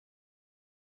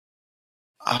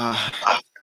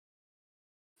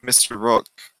 Mr. Rook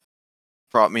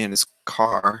brought me in his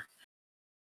car.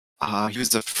 He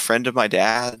was a friend of my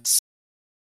dad's.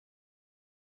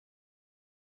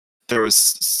 There was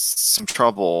some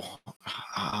trouble.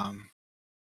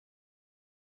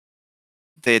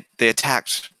 They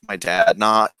attacked my dad,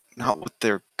 not with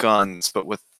their guns, but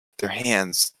with their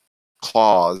hands,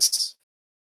 claws,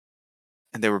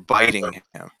 and they were biting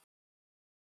him.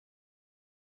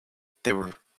 They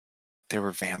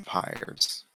were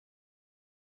vampires.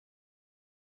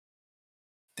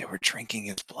 They were drinking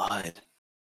his blood.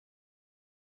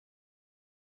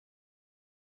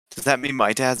 Does that mean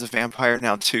my dad's a vampire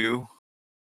now too?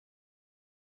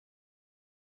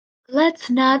 Let's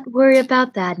not worry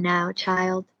about that now,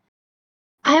 child.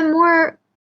 I'm more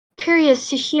curious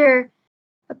to hear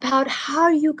about how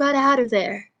you got out of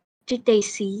there. Did they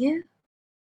see you?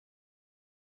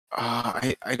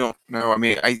 I don't know. I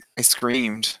mean, I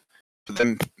screamed, but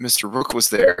then Mr. Rook was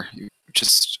there,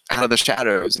 just out of the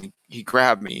shadows, and he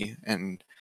grabbed me, and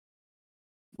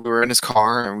we were in his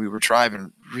car, and we were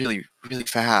driving really, really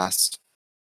fast.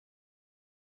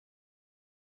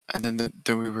 And then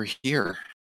we were here.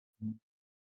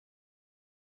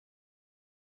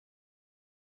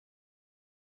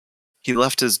 He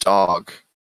left his dog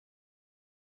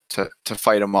to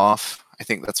fight him off. I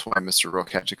think that's why Mr.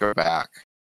 Rook had to go back.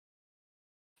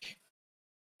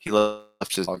 He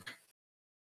left his dog.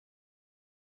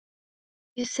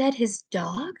 You said his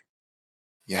dog?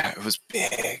 Yeah, it was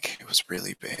big. It was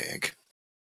really big.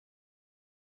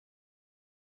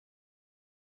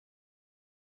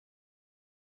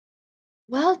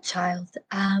 Well, child,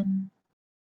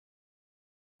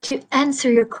 to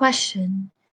answer your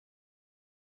question,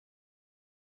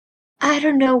 I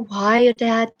don't know why your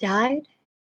dad died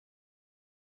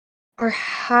or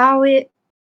how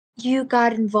you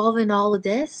got involved in all of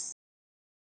this,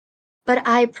 but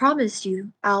I promise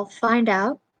you I'll find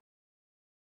out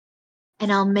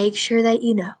and I'll make sure that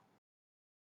you know.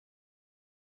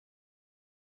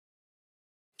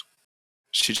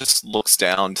 She just looks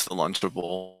down to the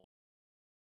Lunchable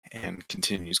and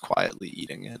continues quietly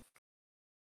eating it.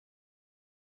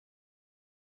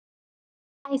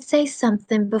 I say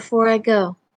something before I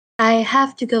go. I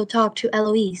have to go talk to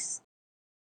Eloise.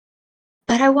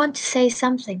 But I want to say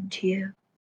something to you.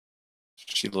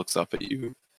 She looks up at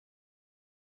you.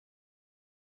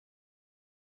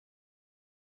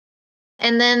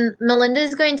 And then Melinda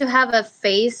is going to have a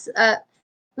face.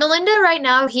 Melinda right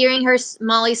now, hearing her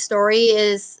Molly's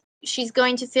story, she's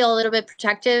going to feel a little bit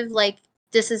protective, like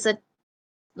this is a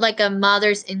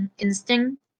mother's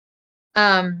instinct.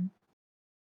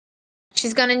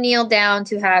 She's gonna kneel down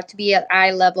to have to be at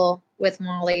eye level with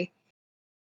Molly.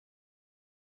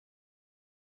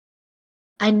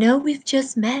 I know we've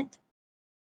just met,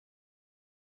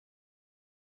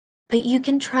 but you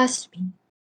can trust me.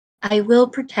 I will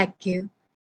protect you,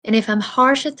 and if I'm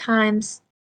harsh at times,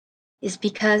 it's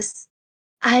because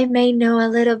I may know a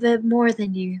little bit more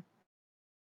than you.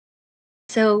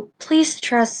 So please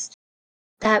trust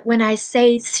that when I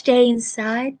say stay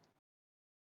inside,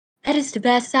 that is the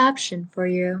best option for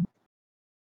you.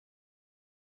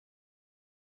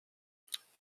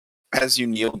 As you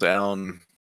kneel down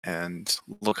and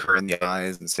look her in the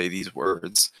eyes and say these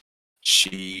words,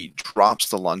 she drops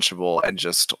the Lunchable and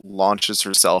just launches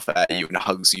herself at you and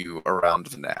hugs you around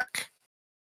the neck.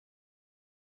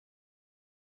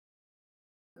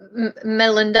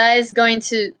 Melinda is going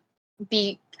to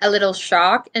be a little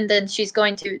shocked, and then she's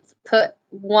going to put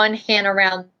one hand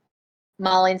around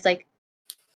Molly and it's like,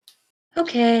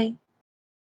 okay,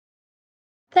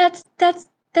 that's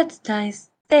nice,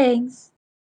 thanks.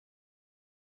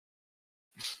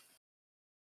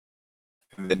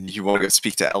 And then you want to go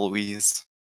speak to Eloise?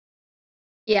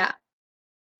 Yeah.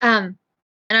 And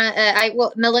I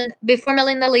will. Before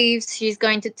Melinda leaves, she's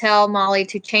going to tell Molly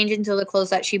to change into the clothes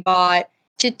that she bought,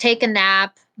 to take a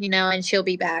nap, and she'll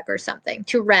be back or something,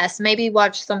 to rest, maybe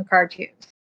watch some cartoons.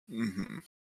 Mm-hmm.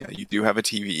 Yeah, you do have a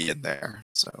TV in there,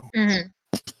 so. Mm-hmm.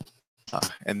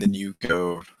 And then you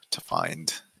go to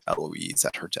find Eloise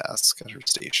at her desk, at her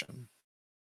station.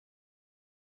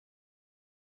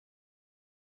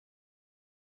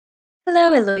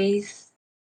 Hello, Eloise.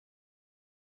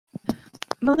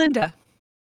 Melinda,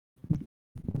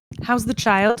 how's the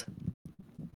child?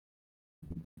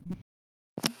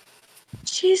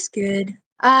 She's good.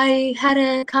 I had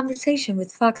a conversation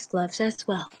with Foxgloves as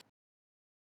well.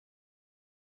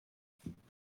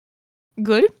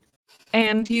 Good.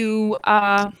 And you,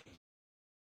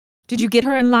 did you get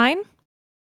her in line?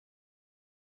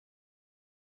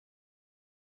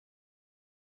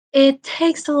 It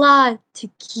takes a lot to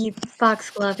keep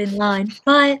Foxglove in line,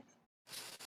 but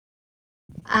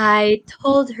I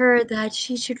told her that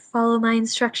she should follow my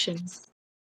instructions.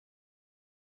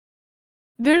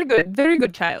 Very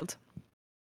good, child.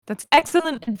 That's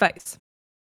excellent advice.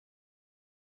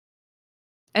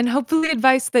 And hopefully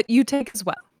advice that you take as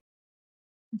well.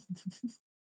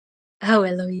 Oh,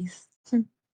 Eloise.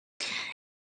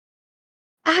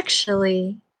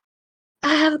 Actually,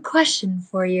 I have a question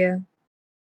for you.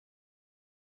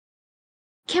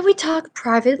 Can we talk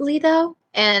privately, though?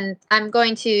 And I'm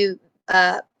going to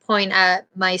point at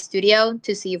my studio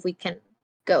to see if we can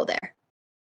go there.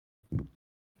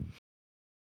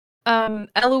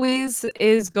 Eloise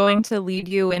is going to lead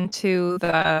you into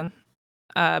the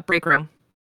break room.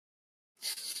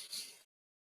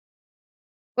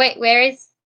 Wait, where is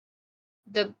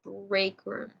the break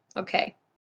room? Okay.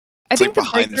 I It's think like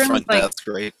the behind break the room front is like desk,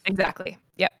 right? exactly.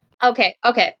 Yep. Okay.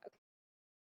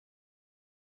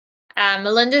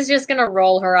 Melinda's just gonna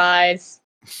roll her eyes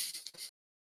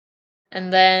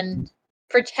and then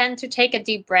pretend to take a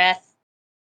deep breath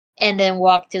and then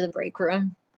walk to the break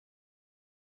room.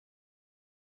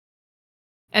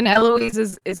 And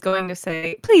Eloise is going to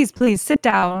say, please sit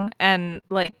down and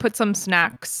like put some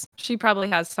snacks. She probably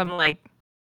has some like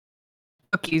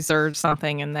cookies or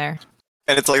something in there.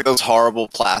 And it's like those horrible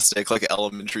plastic, like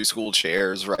elementary school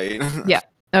chairs, right? Yeah.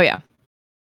 Oh yeah.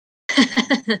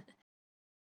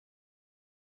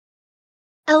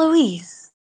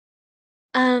 Eloise,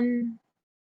 I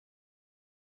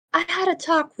had a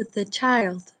talk with the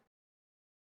child.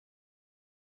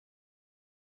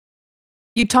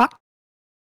 You talk.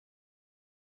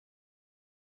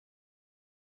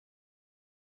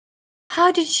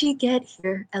 How did she get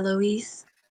here, Eloise?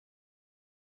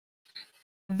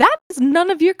 That is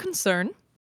none of your concern.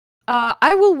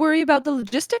 I will worry about the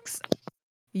logistics.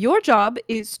 Your job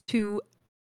is to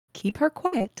keep her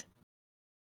quiet.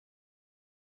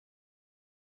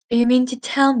 You mean to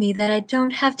tell me that I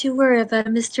don't have to worry about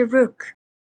Mr. Rook?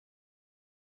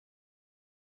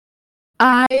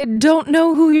 I don't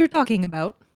know who you're talking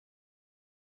about.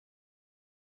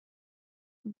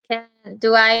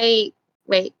 Do I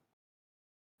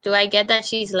get that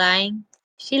she's lying?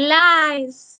 She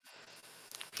lies.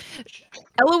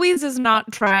 Eloise is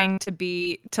not trying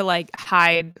to like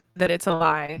hide that it's a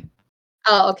lie.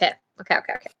 Oh, okay.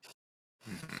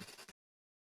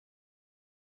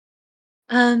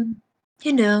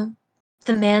 You know,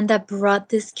 the man that brought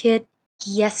this kid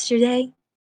yesterday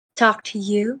talked to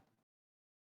you?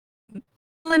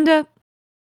 Linda,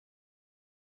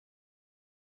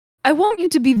 I want you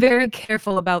to be very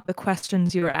careful about the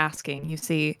questions you're asking, you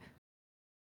see.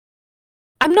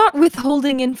 I'm not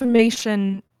withholding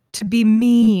information to be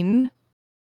mean,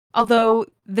 although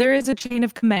there is a chain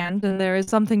of command and there is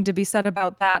something to be said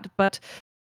about that, but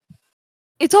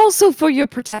it's also for your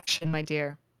protection, my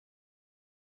dear.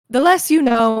 The less you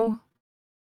know,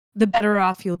 the better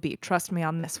off you'll be. Trust me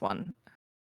on this one.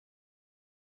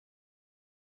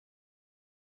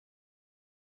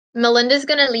 Melinda's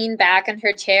gonna lean back in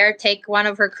her chair, take one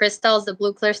of her crystals, the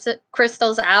blue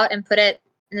crystals out, and put it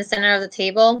in the center of the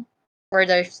table where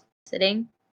they're sitting.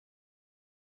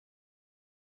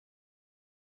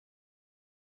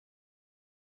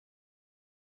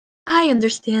 I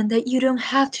understand that you don't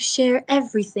have to share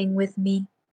everything with me.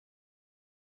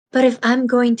 But if I'm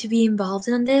going to be involved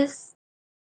in this,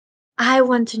 I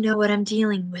want to know what I'm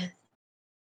dealing with.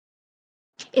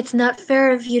 It's not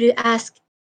fair of you to ask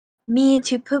me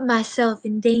to put myself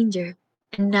in danger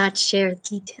and not share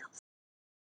details.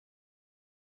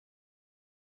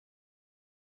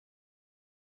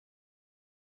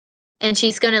 And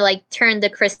she's gonna like turn the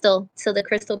crystal so the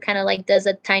crystal kind of like does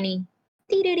a tiny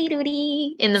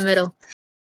dee-doo-dee-doo-dee in the middle.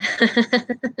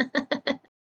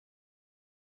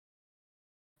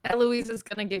 Eloise is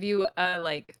gonna give you a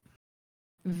like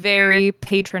very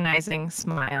patronizing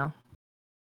smile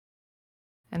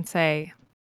and say,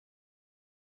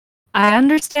 I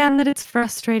understand that it's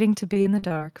frustrating to be in the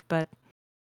dark, but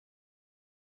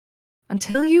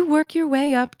until you work your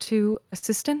way up to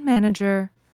assistant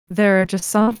manager, there are just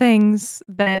some things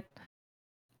that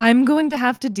I'm going to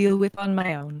have to deal with on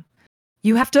my own.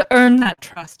 You have to earn that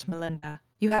trust, Melinda.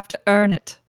 You have to earn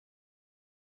it.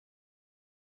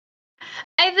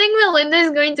 I think Melinda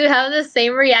is going to have the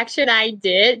same reaction I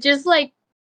did, just like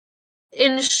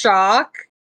in shock.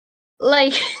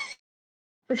 Like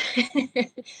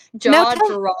jaw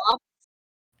drop.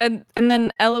 and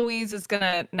then Eloise is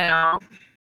gonna now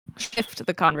shift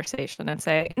the conversation and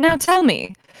say, "Now tell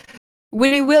me,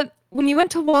 when you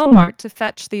went to Walmart to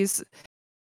fetch these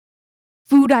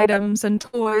food items and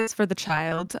toys for the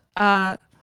child,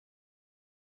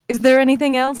 is there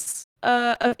anything else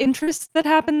of interest that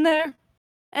happened there?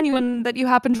 Anyone that you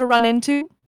happen to run into?"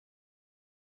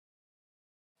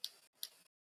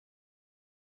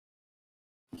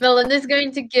 Melinda's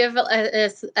going to give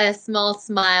a small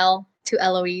smile to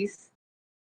Eloise.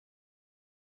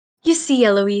 You see,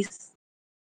 Eloise,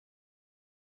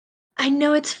 I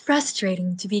know it's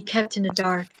frustrating to be kept in the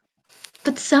dark,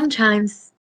 but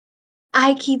sometimes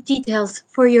I keep details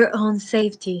for your own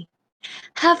safety.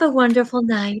 Have a wonderful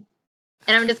night.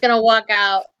 And I'm just gonna walk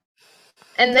out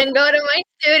and then go to my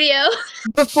studio.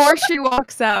 Before she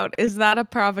walks out, is that a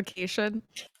provocation?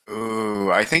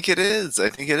 Ooh, I think it is.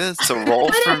 So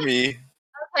roll for me.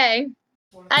 Okay.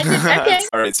 Okay.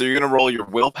 All right, so you're gonna roll your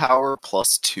willpower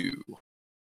 +2.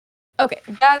 Okay,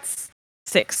 that's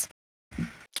 6.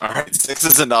 All right, 6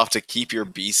 is enough to keep your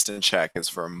beast in check. As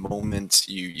for a moment,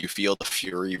 you feel the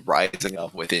fury rising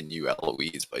up within you,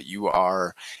 Eloise, but you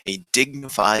are a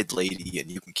dignified lady,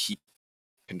 and you can keep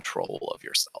control of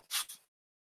yourself.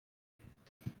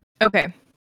 Okay.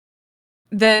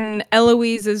 Then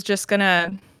Eloise is just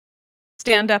gonna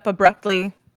stand up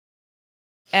abruptly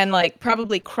and like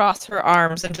probably cross her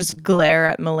arms and just glare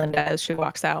at Melinda as she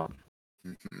walks out.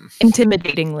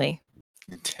 Intimidatingly.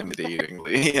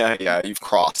 Intimidatingly. Yeah, you've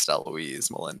crossed Eloise,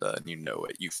 Melinda, and you know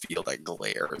it. You feel that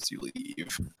glare as you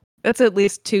leave. That's at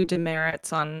least 2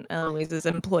 demerits on Eloise's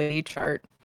employee chart.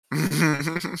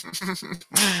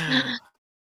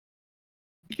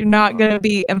 You're not going to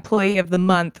be employee of the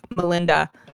month, Melinda.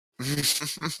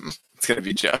 It's gonna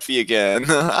be Jeffy again.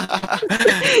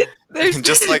 There's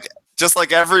just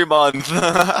like every month.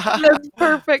 That's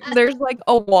perfect. There's like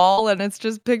a wall and it's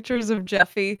just pictures of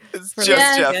Jeffy It's for just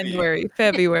like Jeffy. January,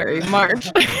 February,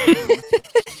 March.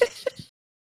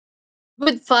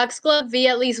 Would Foxglove be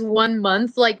at least 1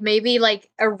 month? Like maybe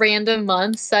like a random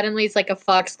month, suddenly it's like a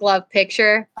Foxglove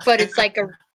picture, but it's like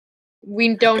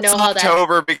we don't know how that.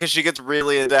 October because she gets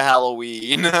really into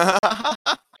Halloween.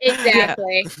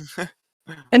 Exactly. Yeah.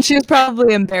 And she was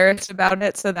probably embarrassed about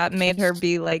it, so that made her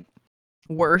be like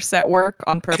worse at work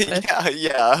on purpose.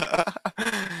 Yeah.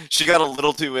 She got a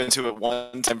little too into it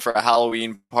one time for a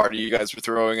Halloween party you guys were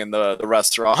throwing in the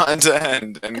restaurant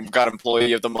and got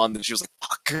employee of the month, and she was like,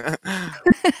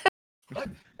 fuck.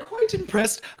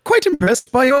 Quite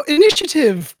impressed by your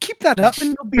initiative. Keep that up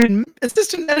and you'll be an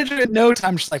assistant editor in no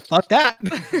time. She's like, fuck that.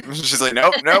 She's like,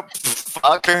 nope,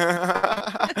 fuck.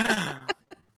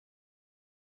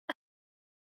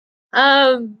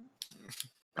 All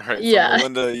right, Yeah. so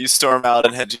Melinda, you storm out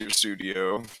and head to your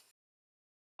studio.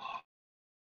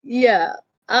 Yeah.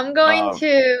 I'm going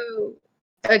to.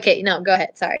 Okay, no, go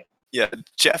ahead. Sorry. Yeah,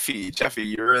 Jeffy,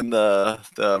 you're in the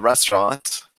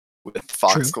restaurant with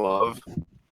Foxglove,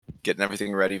 getting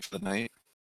everything ready for the night.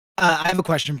 I have a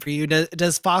question for you.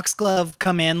 Does Foxglove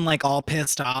come in like all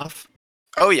pissed off?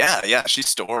 Oh yeah, she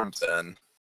storms in.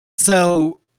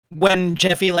 So when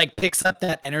Jeffy like picks up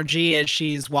that energy as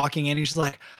she's walking in, she's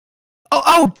like,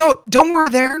 "Oh, don't worry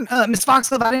there, Miss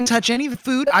Foxglove. I didn't touch any of the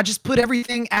food. I just put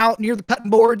everything out near the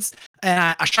cutting boards,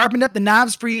 and I sharpened up the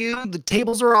knives for you. The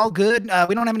tables are all good.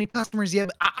 We don't have any customers yet,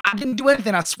 but I didn't do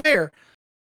anything. I swear."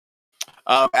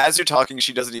 As you're talking,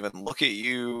 she doesn't even look at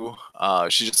you.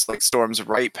 She just like storms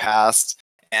right past.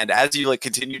 And as you like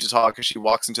continue to talk, as she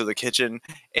walks into the kitchen,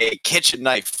 a kitchen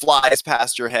knife flies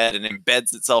past your head and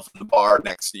embeds itself in the bar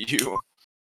next to you.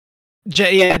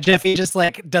 Jeffy just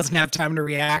like doesn't have time to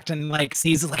react and like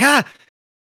sees it like,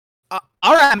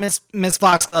 all right, Miss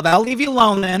Foxglove, I'll leave you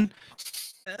alone then.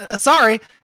 Sorry.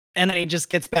 And then he just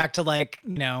gets back to like,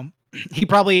 he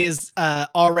probably is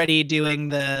already doing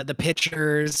the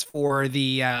pictures for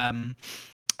the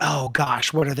oh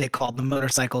gosh, what are they called? The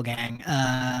motorcycle gang.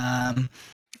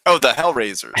 The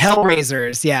Hellraisers.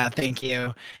 Hellraisers, yeah, thank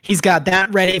you. He's got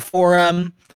that ready for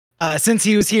him. Since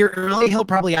he was here early, he'll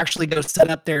probably actually go set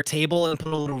up their table and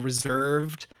put a little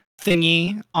reserved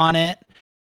thingy on it,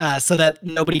 so that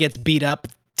nobody gets beat up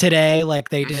today like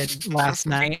they did last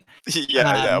night.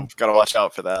 Yeah, gotta watch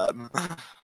out for that.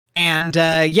 And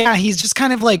he's just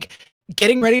kind of like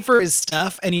getting ready for his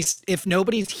stuff, and if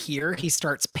nobody's here, he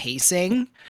starts pacing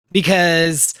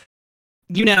because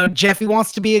Jeffy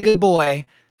wants to be a good boy,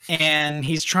 and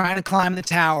he's trying to climb the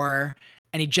tower,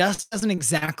 and he just doesn't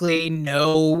exactly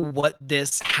know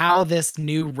how this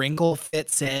new wrinkle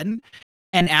fits in.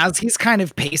 And as he's kind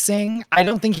of pacing, I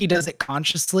don't think he does it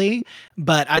consciously,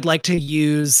 but I'd like to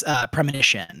use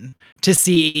premonition to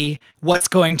see what's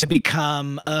going to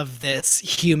become of this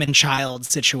human child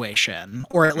situation,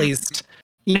 or at least,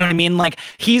 you know what I mean? Like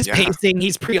he's pacing,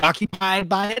 he's preoccupied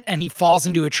by it, and he falls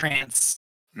into a trance.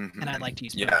 And I'd like to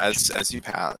use premonition.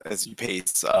 as you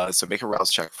pace. So make a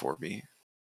rouse check for me.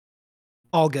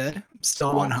 All good. Still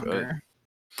All one good. hunger.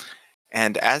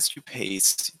 And as you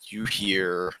pace, you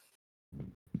hear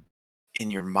in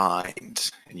your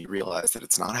mind, and you realize that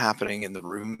it's not happening in the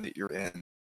room that you're in.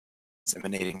 It's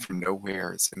emanating from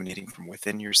nowhere. It's emanating from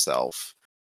within yourself.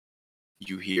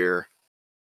 You hear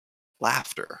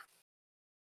laughter.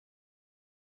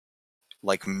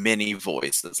 Like many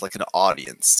voices, like an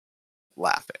audience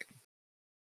laughing.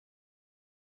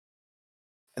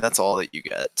 And that's all that you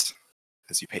get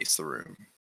as you pace the room.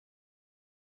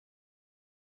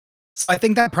 So I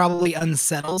think that probably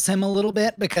unsettles him a little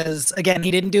bit because, again, he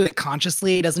didn't do it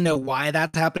consciously. He doesn't know why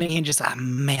that's happening. He just,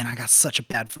 man, I got such a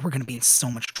bad. We're gonna be in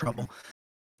so much trouble.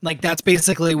 Like that's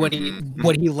basically what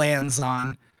he lands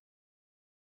on.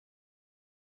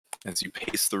 As you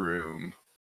pace the room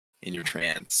in your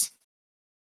trance,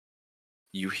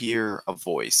 you hear a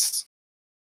voice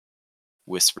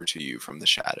whisper to you from the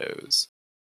shadows.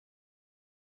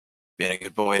 Being a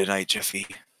good boy tonight, Jeffy.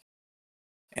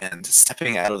 And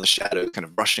stepping out of the shadow, kind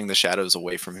of brushing the shadows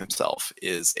away from himself,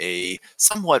 is a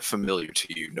somewhat familiar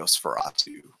to you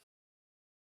Nosferatu.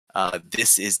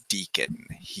 This is Deacon.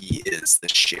 He is the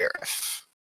sheriff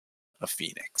of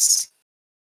Phoenix.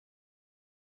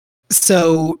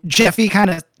 So Jeffy kind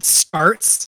of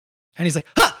starts, and he's like,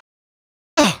 "Huh!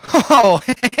 Oh,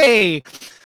 hey,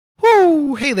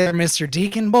 whoo, hey there, Mr.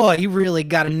 Deacon. Boy, you really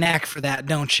got a knack for that,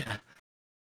 don't you?"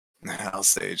 I'll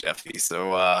say, Jeffy.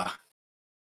 So,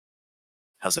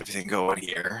 how's everything going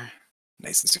here?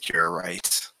 Nice and secure,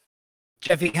 right?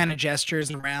 Jeffy kind of gestures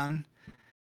around.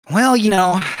 Well, you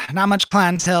know, not much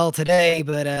clientele today,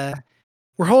 but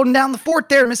we're holding down the fort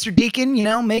there, Mr. Deacon. You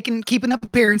know, keeping up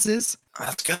appearances.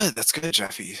 That's good. That's good,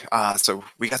 Jeffy. So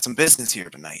we got some business here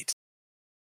tonight.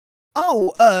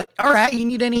 Oh, all right. You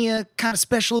need any kind of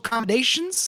special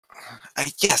accommodations?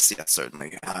 Yes,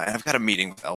 certainly. And I've got a meeting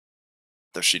with Elle,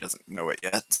 though she doesn't know it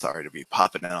yet. Sorry to be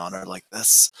popping in on her like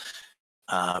this.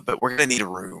 But we're gonna need a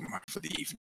room for the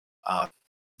evening.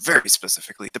 Very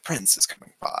specifically, the prince is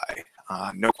coming by.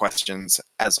 No questions,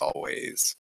 as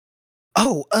always.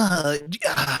 Oh, oh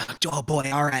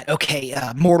boy. All right. Okay.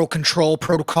 Mortal control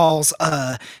protocols.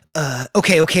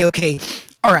 Okay.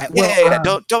 All right.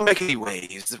 Well, don't make any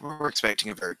waves. We're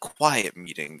expecting a very quiet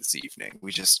meeting this evening.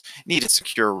 We just need a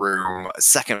secure room, a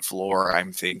second floor.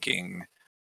 I'm thinking.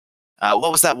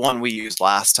 What was that one we used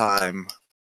last time?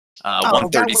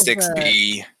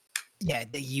 136B. Yeah,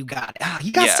 you got it.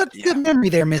 You got such a good memory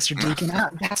there, Mr. Deacon.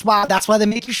 That's why they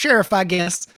make you sheriff, I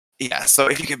guess. Yeah, so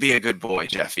if you could be a good boy,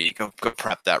 Jeffy, go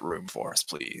prep that room for us,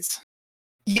 please.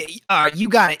 Yeah, you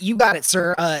got it,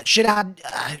 sir. Should I?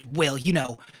 Well, you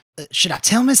know, should I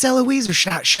tell Miss Eloise, or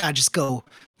should I just go,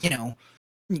 you know,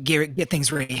 get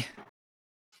things ready?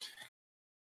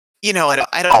 You know,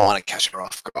 I don't want to catch her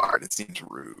off guard. It seems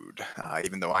rude,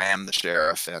 even though I am the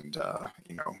sheriff, and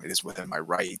you know, it is within my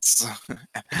rights.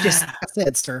 Just I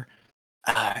said, sir.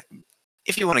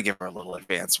 If you want to give her a little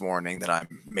advance warning that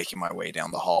I'm making my way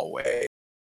down the hallway,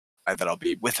 that I'll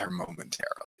be with her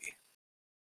momentarily.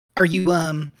 Are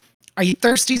you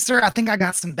thirsty, sir? I think I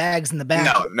got some bags in the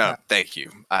back. No, thank you.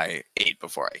 I ate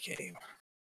before I came.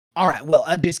 All right, well,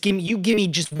 just give me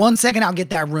just 1 second. I'll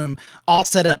get that room all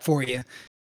set up for you.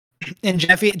 And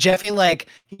Jeffy, like,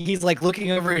 he's like looking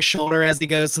over his shoulder as he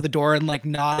goes to the door and like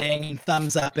nodding and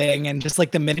thumbs upping, and just like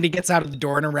the minute he gets out of the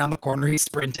door and around the corner, he's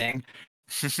sprinting.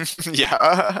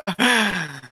 Yeah.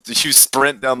 You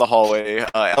sprint down the hallway.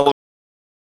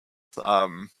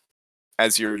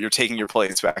 As you're taking your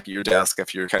place back at your desk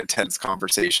after your kind of tense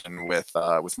conversation with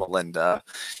Melinda,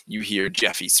 you hear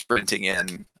Jeffy sprinting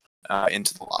into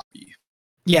the lobby.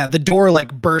 Yeah, the door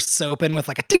like bursts open with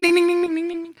like a ding ding ding ding ding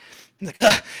ding. He's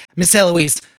like, Miss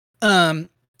Eloise, good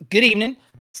evening.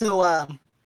 So,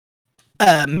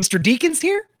 Mr. Deacon's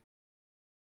here?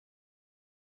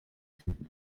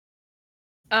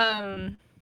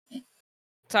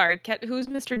 Sorry, who's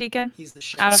Mr. Deacon? He's the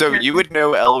sheriff. So you would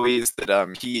know, Eloise,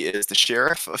 that he is the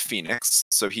sheriff of Phoenix.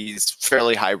 So he's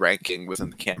fairly high-ranking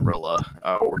within the Cambrilla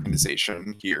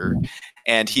organization here,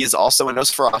 and he is also a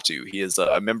Nosferatu. He is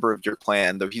a member of your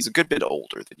clan, though he's a good bit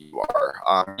older than you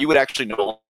are. You would actually know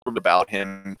a little bit about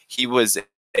him. He was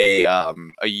a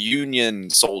Union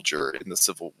soldier in the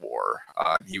Civil War.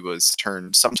 He was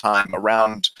turned sometime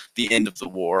around the end of the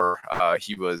war.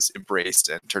 He was embraced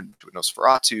and turned into a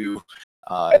Nosferatu.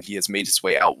 He has made his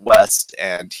way out west,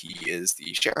 and he is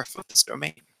the sheriff of this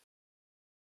domain.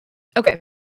 Okay.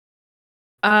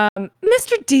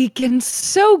 Mr. Deacon,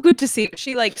 so good to see you.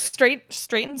 She like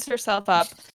straightens herself up.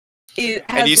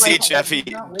 And you see Jeffy.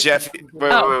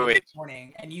 Wait.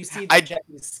 Morning, and you see that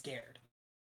Jeffy's scared.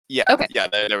 Yeah. Okay. Yeah.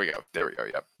 There we go.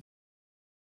 Yep.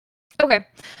 Okay.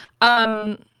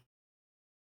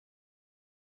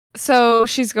 So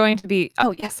she's going to be.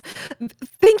 Oh yes.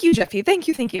 Thank you, Jeffy. Thank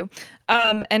you.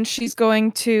 And she's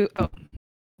going to. Oh.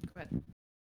 Go ahead.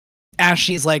 As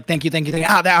she's like, thank you.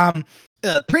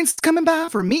 Prince is coming by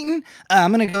for a meeting. I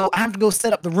have to go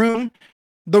set up the room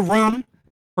for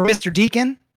Mr.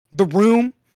 Deacon. The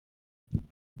room.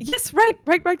 Yes, right.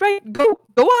 Go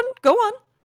on.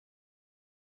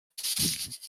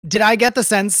 Did I get the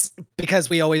sense, because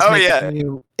we always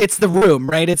it's the room,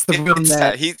 right? It's the room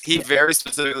that he very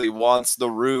specifically wants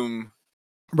the room,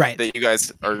 right, that you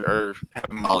guys are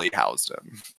having Molly housed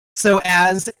in. So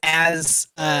as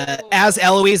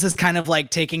Eloise is kind of like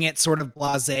taking it sort of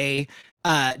blasé,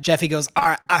 Jeffy goes,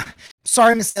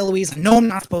 sorry, Miss Eloise, I know I'm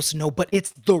not supposed to know, but it's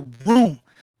the room.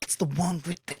 It's the one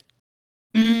with the...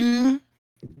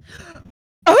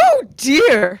 Oh,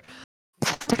 dear.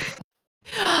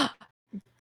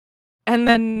 And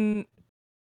then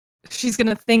she's going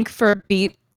to think for a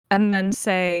beat and then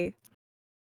say,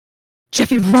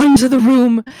 Jeffy, run to the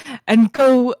room and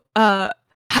go hide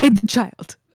the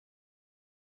child.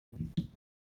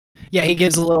 Yeah, he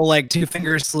gives a little like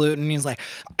 2-finger salute, and he's like,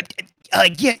 but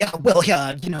and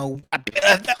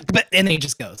then he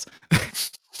just goes.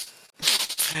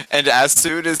 And as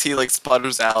soon as he like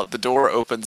sputters out, the door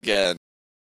opens again,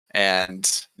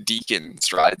 and Deacon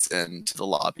strides into the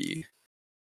lobby.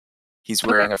 He's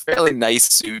wearing a fairly nice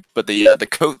suit, but the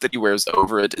coat that he wears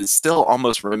over it is still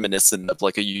almost reminiscent of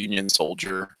like a Union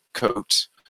soldier coat.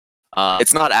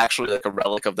 It's not actually like a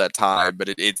relic of that time, but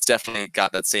it's definitely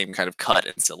got that same kind of cut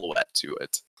and silhouette to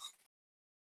it.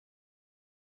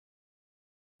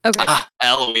 Okay.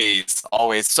 Eloise,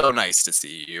 always so nice to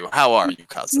see you. How are you,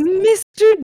 cousin?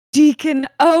 Mr. Deacon,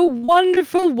 oh,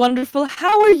 wonderful.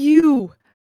 How are you?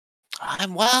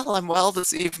 I'm well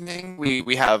this evening.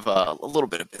 We have a little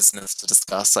bit of business to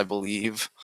discuss, I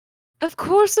believe. Of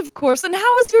course. And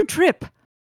how was your trip?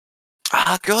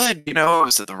 Good.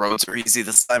 The roads are easy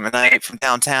this time of night from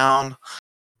downtown.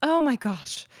 Oh my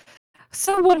gosh.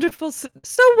 So wonderful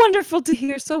to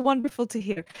hear.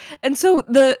 And so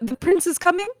the prince is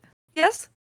coming? Yes?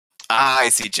 I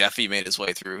see Jeffy made his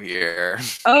way through here.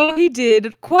 Oh, he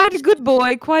did. Quite a good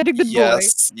boy. Boy.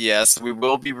 Yes, we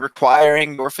will be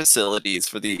requiring your facilities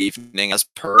for the evening as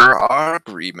per our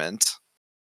agreement.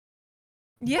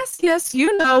 Yes,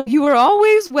 you are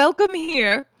always welcome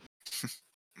here.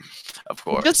 Of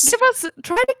course. Just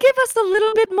try to give us a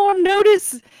little bit more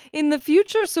notice in the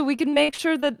future so we can make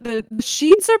sure that the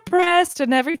sheets are pressed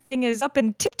and everything is up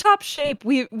in tip-top shape.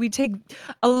 We take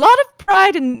a lot of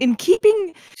pride in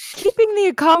keeping the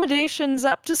accommodations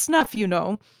up to snuff,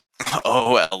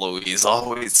 Oh, Eloise,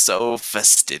 always so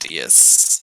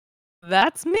fastidious.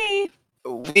 That's me.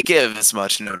 We give as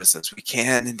much notice as we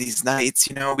can in these nights,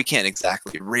 we can't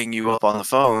exactly ring you up on the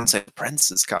phone, say the prince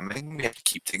is coming. We have to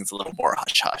keep things a little more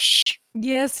hush-hush.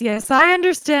 Yes, I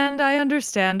understand.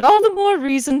 All the more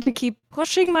reason to keep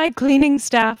pushing my cleaning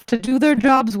staff to do their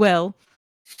jobs well.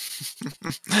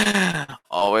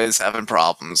 Always having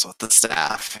problems with the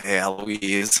staff, hey,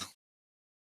 Eloise.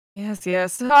 Yes.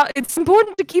 It's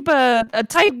important to keep a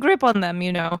tight grip on them,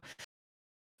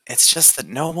 It's just that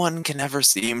no one can ever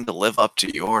seem to live up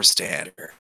to your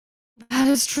standard. That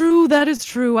is true.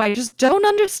 I just don't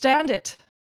understand it.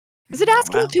 Is it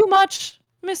asking too much,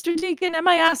 Mr. Deacon? Am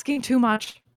I asking too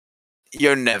much?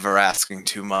 You're never asking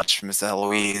too much, Miss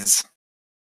Eloise.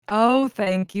 Oh,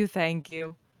 thank you.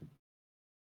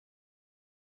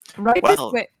 Right this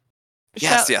way.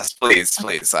 Yes,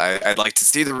 please. I'd like to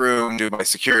see the room, do my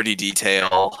security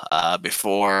detail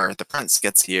before the prince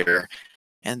gets here.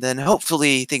 And then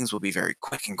hopefully things will be very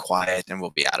quick and quiet and we'll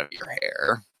be out of your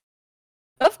hair.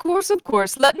 Of course.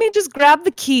 Let me just grab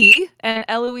the key, and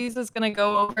Eloise is going to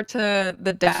go over to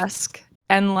the desk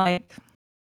and like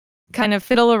kind of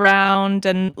fiddle around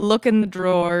and look in the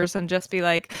drawers and just be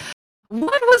like,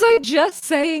 what was I just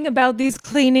saying about these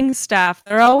cleaning staff?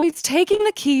 They're always taking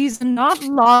the keys and not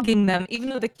logging them, even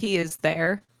though the key is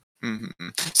there. Mm-hmm.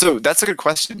 So that's a good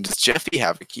question. Does Jeffy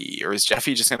have a key, or is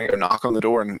Jeffy just going to go knock on the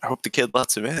door and hope the kid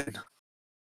lets him in?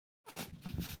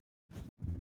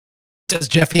 Does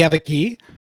Jeffy have a key?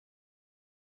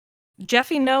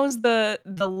 Jeffy knows the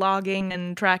logging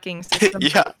and tracking system.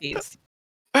 Yeah.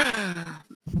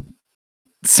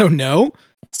 So no?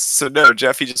 So no,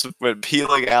 Jeffy just went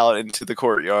peeling out into the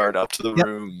courtyard, up to the Yep.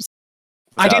 rooms.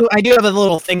 I do have a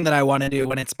little thing that I want to do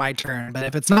when it's my turn, but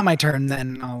if it's not my turn,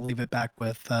 then I'll leave it back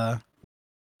with All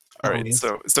right, Eloise.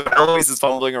 so Eloise is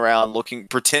fumbling around,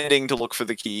 pretending to look for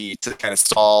the key to kind of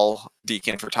stall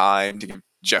Deacon for time, to give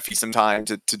Jeffy some time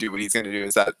to do what he's going to do.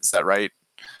 Is that right?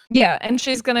 Yeah, and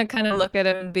she's gonna kind of look at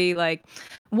him and be like,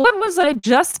 "What was I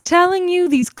just telling you?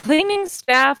 These cleaning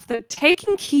staff, they're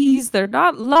taking keys, they're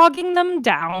not logging them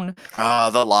down.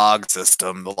 The log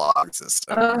system.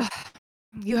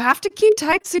 You have to keep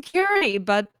tight security,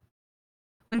 but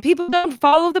when people don't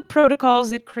follow the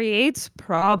protocols, it creates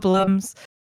problems."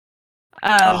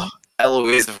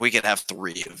 Eloise, if we could have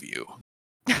 3 of you.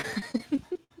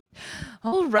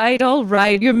 All right,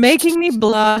 you're making me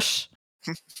blush.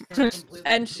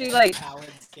 And she like,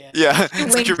 Yeah, She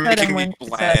it's like you're winks at making him me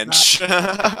when she says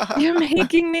blanch. you're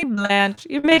making me blanch,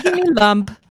 you're making me lump.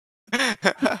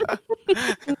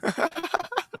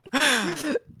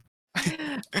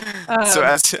 So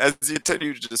as you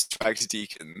continue to distract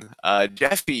Deacon,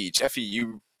 Jeffy,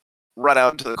 you run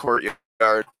out into the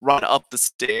courtyard, run up the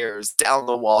stairs, down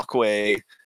the walkway.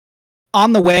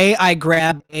 On the way, I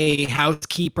grab a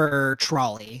housekeeper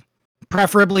trolley,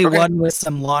 preferably Okay. one with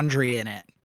some laundry in it.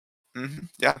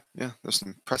 Yeah. There's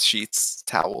some press sheets,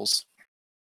 towels.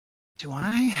 Do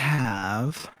I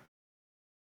have?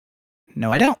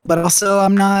 No, I don't. But also,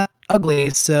 I'm not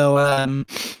ugly, so I'm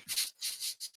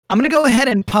gonna go ahead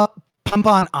and pump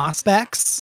on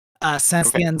Auspex,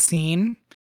 Sense the Unseen,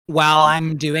 while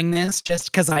I'm doing this,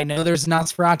 just because I know there's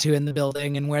Nosferatu in the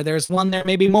building, and where there's one, there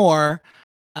may be more.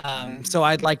 So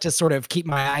I'd like to sort of keep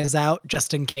my eyes out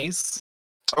just in case.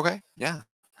 Okay, yeah.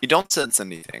 You don't sense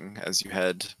anything as you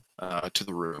head to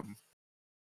the room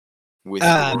with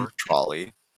your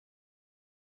trolley.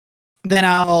 Then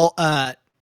I'll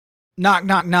knock,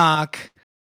 knock, knock.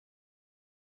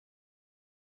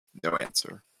 No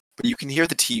answer. But you can hear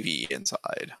the TV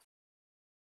inside.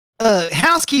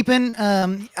 Housekeeping.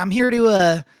 I'm here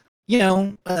to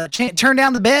turn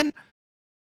down the bed.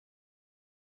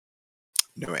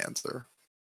 No answer.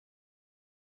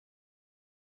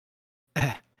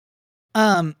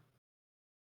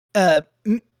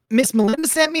 Miss Melinda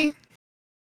sent me.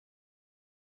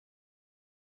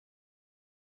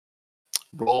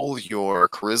 Roll your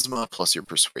charisma plus your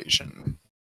persuasion.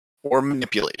 Or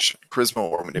manipulation. Charisma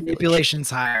or manipulation. Manipulation's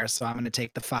higher, so I'm going to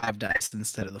take the 5 dice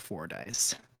instead of the 4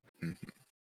 dice.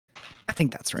 I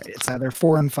think that's right. It's either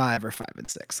 4 and 5 or 5 and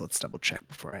 6. Let's double check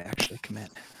before I actually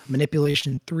commit.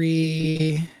 Manipulation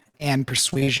 3 and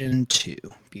persuasion 2.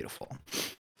 Beautiful.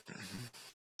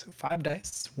 So 5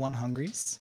 dice, 1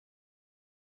 hungries.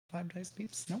 5 dice,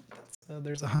 peeps. Nope.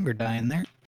 There's a hunger die in there.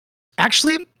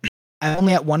 Actually, I'm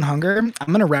only at 1 hunger. I'm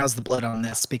going to rouse the blood on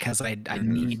this because I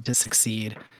need to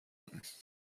succeed.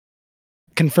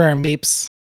 Confirm, peeps.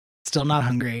 Still not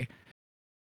hungry.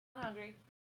 Hungry.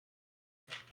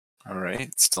 All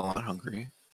right, still not hungry.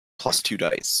 Plus 2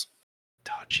 dice.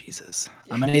 Oh, Jesus.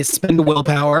 I'm going to spend the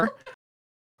willpower.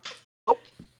 Oh,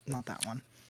 not that one.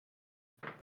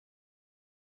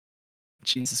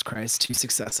 Jesus Christ, 2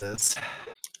 successes.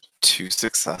 2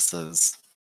 successes.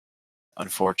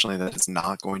 Unfortunately, that is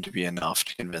not going to be enough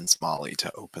to convince Molly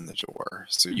to open the door.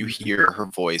 So you hear her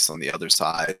voice on the other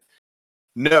side.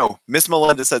 No, Miss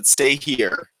Melinda said stay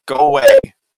here. Go away.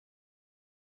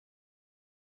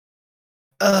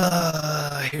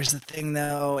 Here's the thing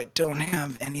though. I don't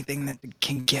have anything that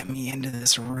can get me into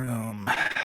this room.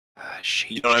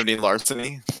 You don't have any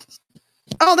larceny?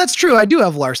 Oh, that's true. I do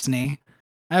have larceny.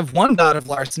 I have 1 dot of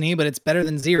larceny, but it's better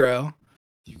than 0.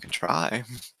 You can try.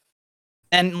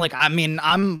 And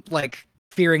I'm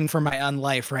fearing for my own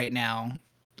life right now.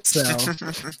 So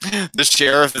the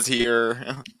sheriff is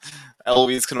here.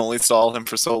 Eloise can only stall him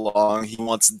for so long. He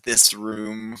wants this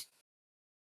room.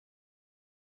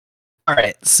 all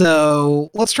right,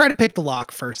 so let's try to pick the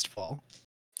lock first of all.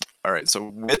 All right, so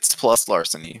wits plus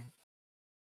larceny.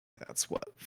 That's what?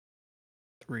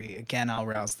 3. Again, I'll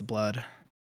rouse the blood.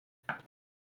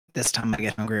 This time I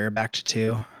get hungrier, back to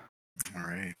 2. All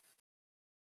right.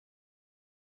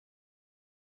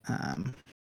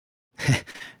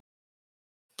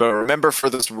 But remember, for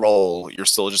this roll, you're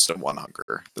still just at 1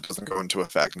 hunger. That doesn't go into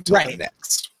effect until the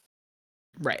next.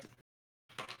 Right.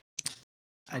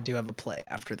 I do have a play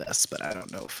after this, but I don't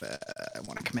know if I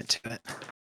want to commit to it.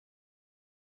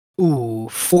 Ooh,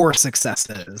 4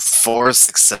 successes. 4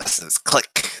 successes.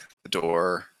 Click. The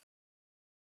door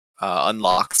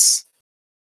unlocks.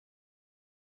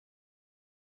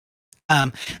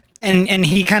 And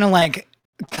he kind of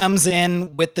comes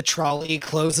in with the trolley,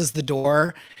 closes the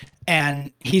door,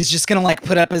 and he's just gonna like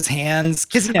put up his hands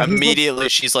because he's like, Immediately,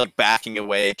 she's like backing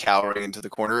away, cowering into the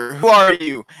corner. Who are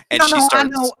you? And no, she no, starts.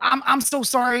 I know. I'm so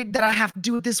sorry that I have to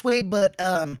do it this way, but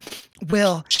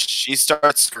well, She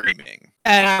starts screaming.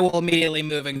 and I will immediately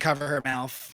move and cover her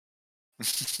mouth.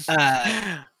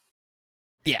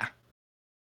 Yeah.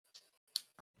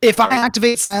 If I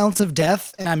activate Silence of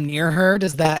Death and I'm near her,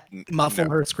 does that muffle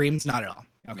her screams? Not at all.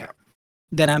 Okay. No.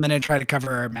 Then I'm gonna try to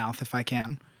cover her mouth if I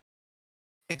can.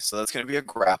 Okay, so that's going to be a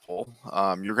grapple.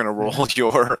 You're going to roll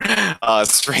your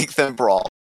strength and brawl.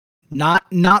 Not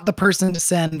the person to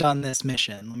send on this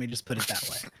mission. Let me just put it that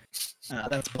way.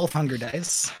 That's both hunger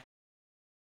dice.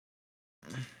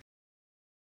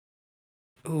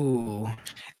 Ooh.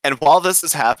 And while this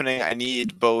is happening, I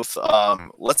need both.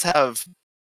 Let's have.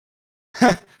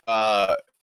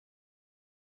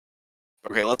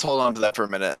 Okay, let's hold on to that for a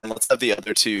minute, and let's have the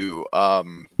other two,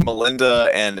 Melinda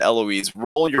and Eloise,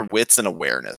 roll your wits and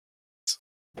awareness.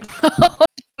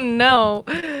 No.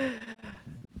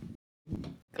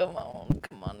 Come on.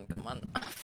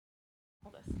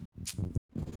 Hold this.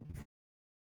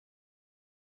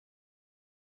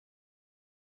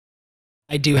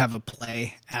 I do have a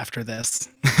play after this.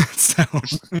 So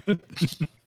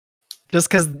just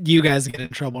because you guys get in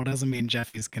trouble doesn't mean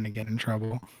Jeffy's gonna get in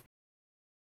trouble.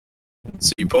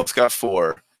 So you both got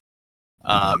 4.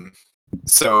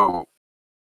 So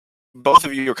both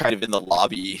of you are kind of in the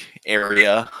lobby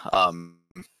area.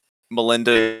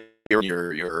 Melinda, you're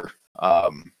in your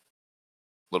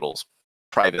little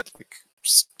private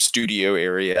studio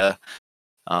area.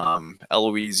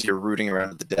 Eloise, you're rooting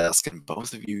around at the desk, and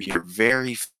both of you hear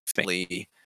very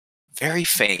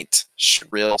faint,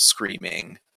 shrill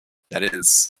screaming. That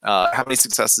is, how many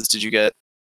successes did you get?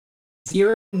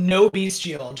 0, no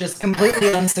bestial, just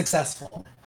completely unsuccessful.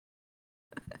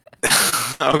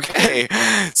 Okay,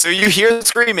 so you hear the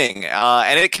screaming,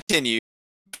 and it continues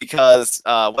because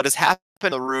what has happened in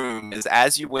the room is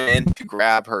as you went in to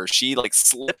grab her, she like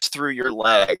slipped through your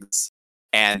legs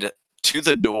and to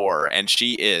the door, and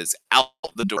she is out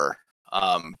the door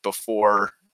before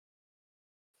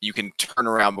you can turn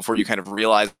around, before you kind of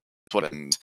realize what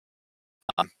happened.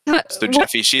 So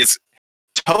Jeffy, she is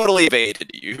totally evaded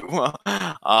you,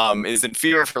 is in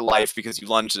fear of her life because you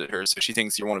lunged at her, so she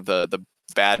thinks you're one of the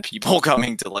bad people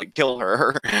coming to like kill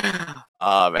her,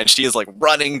 and she is like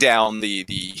running down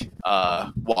the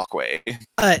walkway.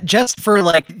 Just for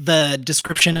like the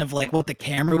description of like what the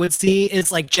camera would see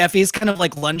is like Jeffy's kind of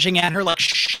like lunging at her like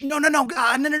shh, no,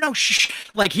 shh.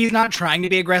 Like he's not trying to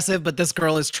be aggressive, but this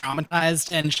girl is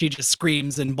traumatized and she just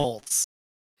screams and bolts.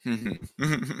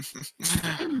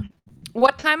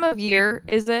 What time of year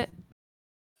is it?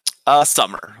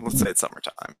 Summer. Let's say it's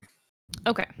summertime.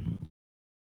 Okay.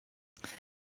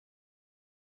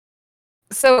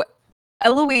 So,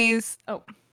 Eloise. Oh.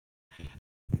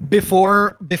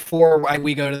 Before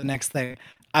we go to the next thing,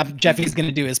 Jeffy's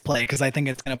gonna do his play because I think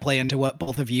it's gonna play into what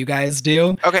both of you guys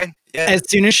do. Okay. Yeah. As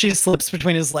soon as she slips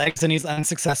between his legs and he's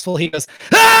unsuccessful, he goes,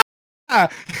 ah!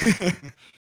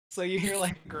 So you hear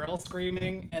like a girl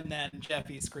screaming and then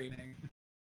Jeffy screaming.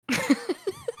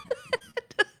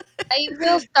 I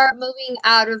will start moving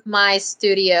out of my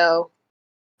studio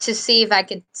to see if I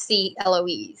can see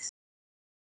Eloise.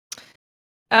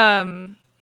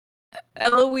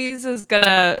 Eloise is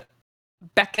gonna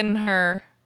beckon her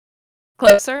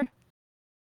closer.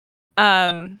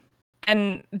 And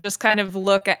just kind of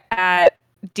look at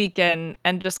Deacon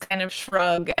and just kind of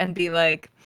shrug and be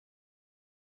like,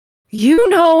 you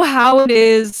know how it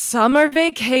is, summer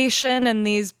vacation, and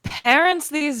these parents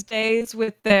these days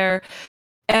with their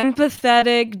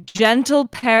empathetic, gentle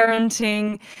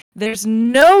parenting. There's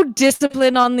no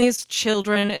discipline on these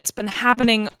children. It's been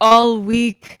happening all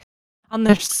week on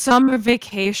their summer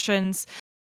vacations.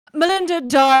 Melinda,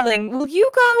 darling, will you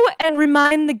go and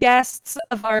remind the guests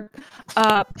of our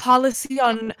policy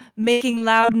on making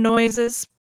loud noises,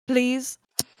 please?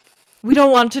 We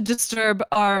don't want to disturb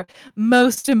our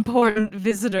most important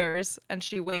visitors. And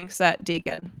she winks at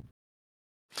Deacon.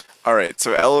 All right,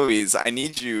 so Eloise, I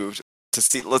need you to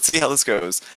see. Let's see how this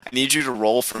goes. I need you to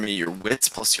roll for me your wits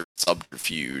plus your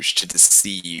subterfuge to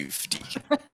deceive Deacon.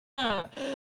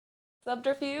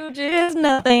 Subterfuge is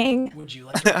nothing. Would you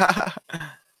like to?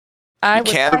 You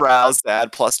can rouse to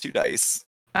add +2 dice.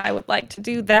 I would like to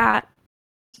do that.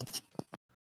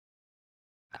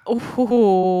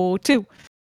 Oh, 2.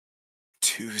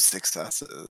 2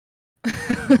 successes.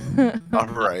 All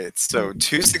right, so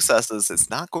 2 successes is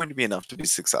not going to be enough to be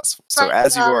successful. So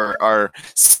as you are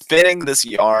spinning this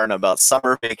yarn about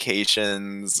summer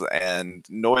vacations and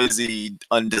noisy,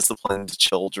 undisciplined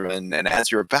children, and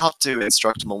as you're about to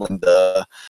instruct Melinda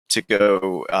to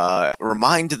go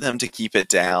remind them to keep it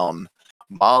down,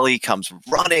 Molly comes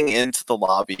running into the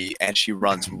lobby and she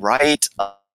runs right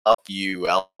up you,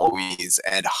 Eloise,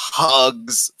 and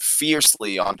hugs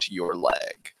fiercely onto your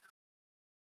leg.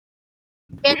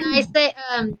 And I say,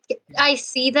 I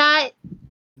see that,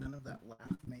 None of that laugh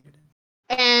made it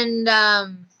in. and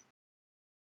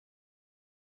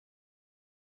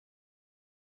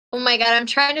oh my god, I'm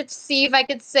trying to see if I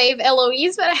could save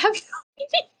Eloise, but I have no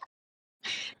idea.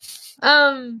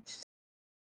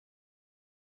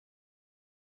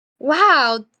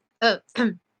 Wow.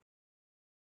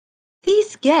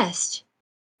 These guests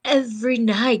every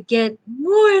night get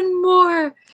more and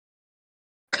more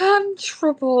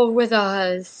comfortable with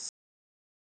us.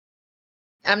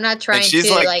 I'm not trying And she's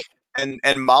to like, and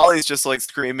Molly's just like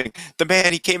screaming, "The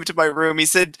man, he came into my room. He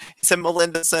said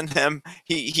Melinda sent him.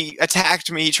 He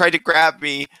attacked me. He tried to grab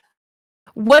me.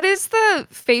 What is the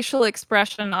facial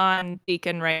expression on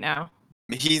Deacon right now?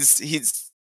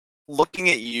 He's looking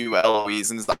at you,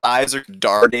 Eloise, and his eyes are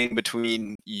darting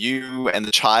between you and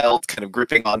the child, kind of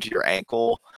gripping onto your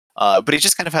ankle. But he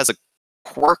just kind of has a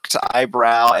quirked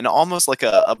eyebrow and almost like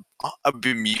a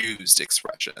bemused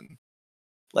expression.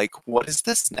 Like, what is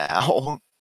this now?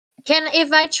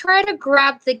 if I try to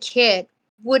grab the kid,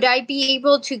 would I be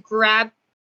able to grab,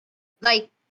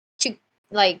 to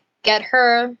get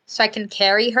her so I can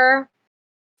carry her?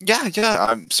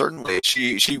 Yeah, certainly.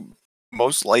 She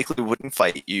most likely wouldn't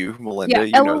fight you, Melinda.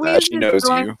 Yeah, You know that. Eloise She is knows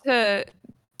going you.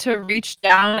 to reach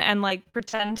down and like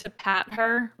pretend to pat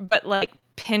her, but like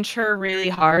pinch her really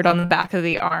hard on the back of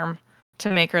the arm to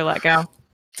make her let go.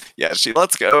 Yeah, she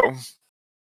lets go.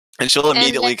 And she'll And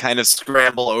immediately then- kind of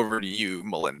scramble over to you,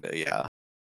 Melinda, yeah.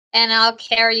 And I'll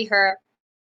carry her.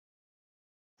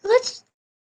 Let's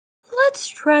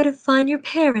try to find your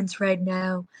parents right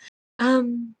now.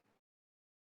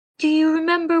 Do you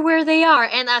remember where they are?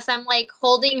 And as I'm like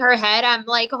holding her head, I'm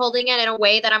like holding it in a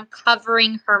way that I'm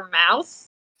covering her mouth.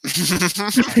 But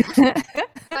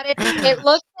it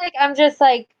looks like I'm just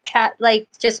like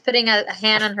just putting a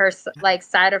hand on her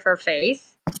side of her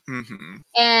face. Mm-hmm.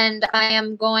 And I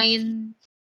am going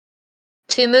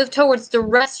to move towards the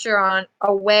restaurant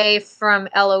away from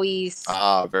Eloise.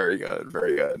 Ah, very good,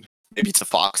 very good. Maybe it's a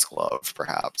foxglove,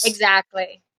 perhaps.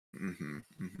 Exactly. Mm-hmm,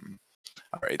 mm-hmm.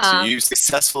 All right, so you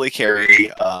successfully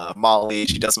carry Molly.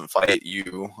 She doesn't fight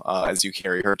you as you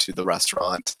carry her to the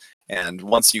restaurant. And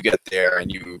once you get there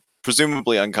and you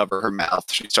presumably uncover her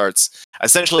mouth, she starts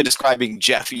essentially describing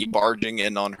Jeffy barging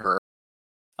in on her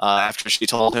after she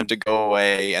told him to go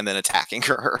away and then attacking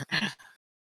her.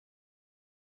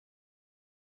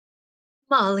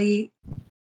 Molly,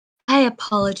 I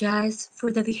apologize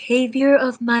for the behavior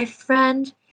of my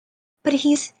friend, but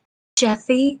he's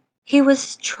Jeffy. He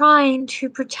was trying to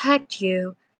protect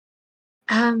you.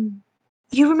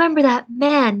 You remember that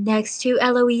man next to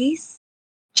Eloise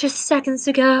just seconds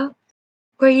ago,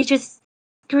 where you just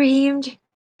screamed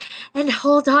and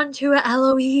hold on to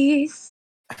Eloise?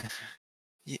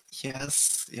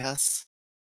 Yes.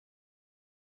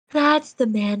 That's the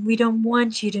man we don't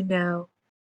want you to know.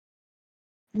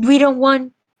 We don't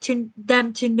want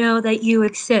them to know that you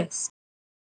exist.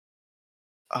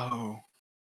 Oh.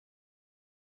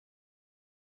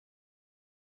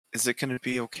 Is it going to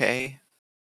be okay?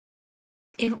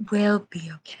 It will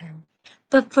be okay.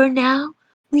 But for now,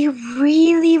 we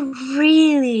really,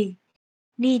 really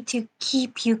need to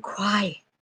keep you quiet.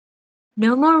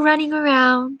 No more running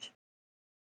around,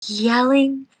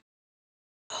 yelling,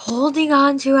 holding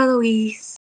on to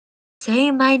Eloise,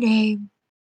 saying my name.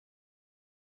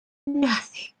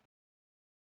 Nothing.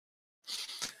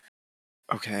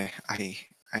 Okay, I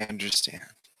understand.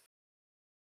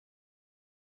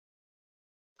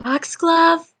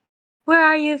 Foxglove? Where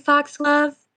are you,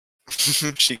 Foxglove?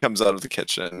 She comes out of the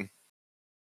kitchen.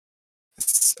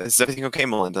 Is everything okay,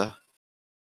 Melinda?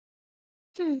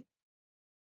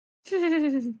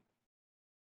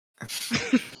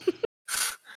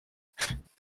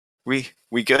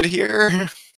 We good here?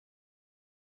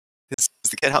 Is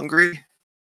the kid hungry?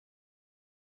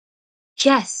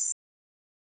 Yes.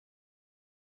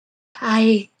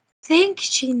 I think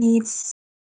she needs.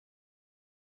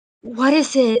 What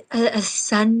is it? A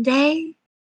sundae?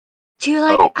 Do you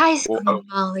like ice cream,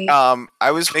 Molly?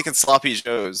 I was making sloppy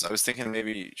joes. I was thinking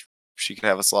maybe she could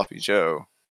have a sloppy joe.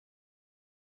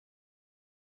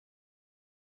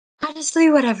 Honestly,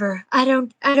 whatever. I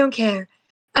don't care.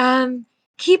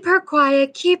 Keep her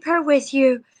quiet, keep her with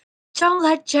you. Don't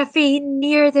let Jeffy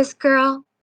near this girl.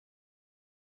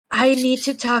 I need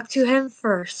to talk to him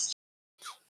first.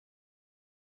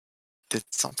 Did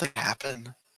something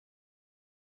happen?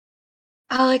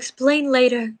 I'll explain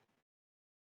later.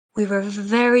 We were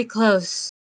very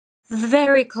close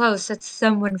at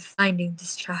someone finding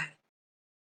this child.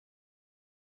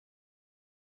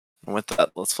 And with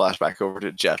that, let's flash back over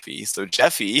to Jeffy. So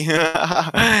Jeffy,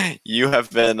 you have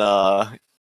been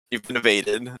you've been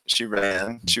evaded. She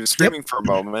ran. She was screaming for a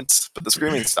moment, but the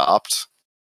screaming stopped.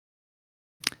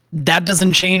 That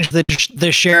doesn't change.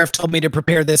 The sheriff told me to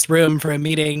prepare this room for a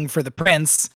meeting for the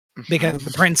prince, because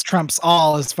the prince trumps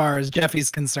all as far as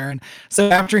Jeffy's concerned. So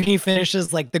after he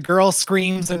finishes, like, the girl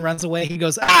screams and runs away, he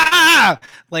goes, ah,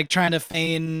 like trying to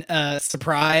feign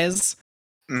surprise,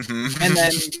 and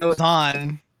then goes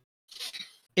on.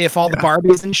 If all the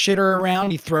Barbies and shit are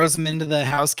around, he throws them into the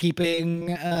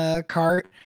housekeeping cart.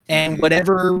 And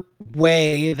whatever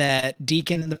way that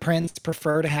Deacon and the Prince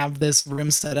prefer to have this room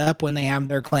set up when they have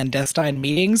their clandestine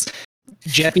meetings,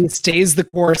 Jeffy stays the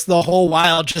course the whole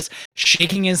while, just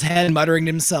shaking his head, muttering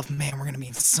to himself, man, we're going to be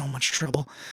in so much trouble.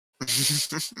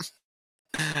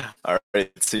 All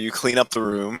right, so you clean up the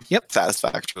room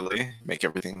satisfactorily, make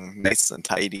everything nice and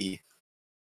tidy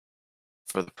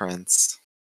for the prince.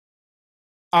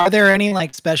 Are there any,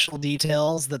 like, special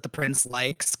details that the prince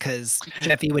likes? Because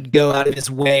Jeffy would go out of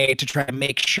his way to try to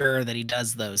make sure that he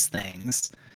does those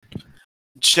things.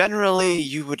 Generally,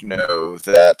 you would know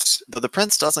that though the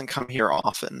prince doesn't come here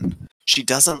often, she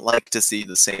doesn't like to see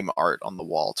the same art on the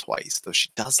wall twice, though she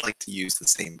does like to use the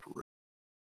same room.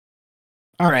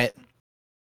 All right.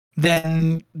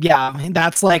 Then, yeah,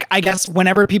 that's like, I guess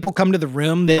whenever people come to the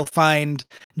room, they'll find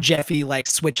Jeffy, like,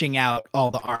 switching out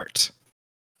all the art.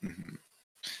 Mm-hmm.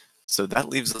 So that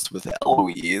leaves us with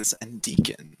Eloise and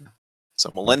Deacon. So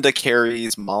Melinda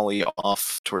carries Molly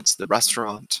off towards the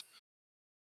restaurant.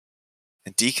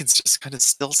 And Deacon's just kind of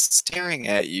still staring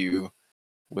at you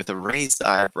with a raised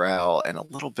eyebrow and a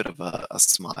little bit of a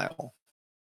smile.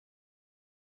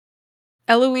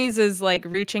 Eloise is like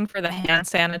reaching for the hand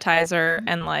sanitizer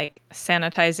and like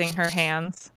sanitizing her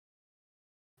hands.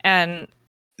 And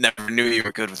never knew you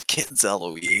were good with kids,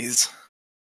 Eloise.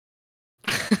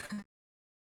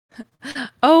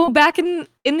 Oh, back in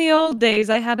the old days,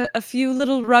 I had a few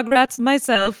little rugrats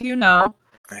myself, you know.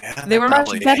 Yeah, they were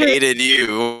probably much better. Hated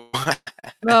you.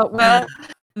 Well,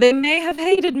 they may have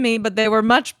hated me, but they were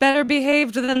much better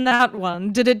behaved than that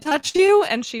one. Did it touch you?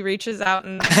 And she reaches out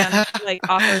and like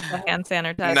offers the hand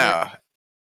sanitizer.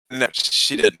 No,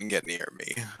 she didn't get near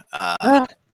me.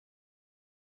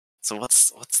 So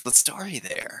what's the story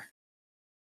there?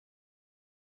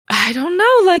 I don't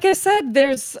know. Like I said,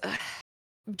 there's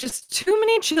just too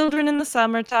many children in the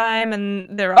summertime,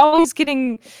 and they're always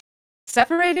getting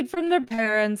separated from their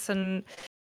parents, and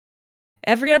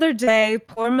every other day,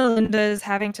 poor Melinda is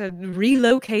having to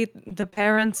relocate the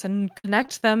parents and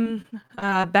connect them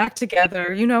back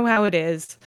together. You know how it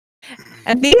is.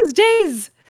 And these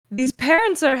days, these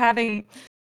parents are having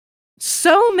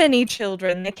so many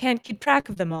children, they can't keep track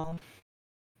of them all.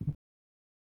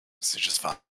 So just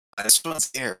fine. This one's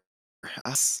here.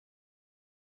 Us.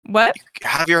 What? You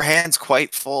have your hands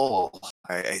quite full.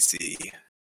 I see.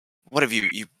 What have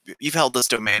you've held this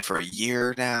domain for a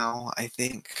year now, I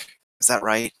think. Is that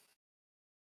right?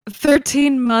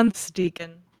 13 months,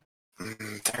 Deacon.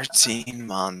 13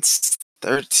 months.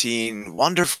 13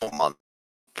 wonderful months.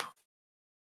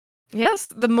 Yes,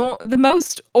 the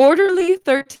most orderly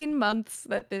 13 months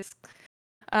that this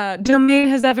domain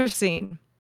has ever seen.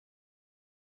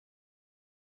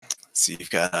 So you've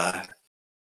got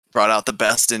brought out the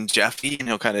best in Jeffy, and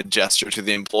he'll kind of gesture to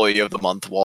the employee of the month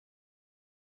wall.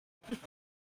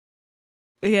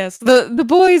 Yes, the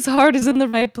boy's heart is in the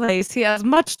right place. He has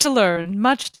much to learn,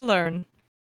 much to learn.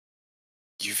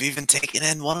 You've even taken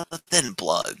in one of the Thin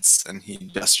Bloods, and he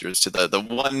gestures to the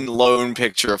one lone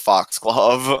picture of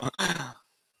Foxglove.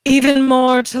 Even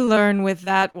more to learn with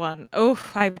that one. Oh,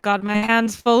 I've got my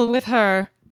hands full with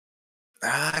her.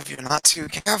 If you're not too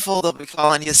careful, they'll be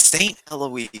calling you Saint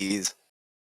Eloise.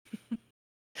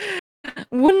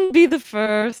 Wouldn't be the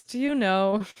first, you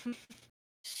know.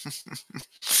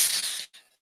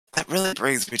 That really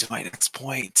brings me to my next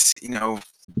point. You know,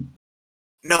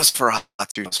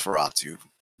 Nosferatu,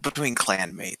 between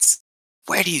clanmates,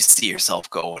 where do you see yourself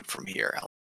going from here,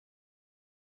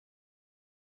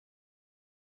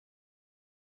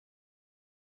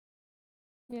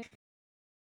 Yeah.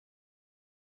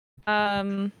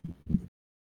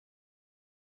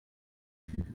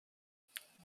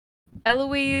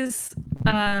 Eloise,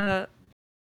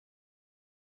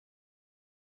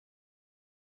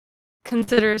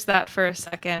 considers that for a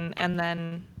second, and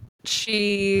then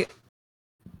she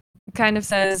kind of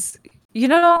says, you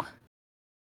know,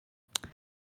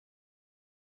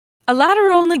 a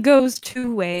ladder only goes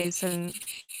two ways, and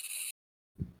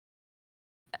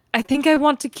I think I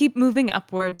want to keep moving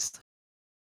upwards.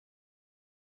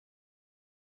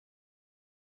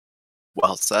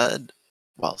 Well said.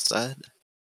 Well said.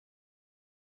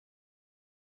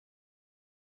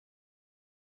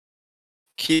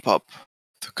 Keep up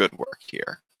the good work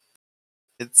here.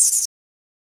 It's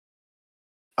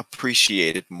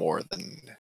appreciated more than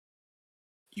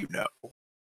you know.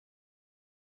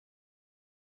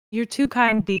 You're too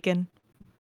kind, Deacon.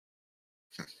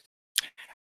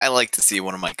 I like to see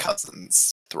one of my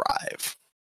cousins thrive.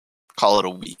 Call it a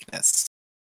weakness.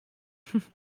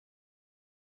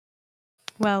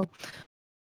 Well,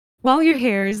 while you're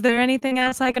here, is there anything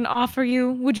else I can offer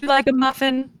you? Would you like a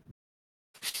muffin?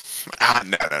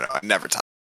 No, I never talk.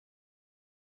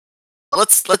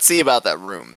 Let's see about that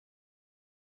room.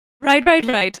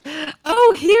 Right.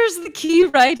 Oh, here's the key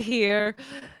right here.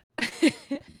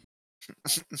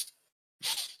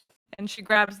 And she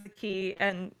grabs the key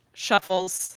and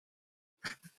shuffles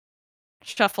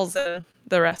in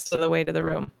the rest of the way to the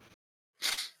room.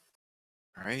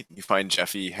 All right, you find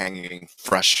Jeffy hanging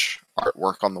fresh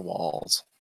artwork on the walls.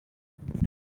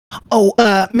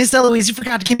 Oh, Miss Eloise, you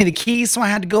forgot to give me the keys, so I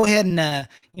had to go ahead and,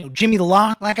 jimmy the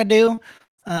lock like I do.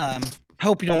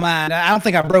 Hope you don't mind. I don't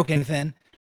think I broke anything.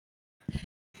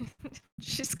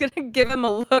 She's gonna give him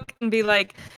a look and be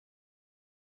like,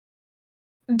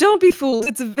 "Don't be fooled.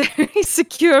 It's a very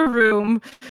secure room."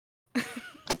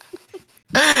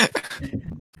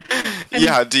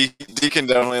 Yeah, Deacon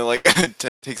definitely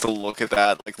takes a look at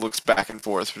that, looks back and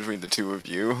forth between the two of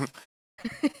you.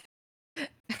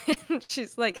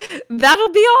 She's like, "That'll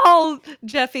be all,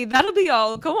 Jeffy. That'll be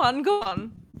all. Go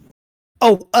on."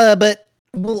 Oh,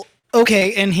 well,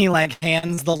 okay, and he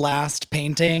hands the last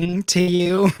painting to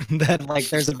you that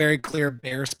there's a very clear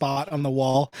bare spot on the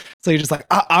wall. So you're just like,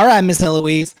 all right, Miss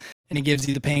Eloise, and he gives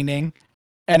you the painting.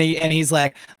 And he's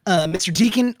like, Mr.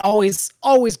 Deacon, always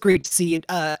great to see you.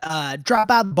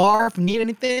 Drop out the bar if you need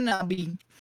anything. I'll be,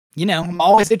 I'm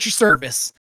always at your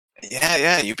service.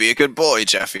 Yeah, you be a good boy,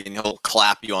 Jeffy, and he'll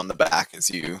clap you on the back as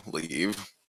you leave.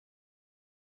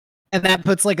 And that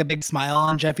puts a big smile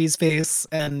on Jeffy's face.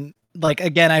 And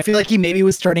again, I feel like he maybe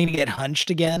was starting to get hunched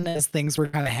again as things were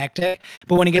kind of hectic.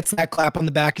 But when he gets that clap on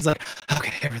the back, he's like,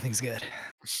 okay, everything's good.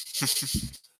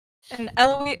 And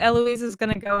Eloise is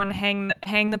gonna go and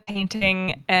hang the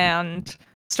painting and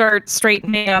start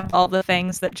straightening up all the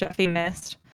things that Jeffy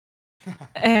missed,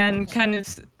 and kind of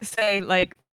say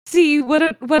 "See, what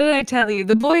did I tell you?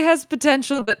 The boy has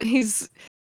potential, but he's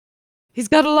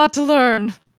got a lot to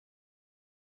learn."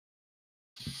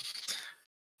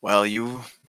 Well, you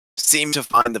seem to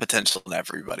find the potential in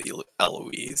everybody,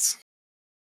 Eloise.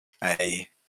 I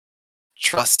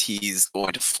trust he's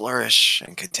going to flourish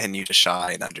and continue to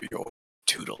shine under your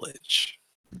tutelage.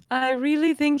 I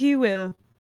really think he will.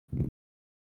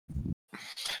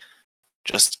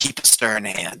 Just keep a stern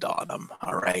hand on him,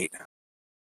 all right?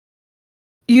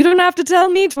 You don't have to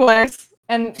tell me twice.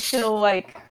 And she'll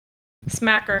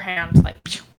smack her hand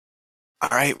pew. All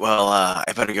right, well, I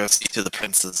better go see to the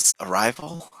prince's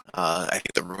arrival. I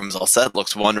think the room's all set.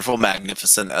 Looks wonderful,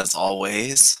 magnificent as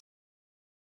always.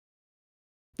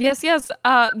 Yes.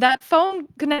 That phone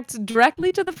connects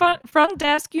directly to the front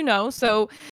desk, so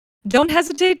don't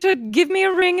hesitate to give me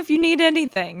a ring if you need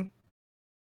anything.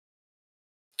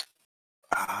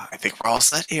 I think we're all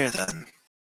set here then.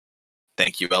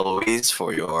 Thank you, Eloise,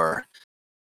 for your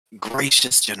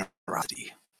gracious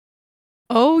generosity.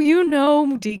 Oh,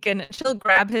 Deacon. She'll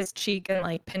grab his cheek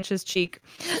and pinch his cheek.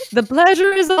 The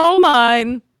pleasure is all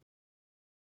mine.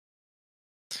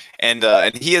 And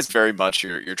he is very much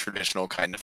your traditional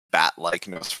kind of bat-like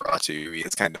Nosferatu. He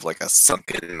is kind of like a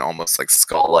sunken, almost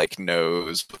skull-like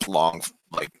nose with long,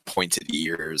 pointed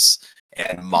ears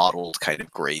and mottled kind of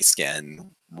gray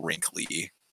skin,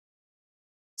 wrinkly.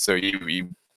 So you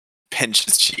pinch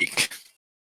his cheek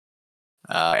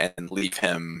and leave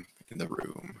him in the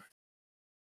room.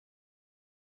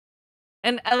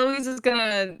 And Eloise is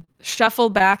gonna shuffle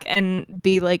back and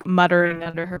be muttering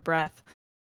under her breath.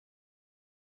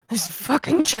 This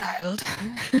fucking child.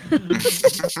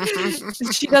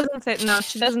 She doesn't say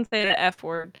the F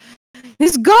word.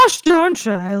 This gosh darn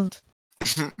child.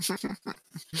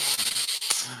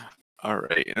 All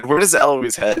right. And where does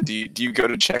Eloise head? Do you go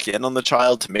to check in on the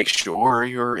child to make sure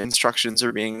your instructions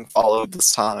are being followed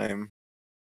this time?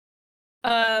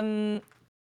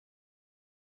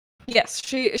 Yes,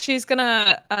 she's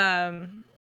gonna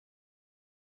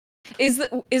Is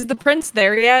the prince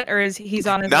there yet, or is he's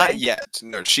on his way? Not yet.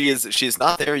 No, she is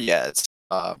not there yet.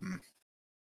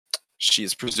 She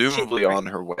is presumably on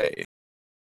her way.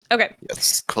 Okay.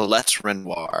 Yes, Colette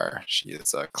Renoir. She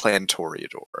is a clan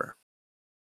Toreador.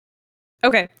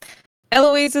 Okay.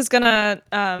 Eloise is gonna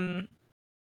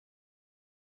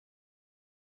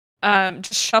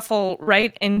just shuffle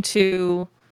right into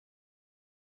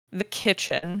the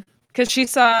kitchen because she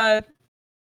saw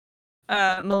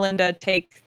Melinda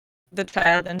take the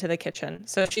child into the kitchen,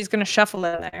 so she's gonna shuffle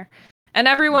in there, and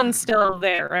everyone's still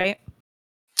there, right?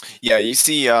 Yeah, you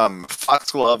see,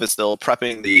 Foxglove is still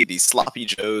prepping the sloppy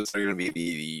joes. They're going to be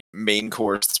the main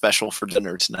course special for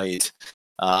dinner tonight.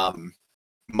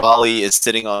 Molly is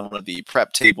sitting on one of the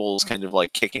prep tables, kind of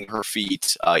like kicking her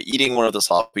feet, eating one of the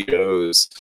sloppy joes.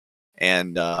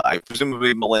 And I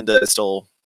presumably Melinda is still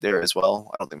there as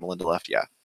well. I don't think Melinda left yet.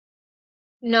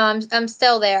 No, I'm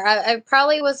still there. I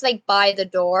probably was like by the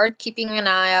door, keeping an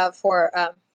eye out for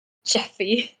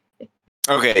Jeffy.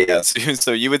 Okay, yes.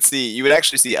 So you would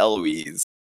actually see Eloise.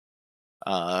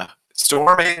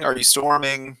 Storming? Are you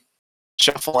storming?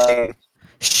 Shuffling?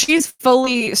 She's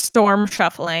fully storm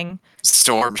shuffling,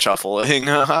 Storm shuffling.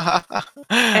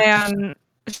 and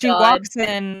she God. walks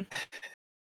in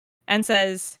and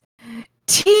says,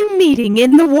 "Team meeting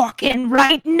in the walk-in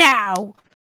right now.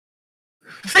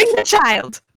 Bring the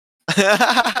child."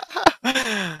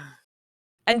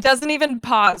 And doesn't even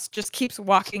pause, just keeps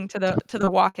walking to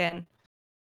the walk-in.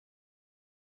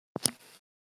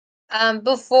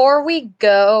 Before we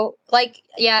go, like,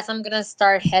 yes, I'm gonna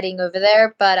start heading over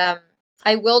there, but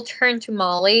I will turn to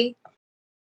Molly,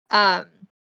 and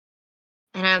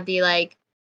I'll be like,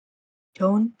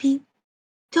 don't be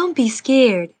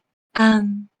scared.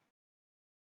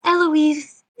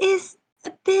 Eloise is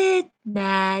a bit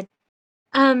mad.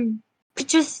 But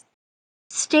just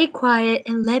stay quiet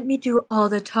and let me do all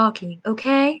the talking,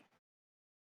 okay?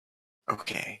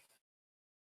 Okay.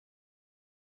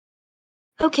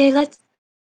 Okay,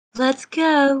 let's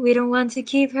go. We don't want to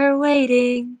keep her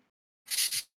waiting.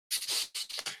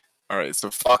 All right. So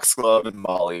Foxglove and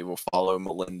Molly will follow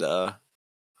Melinda,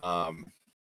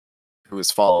 who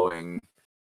is following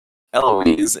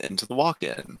Eloise into the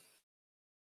walk-in.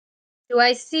 Do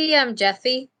I see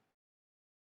Jeffy?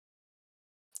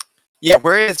 Yeah.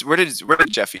 Where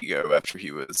did Jeffy go after he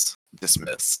was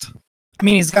dismissed? I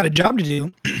mean, he's got a job to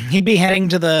do. He'd be heading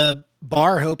to the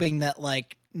bar hoping that,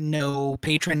 like, no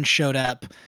patrons showed up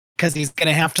because he's going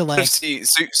to have to, like... So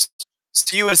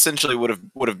you essentially would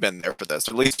have been there for this.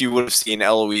 At least you would have seen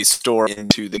Eloise storm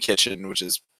into the kitchen, which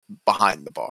is behind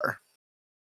the bar.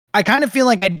 I kind of feel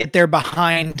like I'd get there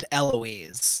behind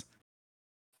Eloise.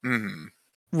 Hmm.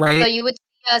 Right? So you would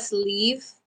see us leave?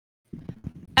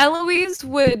 Eloise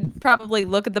would probably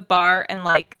look at the bar and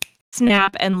like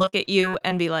snap and look at you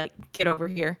and be like, "Get over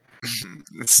here."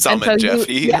 Summon so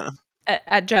Jeffy. Yeah.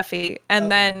 At Jeffy,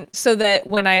 and then so that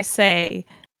when I say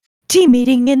team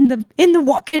meeting in the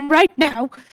walk-in right now,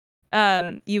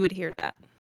 you would hear that.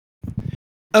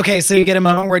 Okay, so you get a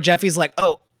moment where Jeffy's like,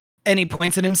 "Oh," and he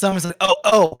points at himself and is like,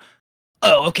 "Oh,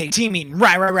 okay, team meeting,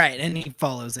 right," and he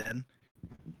follows in.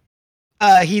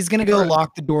 He's gonna go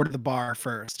lock the door to the bar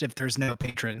first if there's no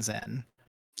patrons in.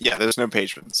 Yeah, there's no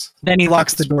patrons. Then he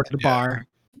locks the door to the bar.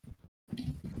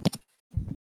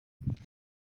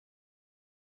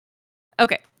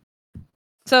 Okay.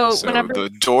 So whenever the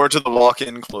door to the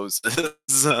walk-in closes,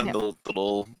 the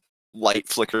little light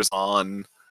flickers on.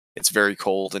 It's very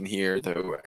cold in here,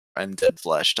 though undead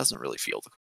flesh doesn't really feel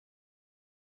the cold.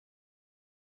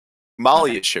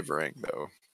 Molly is shivering, though.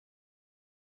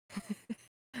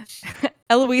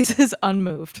 Eloise is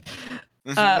unmoved.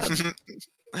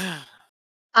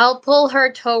 I'll pull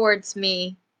her towards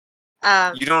me.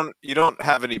 You don't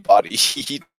have any body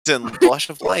heat and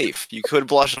blush of life. You could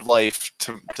blush of life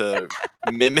to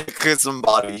mimic some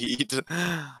body heat.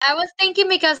 I was thinking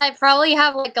because I probably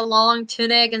have like a long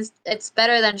tunic and it's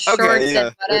better than shorts Okay, yeah.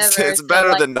 and whatever. It's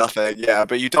better than nothing, yeah,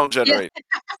 but you don't generate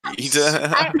heat.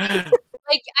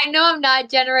 I know I'm not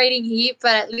generating heat,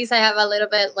 but at least I have a little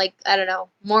bit, like, I don't know,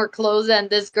 more clothes than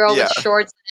this girl with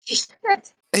shorts and a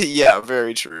t-shirt. Yeah,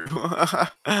 very true.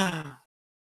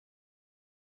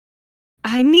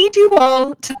 I need you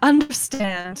all to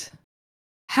understand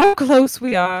how close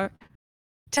we are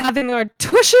to having our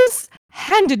tushes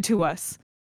handed to us.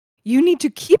 You need to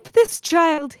keep this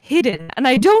child hidden, and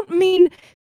I don't mean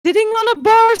sitting on a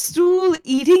bar stool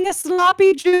eating a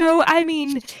sloppy Joe. I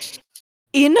mean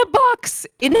in a box,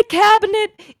 in a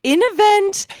cabinet, in a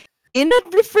vent, in a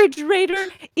refrigerator,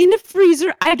 in a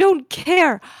freezer. I don't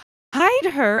care.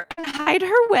 Hide her, and hide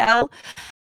her well,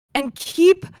 and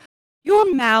keep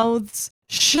your mouths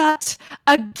shut.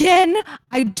 Again,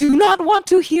 I do not want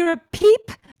to hear a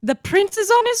peep. The prince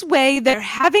is on his way. They're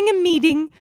having a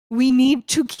meeting. We need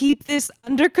to keep this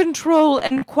under control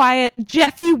and quiet.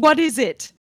 Jeffy, what is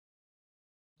it?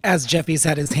 As Jeffy's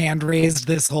had his hand raised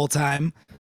this whole time.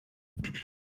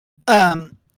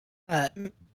 Um,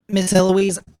 Miss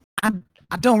Eloise, I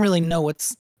don't really know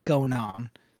what's going on.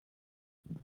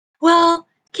 Well,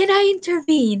 can I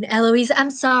intervene, Eloise?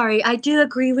 I'm sorry. I do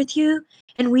agree with you,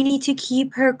 and we need to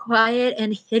keep her quiet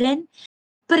and hidden.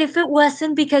 But if it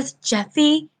wasn't because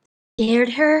Jeffy scared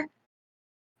her,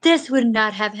 this would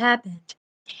not have happened.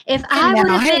 If I would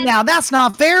have Hey been now, that's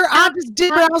not fair. I no, just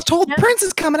did what I was told. no, The prince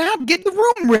is coming out. Get the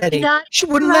room ready. not She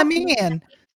wouldn't let me interrupt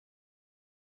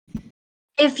in.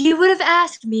 If you would have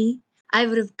asked me, I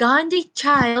would have gone to the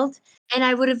child and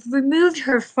I would have removed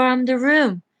her from the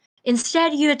room.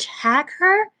 Instead, you attack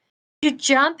her? You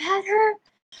jump at her?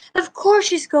 Of course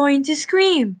she's going to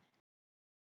scream.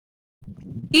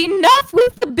 Enough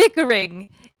with the bickering.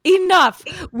 Enough.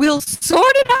 We'll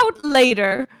sort it out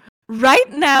later.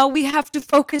 Right now, we have to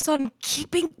focus on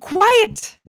keeping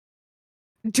quiet.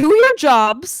 Do your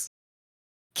jobs.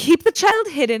 Keep the child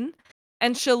hidden.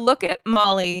 And she'll look at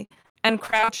Molly and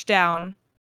crouch down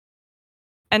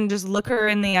and just look her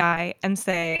in the eye and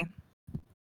say,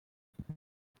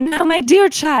 "Now, my dear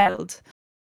child,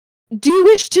 do you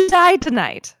wish to die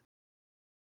tonight?"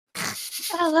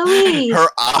 Eloise! Her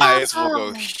eyes will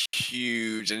go Oh.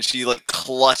 huge, and she like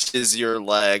clutches your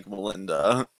leg,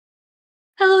 Melinda.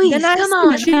 Eloise, Then I come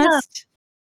on.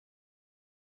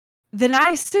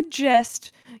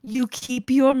 suggest you keep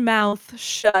your mouth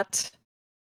shut.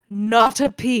 Not a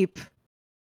peep.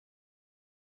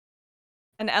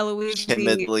 And Eloise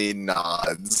Timidly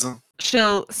nods.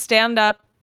 she'll stand up.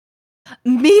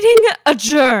 Meeting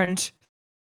adjourned.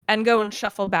 And go and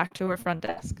shuffle back to her front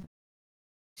desk.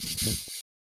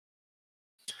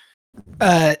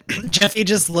 Jeffy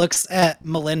just looks at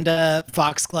Melinda,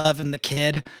 Foxglove, and the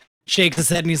kid, shakes his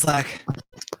head, and he's like,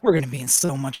 "We're gonna be in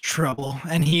so much trouble."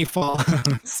 And he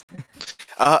follows.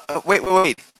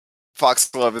 Wait.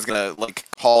 Foxglove is gonna like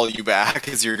call you back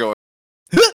as you're going.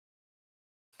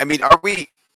 I mean,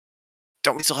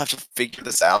 don't we still have to figure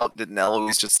this out? Didn't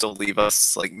Eloise just still leave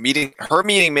us? Like, her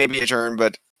meeting may be adjourned,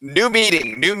 but new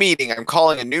meeting. I'm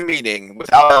calling a new meeting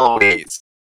without Eloise.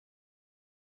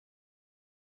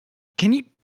 Can you?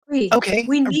 Okay.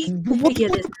 We need to figure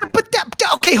this out.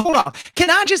 Okay, hold on. Can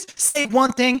I just say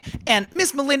one thing? And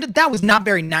Miss Melinda, that was not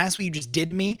very nice what you just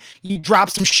did to me. You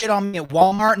dropped some shit on me at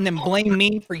Walmart and then blame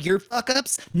me for your fuck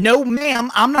ups. No,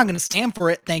 ma'am, I'm not going to stand for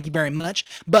it. Thank you very much.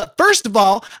 But first of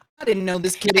all, I didn't know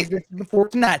this kid existed before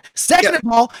tonight. Second of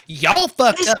all, y'all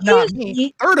fucked up, not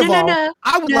me. Third of all,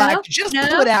 I would like to just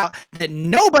put out that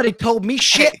nobody told me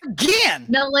shit again.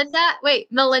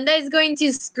 Melinda is going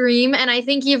to scream, and I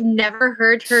think you've never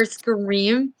heard her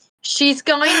scream. She's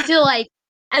going to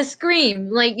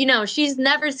scream. She's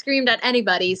never screamed at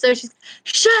anybody. So she's,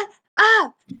 "Shut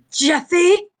up,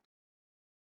 Jeffy!"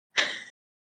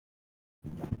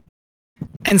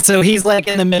 And so he's like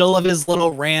in the middle of his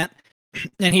little rant,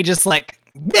 and he just like,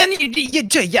 "Ben,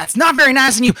 yeah, it's not very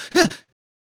nice, and you."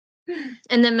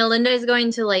 And then Melinda is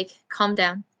going to calm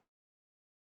down.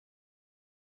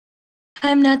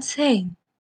 I'm not saying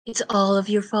it's all of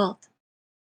your fault.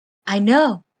 I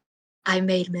know I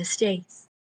made mistakes.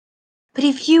 But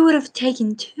if you would have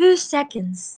taken 2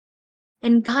 seconds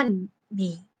and gotten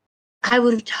me, I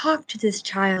would have talked to this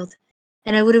child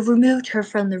and I would have removed her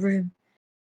from the room.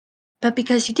 But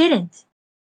because you didn't,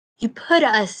 you put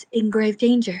us in grave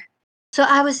danger. So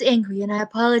I was angry and I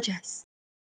apologize.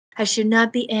 I should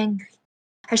not be angry.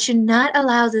 I should not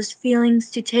allow those feelings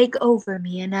to take over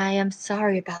me, and I am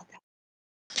sorry about that.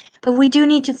 But we do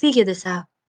need to figure this out,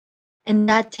 and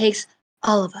that takes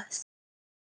all of us.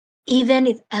 Even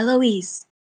if Eloise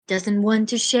doesn't want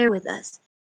to share with us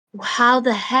how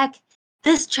the heck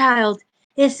this child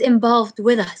is involved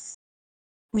with us,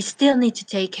 we still need to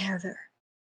take care of her.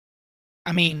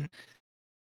 I mean,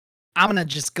 I'm gonna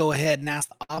just go ahead and ask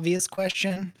the obvious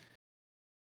question.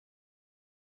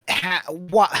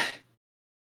 Why?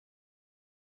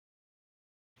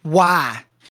 Why?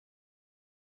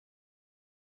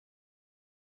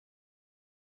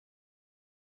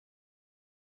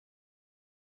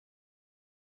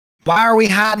 Why are we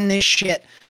hiding this shit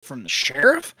from the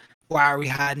sheriff? Why are we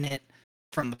hiding it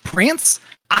from the prince?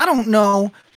 I don't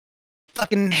know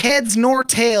fucking heads nor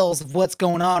tails of what's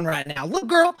going on right now. Look,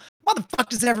 girl, why the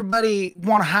fuck does everybody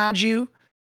want to hide you?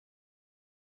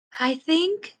 I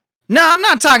think. No, I'm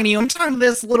not talking to you. I'm talking to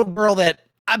this little girl that,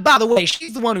 by the way,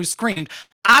 she's the one who screamed.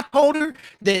 I told her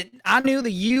that I knew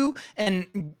that you,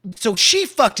 and so she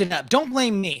fucked it up. Don't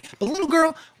blame me. But little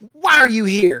girl, why are you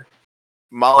here?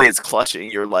 Molly is clutching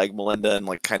your leg, Melinda, and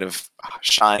like kind of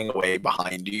shying away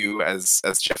behind you as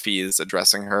Jeffy is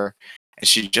addressing her. And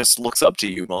she just looks up to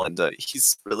you, Melinda.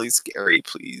 He's really scary,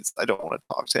 please. I don't want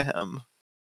to talk to him.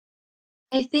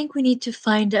 I think we need to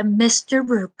find a Mr.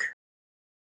 Rook.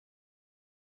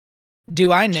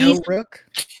 Do I know He's- Rook?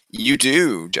 You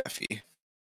do, Jeffy.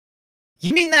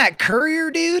 You mean that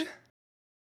courier dude?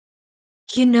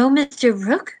 You know Mr.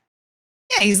 Rook?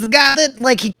 Yeah, he's the guy that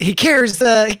like he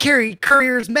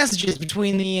couriers messages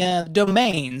between the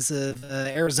domains of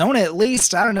Arizona. At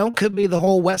least I don't know. Could be the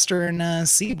whole western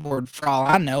seaboard for all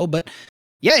I know. But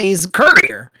yeah, he's a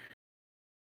courier.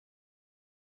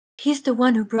 He's the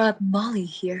one who brought Molly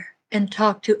here and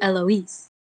talked to Eloise.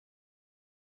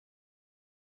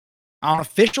 On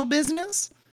official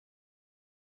business?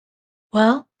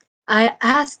 Well, I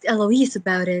asked Eloise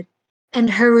about it, and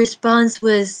her response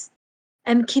was,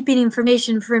 I'm keeping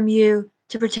information from you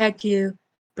to protect you,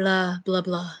 blah, blah,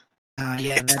 blah.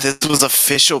 Yeah, If this was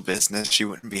official business, she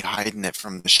wouldn't be hiding it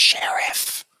from the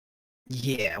sheriff.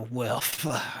 yeah. Well,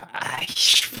 I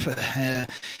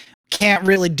can't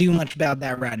really do much about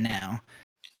that right now.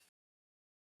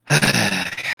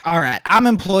 All right, I'm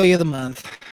employee of the month.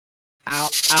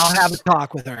 I'll have a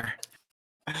talk with her.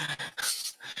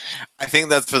 I think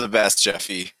that's for the best,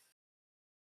 Jeffy.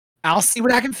 I'll see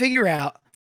what I can figure out.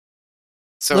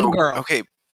 So, Little girl. okay,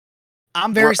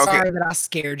 I'm very okay. sorry that I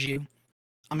scared you.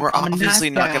 we're I'm a obviously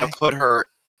nice not guy. gonna put her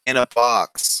in a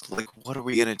box. Like, what are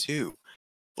we gonna do?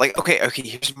 Like, okay.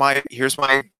 Here's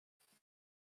my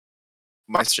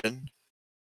question.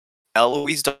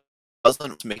 Eloise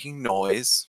doesn't making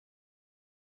noise.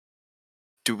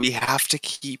 Do we have to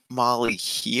keep Molly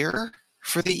here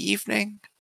for the evening?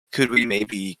 Could we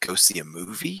maybe go see a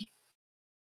movie?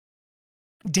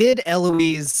 Did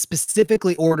Eloise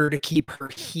specifically order to keep her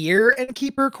here and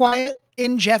keep her quiet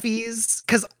in Jeffy's?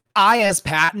 Because I, as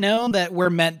Pat, know that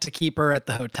we're meant to keep her at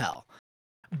the hotel.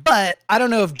 But I don't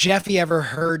know if Jeffy ever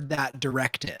heard that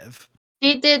directive.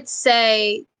 She did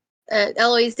say,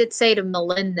 Eloise did say to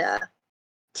Melinda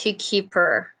to keep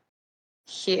her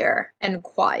here and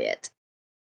quiet.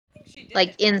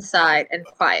 Like inside and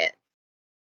quiet.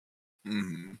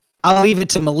 Mm-hmm. I'll leave it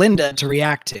to Melinda to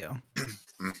react to.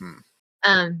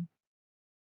 Mm-hmm.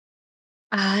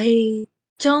 I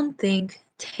don't think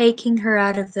taking her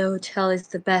out of the hotel is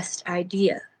the best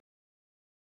idea.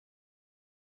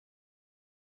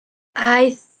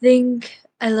 I think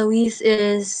Eloise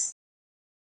is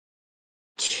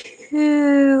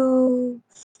too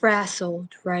frazzled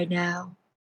right now.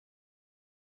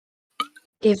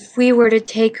 If we were to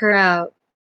take her out,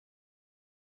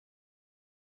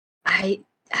 I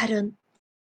don't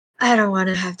want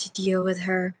to have to deal with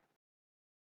her.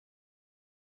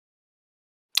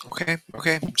 Okay.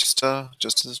 Just a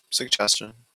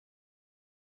suggestion.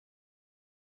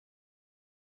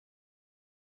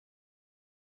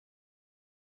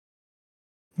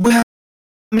 Well,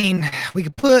 I mean, we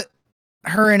could put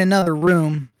her in another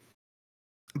room,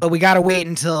 but we gotta wait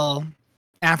until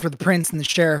after the prince and the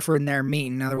sheriff are in there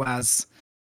meeting. Otherwise,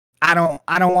 I don't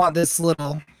want this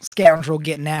little scoundrel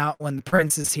getting out when the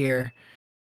prince is here.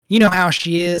 You know how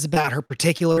she is about her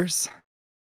particulars.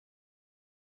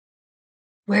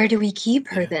 Where do we keep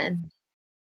her Yeah. then?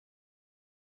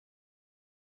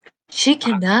 She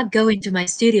cannot go into my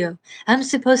studio. I'm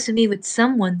supposed to meet with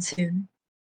someone soon.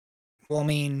 Well, I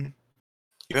mean,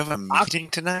 You have a meeting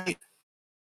tonight?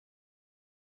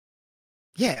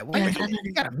 yeah, well, Yeah,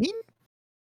 you got a meeting?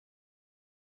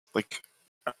 Like,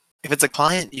 if it's a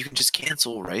client, you can just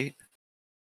cancel, right?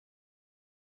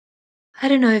 I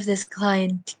don't know if this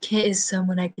client is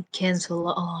someone I could cancel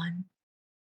on.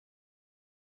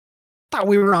 Thought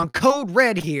we were on code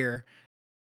red here.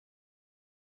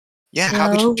 Yeah,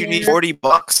 how No, could you need we're-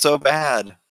 $40 so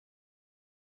bad?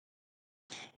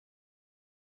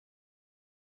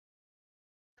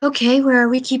 Okay, where are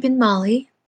we keeping Molly?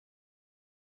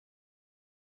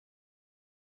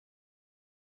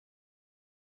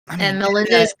 I mean, And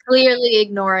Melinda is clearly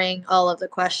ignoring all of the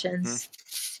questions.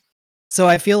 so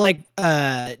I feel like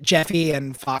Jeffy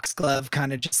and Foxglove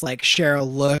kind of just like share a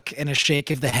look and a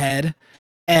shake of the head.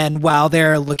 And while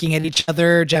they're looking at each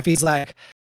other, Jeffy's like,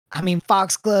 I mean,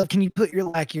 Foxglove, can you put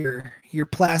your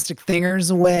plastic fingers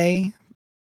away?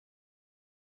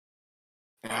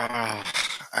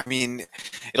 I mean,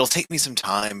 it'll take me some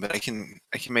time, but I can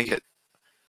make it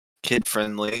kid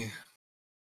friendly.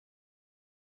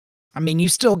 I mean, you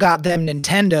still got them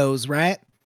Nintendos, right?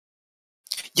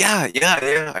 Yeah.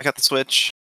 I got the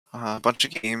Switch, a bunch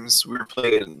of games. We were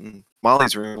playing in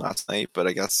Molly's room last night, but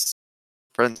I guess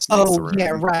friends needs the Oh room.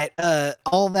 yeah, right.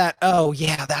 All that. Oh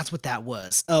yeah, that's what that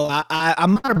was. Oh, I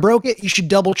might have broke it. You should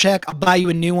double check. I'll buy you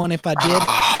a new one if I did.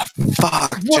 Ah,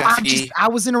 fuck, Well, Jeffy. I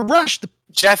was in a rush.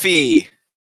 Jeffy.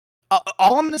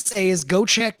 All I'm gonna say is go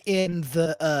check in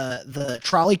the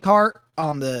trolley cart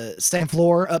on the second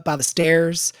floor up by the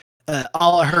stairs.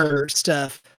 all of her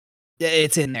stuff,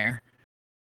 it's in there.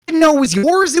 Didn't know it was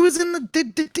yours. It was in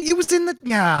the. It was in the.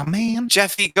 Yeah, man.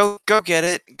 Jeffy, go get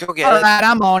it. Go get All it. right,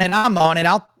 I'm on it.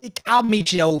 I'll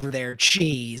meet you over there.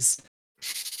 Jeez.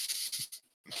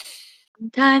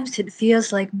 Sometimes it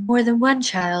feels like more than one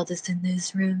child is in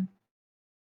this room.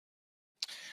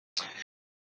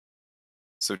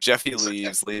 So Jeffy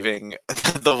leaves, leaving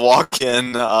the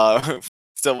walk-in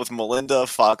still with Melinda,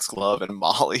 Foxglove, and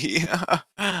Molly.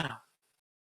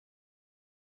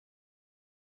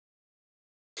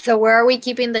 So where are we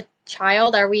keeping the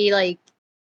child? Are we like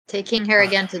taking her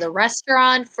again to the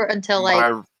restaurant until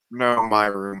like? my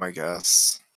room, I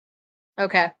guess.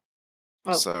 Okay.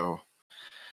 Oh. So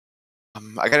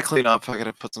I gotta clean up. I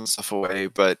gotta put some stuff away.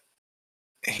 But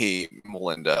hey,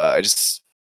 Melinda,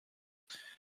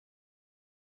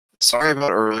 sorry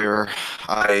about earlier.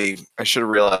 I should have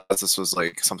realized this was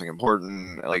like something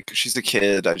important. Like she's a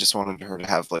kid. I just wanted her to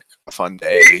have like a fun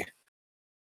day.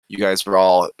 You guys were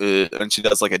all, and she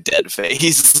does like a dead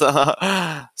face.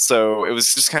 So it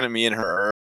was just kind of me and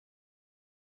her.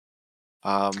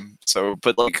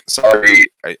 But like, sorry,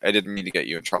 I didn't mean to get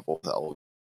you in trouble with Eloise.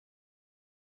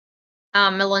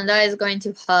 Melinda is going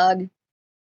to hug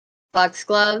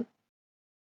Foxglove.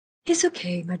 It's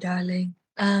okay, my darling.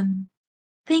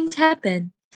 Things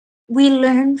happen. We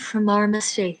learn from our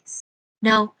mistakes.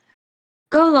 Now,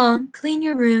 go along, clean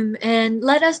your room, and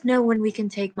let us know when we can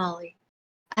take Molly.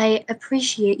 I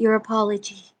appreciate your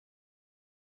apology.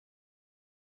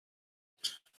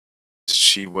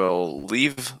 She will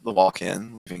leave the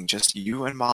walk-in, leaving just you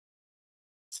and Molly.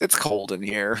 It's cold in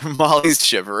here. Molly's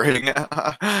shivering.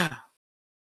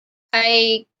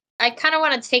 I kind of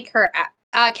want to take her.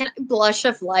 Can I blush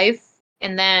of life,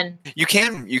 and then You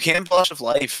can blush of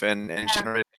life and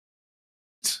generate.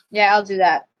 yeah, I'll do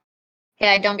that.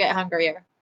 Okay, I don't get hungrier.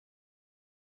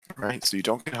 Right, so you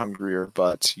don't get hungrier,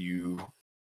 but you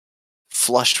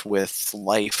flush with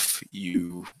life.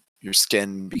 Your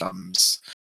skin becomes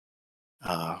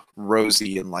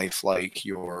rosy and lifelike.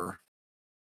 Your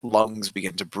lungs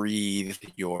begin to breathe.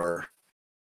 Your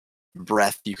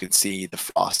breath, you can see the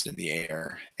frost in the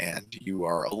air, and you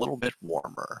are a little bit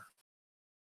warmer.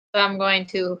 So I'm going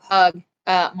to hug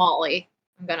Molly.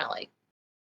 I'm gonna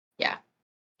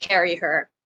carry her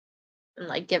and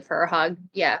like give her a hug.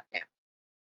 Yeah.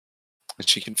 And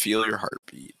she can feel your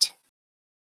heartbeat.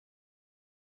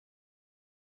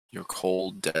 Your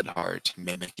cold, dead heart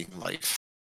mimicking life.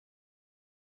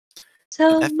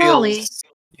 So That Molly, feels.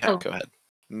 Yeah, oh. go ahead.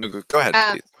 No, go ahead,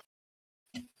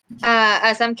 please.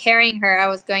 As I'm carrying her, I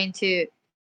was going to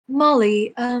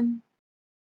Molly. What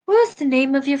was the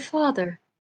name of your father?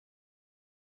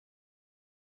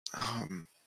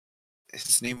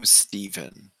 His name was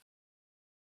Stephen.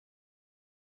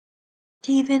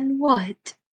 Stephen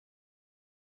what?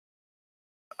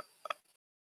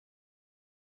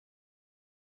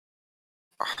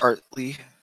 Hartley.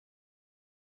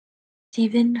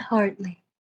 Stephen Hartley.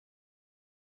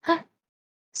 Huh.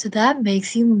 So that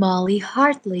makes you Molly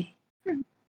Hartley.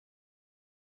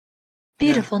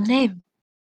 Beautiful name.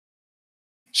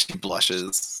 She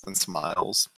blushes and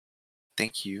smiles.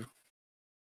 Thank you.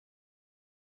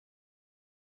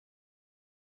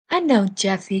 I know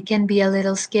Jeffy can be a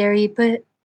little scary, but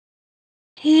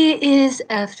he is,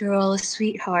 after all, a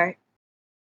sweetheart.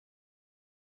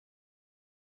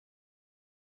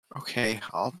 Okay,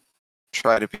 I'll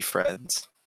try to be friends.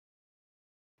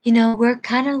 You know, we're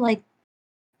kind of like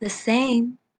the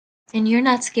same. And you're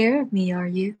not scared of me, are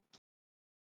you?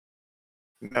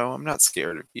 No, I'm not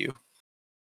scared of you.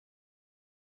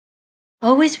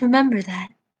 Always remember that.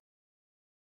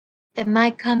 It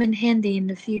might come in handy in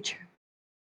the future.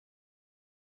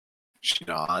 She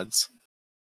nods.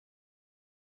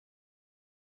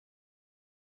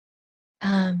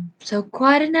 So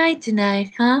quite a night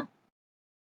tonight, huh?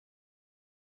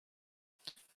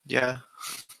 Yeah.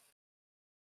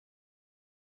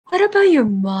 What about your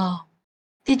mom?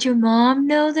 Did your mom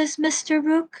know this Mr.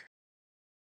 Rook?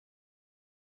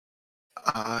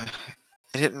 I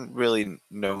didn't really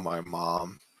know my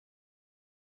mom.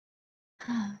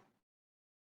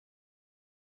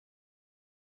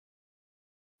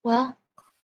 Well,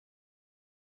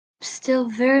 still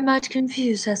very much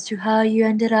confused as to how you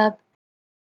ended up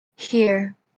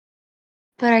here.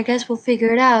 But I guess we'll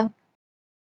figure it out.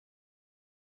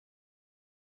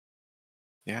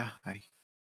 Yeah,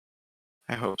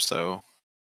 I hope so.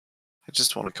 I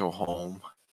just want to go home.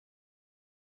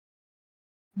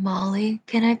 Molly,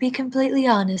 can I be completely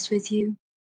honest with you?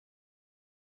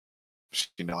 She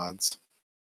nods.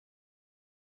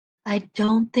 I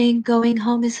don't think going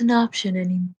home is an option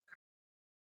anymore.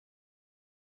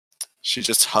 She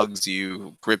just hugs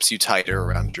you, grips you tighter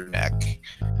around your neck,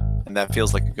 and that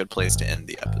feels like a good place to end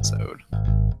the episode.